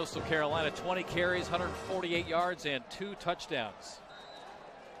back for Coastal Carolina, 20 carries, 148 yards, and 2 touchdowns.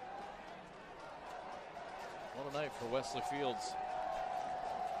 What a night for Wesley Fields.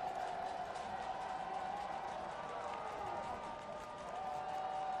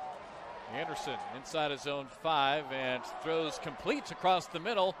 Anderson inside his own 5 and throws complete across the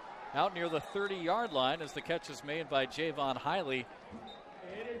middle, out near the 30-yard line as the catch is made by Javon Hiley.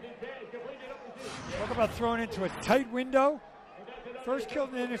 Talk about throwing into a tight window. First,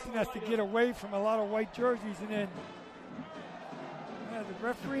 Kilton Anderson has to get away from a lot of white jerseys, and then the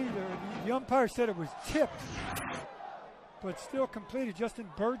referee, the umpire said it was tipped, but still completed. Justin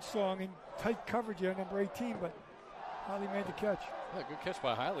Birdsong in tight coverage there, number 18, but Hiley made the catch. Yeah, good catch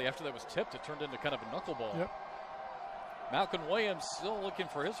by Hiley. After that was tipped, it turned into kind of a knuckleball. Yep. Malcolm Williams still looking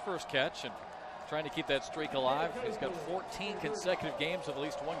for his first catch and trying to keep that streak alive. He's got 14 consecutive games of at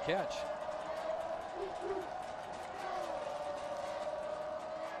least one catch.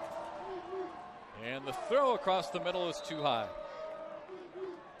 And the throw across the middle is too high.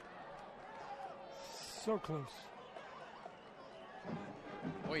 So close.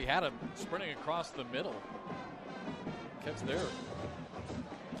 Well, he had him sprinting across the middle. Catch there.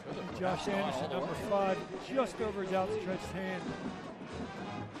 Josh Anderson, number 5, just over his outstretched hand.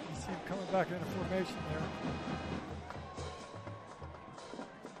 You see him coming back into formation there.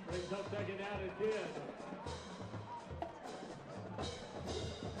 Brings up second down and 10.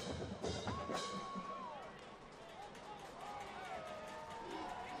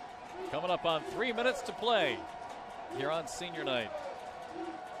 Coming up on 3 minutes to play here on senior night.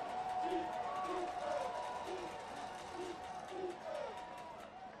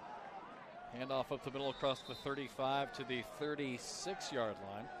 Handoff up the middle across the 35 to the 36-yard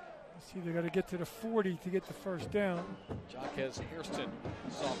line. See, they got to get to the 40 to get the first down. Jaquez Hairston,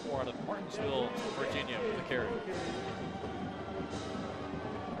 sophomore out of Martinsville, Virginia, with the carry.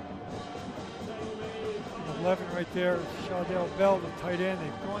 11 right there is Shadell Bell, the tight end.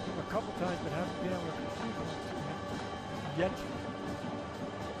 They've gone to him a couple times, but haven't been able to complete one to him yet.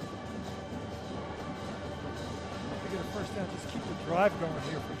 To get a first down, just keep the drive going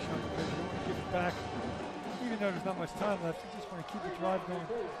here for Sean, because you don't want to give it back. Even though there's not much time left, you just want to keep the drive going.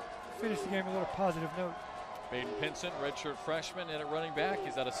 Finish the game with a little positive note. Baden Pinson, redshirt freshman in at running back.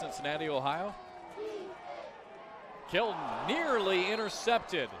 He's out of Cincinnati, Ohio. Kilton nearly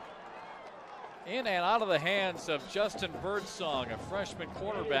intercepted. In and out of the hands of Justin Birdsong, a freshman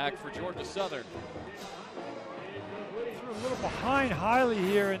quarterback for Georgia Southern. Threw a little behind Hiley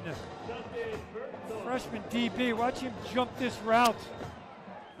here in the freshman DB. Watch him jump this route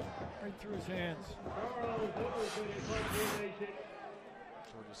right through his hands.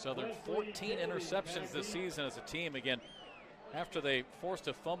 Georgia Southern, 14 interceptions this season as a team. Again, after they forced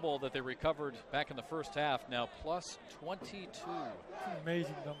a fumble that they recovered back in the first half, now plus 22. It's an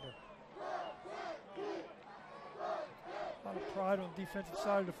amazing number. A lot of pride on the defensive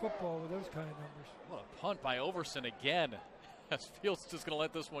side of the football with those kind of numbers. What a punt by Overson again. As Fields just going to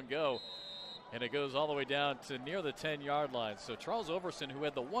let this one go. And it goes all the way down to near the 10-yard line. So Charles Overson, who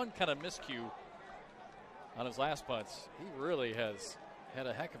had the one kind of miscue on his last punts, he really has had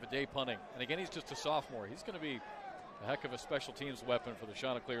a heck of a day punting. And again, he's just a sophomore. He's going to be a heck of a special teams weapon for the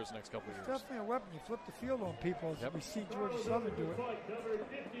Chanticleers the next couple of years. Definitely a weapon. You flip the field on people as we see Georgia Southern do it.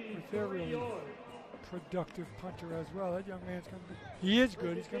 With their really productive punter as well. That young man's going to be, he is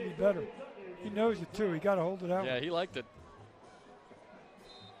good. He's going to be better. He knows it too. He got to hold it out. Yeah, he liked it.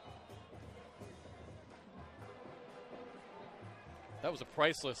 That was a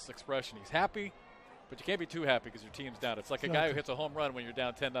priceless expression. He's happy, but you can't be too happy because your team's down. It's like a guy who hits a home run when you're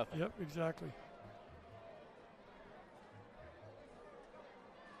down 10-0. Yep, exactly.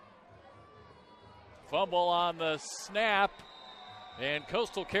 Fumble on the snap, and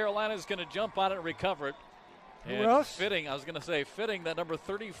Coastal Carolina is going to jump on it and recover it. Who and else? Fitting, I was going to say, fitting that number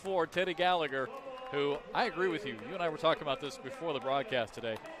 34, Teddy Gallagher, who I agree with you. You and I were talking about this before the broadcast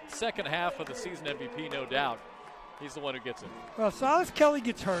today. Second half of the season MVP, no doubt. He's the one who gets it. Well, Silas Kelly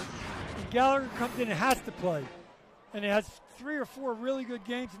gets hurt, and Gallagher comes in and has to play. And he has 3 or 4 really good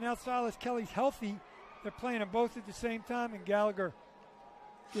games, and now Silas Kelly's healthy. They're playing them both at the same time, and Gallagher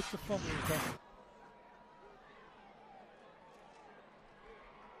gets the fumble recovery.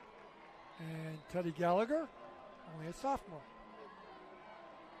 And Teddy Gallagher, only a sophomore.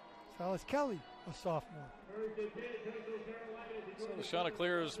 Silas Kelly, a sophomore. So the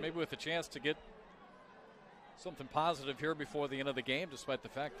Chanticleers maybe with a chance to get something positive here before the end of the game, despite the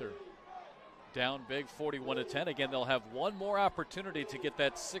fact they're down big 41-10. Again, they'll have one more opportunity to get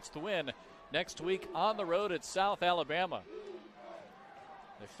that 6th win next week on the road at South Alabama.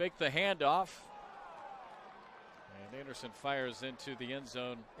 They fake the handoff. And Anderson fires into the end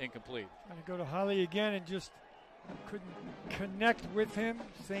zone, incomplete. Going to go to Holly again and just couldn't connect with him.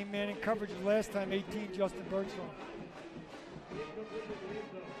 Same man in coverage as last time, 18, Justin Birdsong.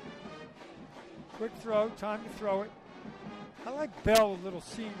 Quick throw, time to throw it. I like Bell, a little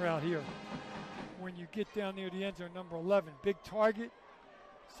seam route here. When you get down near the end zone, number 11. Big target,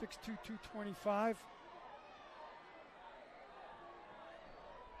 6'2", 225.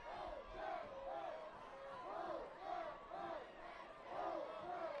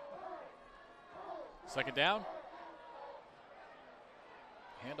 Second down.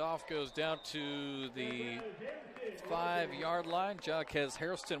 Handoff goes down to the 5-yard line. Jaquez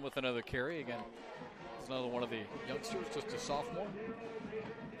Hairston with another carry. Again, it's another one of the youngsters, just a sophomore.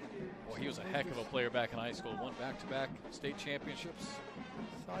 Boy, he was a heck of a player back in high school. Won back-to-back state championships.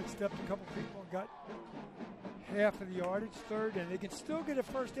 Sidestepped a couple people and got half of the yardage, third, and they can still get a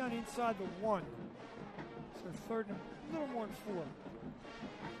first down inside the 1. So third and a little more than 4.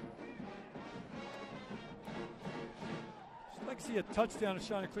 Just like to see a touchdown of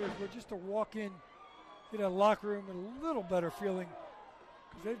Chanticleer, just to walk in, get a locker room with a little better feeling,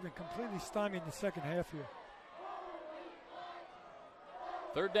 because they've been completely stymied in the second half here.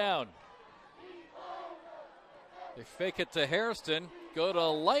 Third down. They fake it to Hairston. Go to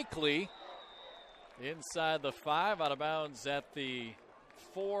Likely. Inside the 5, out of bounds at the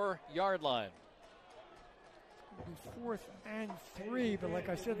 4-yard line. It'll be 4th and 3, but like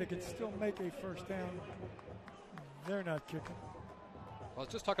I said, they can still make a first down. They're not kicking. I was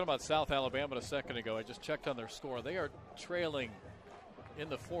just talking about South Alabama a second ago. I just checked on their score. They are trailing in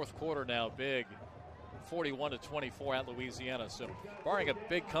the fourth quarter now big, 41-24 at Louisiana. So barring a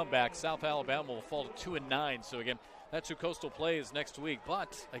big comeback, South Alabama will fall to 2-9. So again, that's who Coastal plays next week.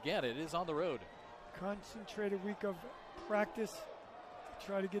 But again, it is on the road. Concentrated week of practice to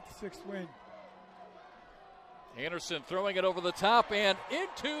try to get the 6th win. Anderson throwing it over the top and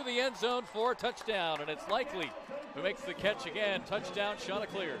into the end zone for a touchdown. And it's Likely who makes the catch again. Touchdown,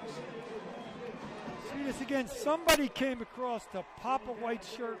 Chanticleers. See this again. Somebody came across to pop a white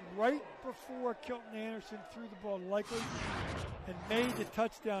shirt right before Kilton Anderson threw the ball Likely and made the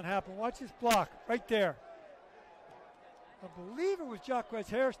touchdown happen. Watch this block right there. I believe it was Jacques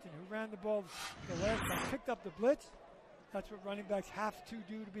Hairston who ran the ball the last time, picked up the blitz. That's what running backs have to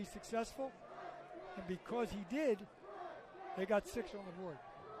do to be successful. And because he did, they got 6 on the board.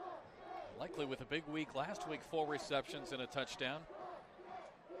 Likely with a big week last week, 4 receptions and a touchdown.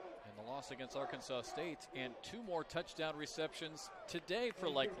 And the loss against Arkansas State, and 2 more touchdown receptions today for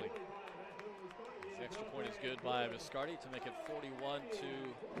Likely. The extra point is good by Viscardi to make it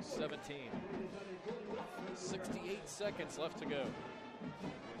 41-17. 68 seconds left to go.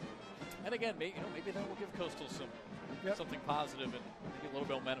 And again, maybe that will give Coastal something positive and maybe a little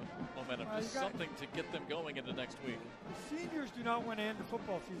bit of momentum, just something to get them going into next week. The seniors do not want to end the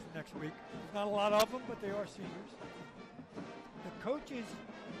football season next week. There's not a lot of them, but they are seniors. The coaches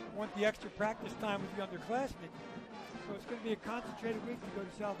want the extra practice time with the underclassmen, so it's going to be a concentrated week to go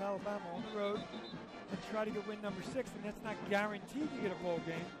to South Alabama on the road and try to get win number 6, and that's not guaranteed to get a bowl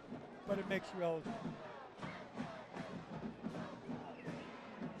game, but it makes you eligible.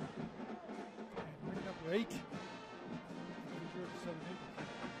 And win number 8.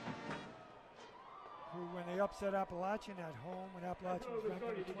 Who, when they upset Appalachian at home, when Appalachian was ranked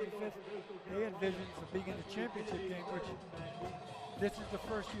number 25th, they had visions of being in the championship game, which this is the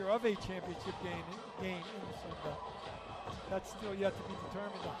first year of a championship game in the Sun Belt. That's still yet to be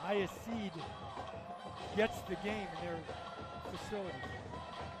determined. The highest seed gets the game in their facility.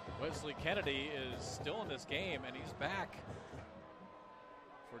 Wesley Kennedy is still in this game, and he's back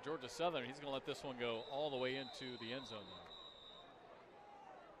for Georgia Southern. He's going to let this one go all the way into the end zone now.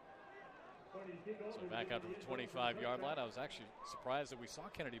 So back out to the 25-yard line. I was actually surprised that we saw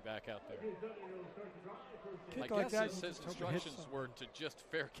Kennedy back out there. I guess his instructions were to just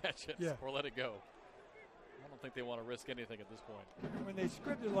fair catch it or let it go. I don't think they want to risk anything at this point. When they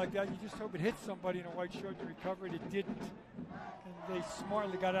scripted like that, you just hope it hits somebody in a white shirt to recover it. It didn't. And they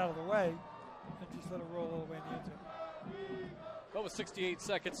smartly got out of the way and just let it roll all the way in the end zone. Well, with 68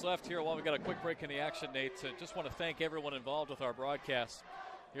 seconds left here, while we got a quick break in the action, Nate, just want to thank everyone involved with our broadcast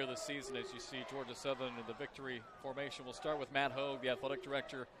here this season. As you see Georgia Southern in the victory formation. We'll start with Matt Hogue, the athletic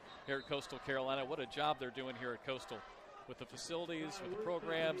director here at Coastal Carolina. What a job they're doing here at Coastal with the facilities, with the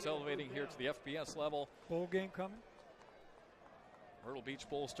programs, elevating here to the FBS level. Bowl game coming. Myrtle Beach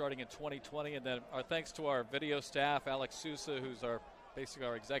Bowl starting in 2020. And then our thanks to our video staff, Alex Sousa, who's basically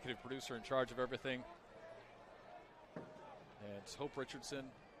our executive producer in charge of everything. And Hope Richardson,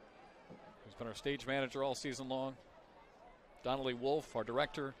 who's been our stage manager all season long. Donnelly Wolf, our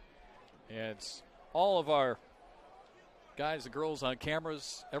director, and all of our guys and girls on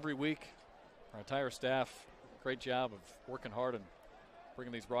cameras every week. Our entire staff, great job of working hard and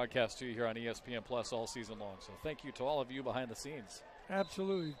bringing these broadcasts to you here on ESPN Plus all season long. So thank you to all of you behind the scenes.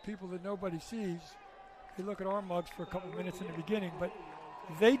 Absolutely. People that nobody sees. They look at our mugs for a couple minutes in the beginning, but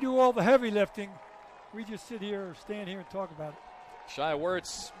they do all the heavy lifting. We just sit here or stand here and talk about it. Shai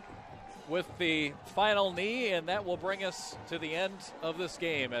Wertz with the final knee, and that will bring us to the end of this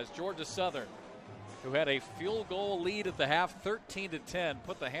game as Georgia Southern, who had a field goal lead at the half, 13-10,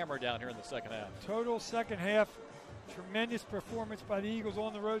 put the hammer down here in the second half. Total second half, tremendous performance by the Eagles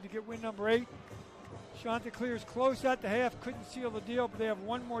on the road to get win number 8. Chanticleer's close at the half, couldn't seal the deal, but they have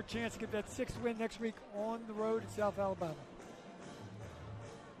one more chance to get that 6th win next week on the road in South Alabama.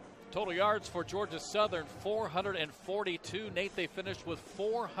 Total yards for Georgia Southern, 442. Nate, they finished with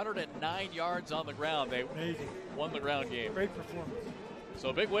 409 yards on the ground. They Amazing. won the ground game. Great performance. So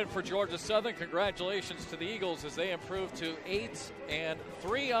a big win for Georgia Southern. Congratulations to the Eagles as they improve to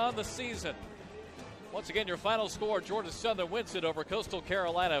 8-3 on the season. Once again, your final score, Georgia Southern wins it over Coastal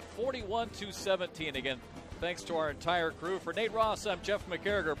Carolina, 41-17. Again, thanks to our entire crew. For Nate Ross, I'm Jeff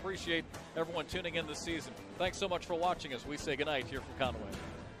McCarriger. Appreciate everyone tuning in this season. Thanks so much for watching as we say goodnight here from Conway.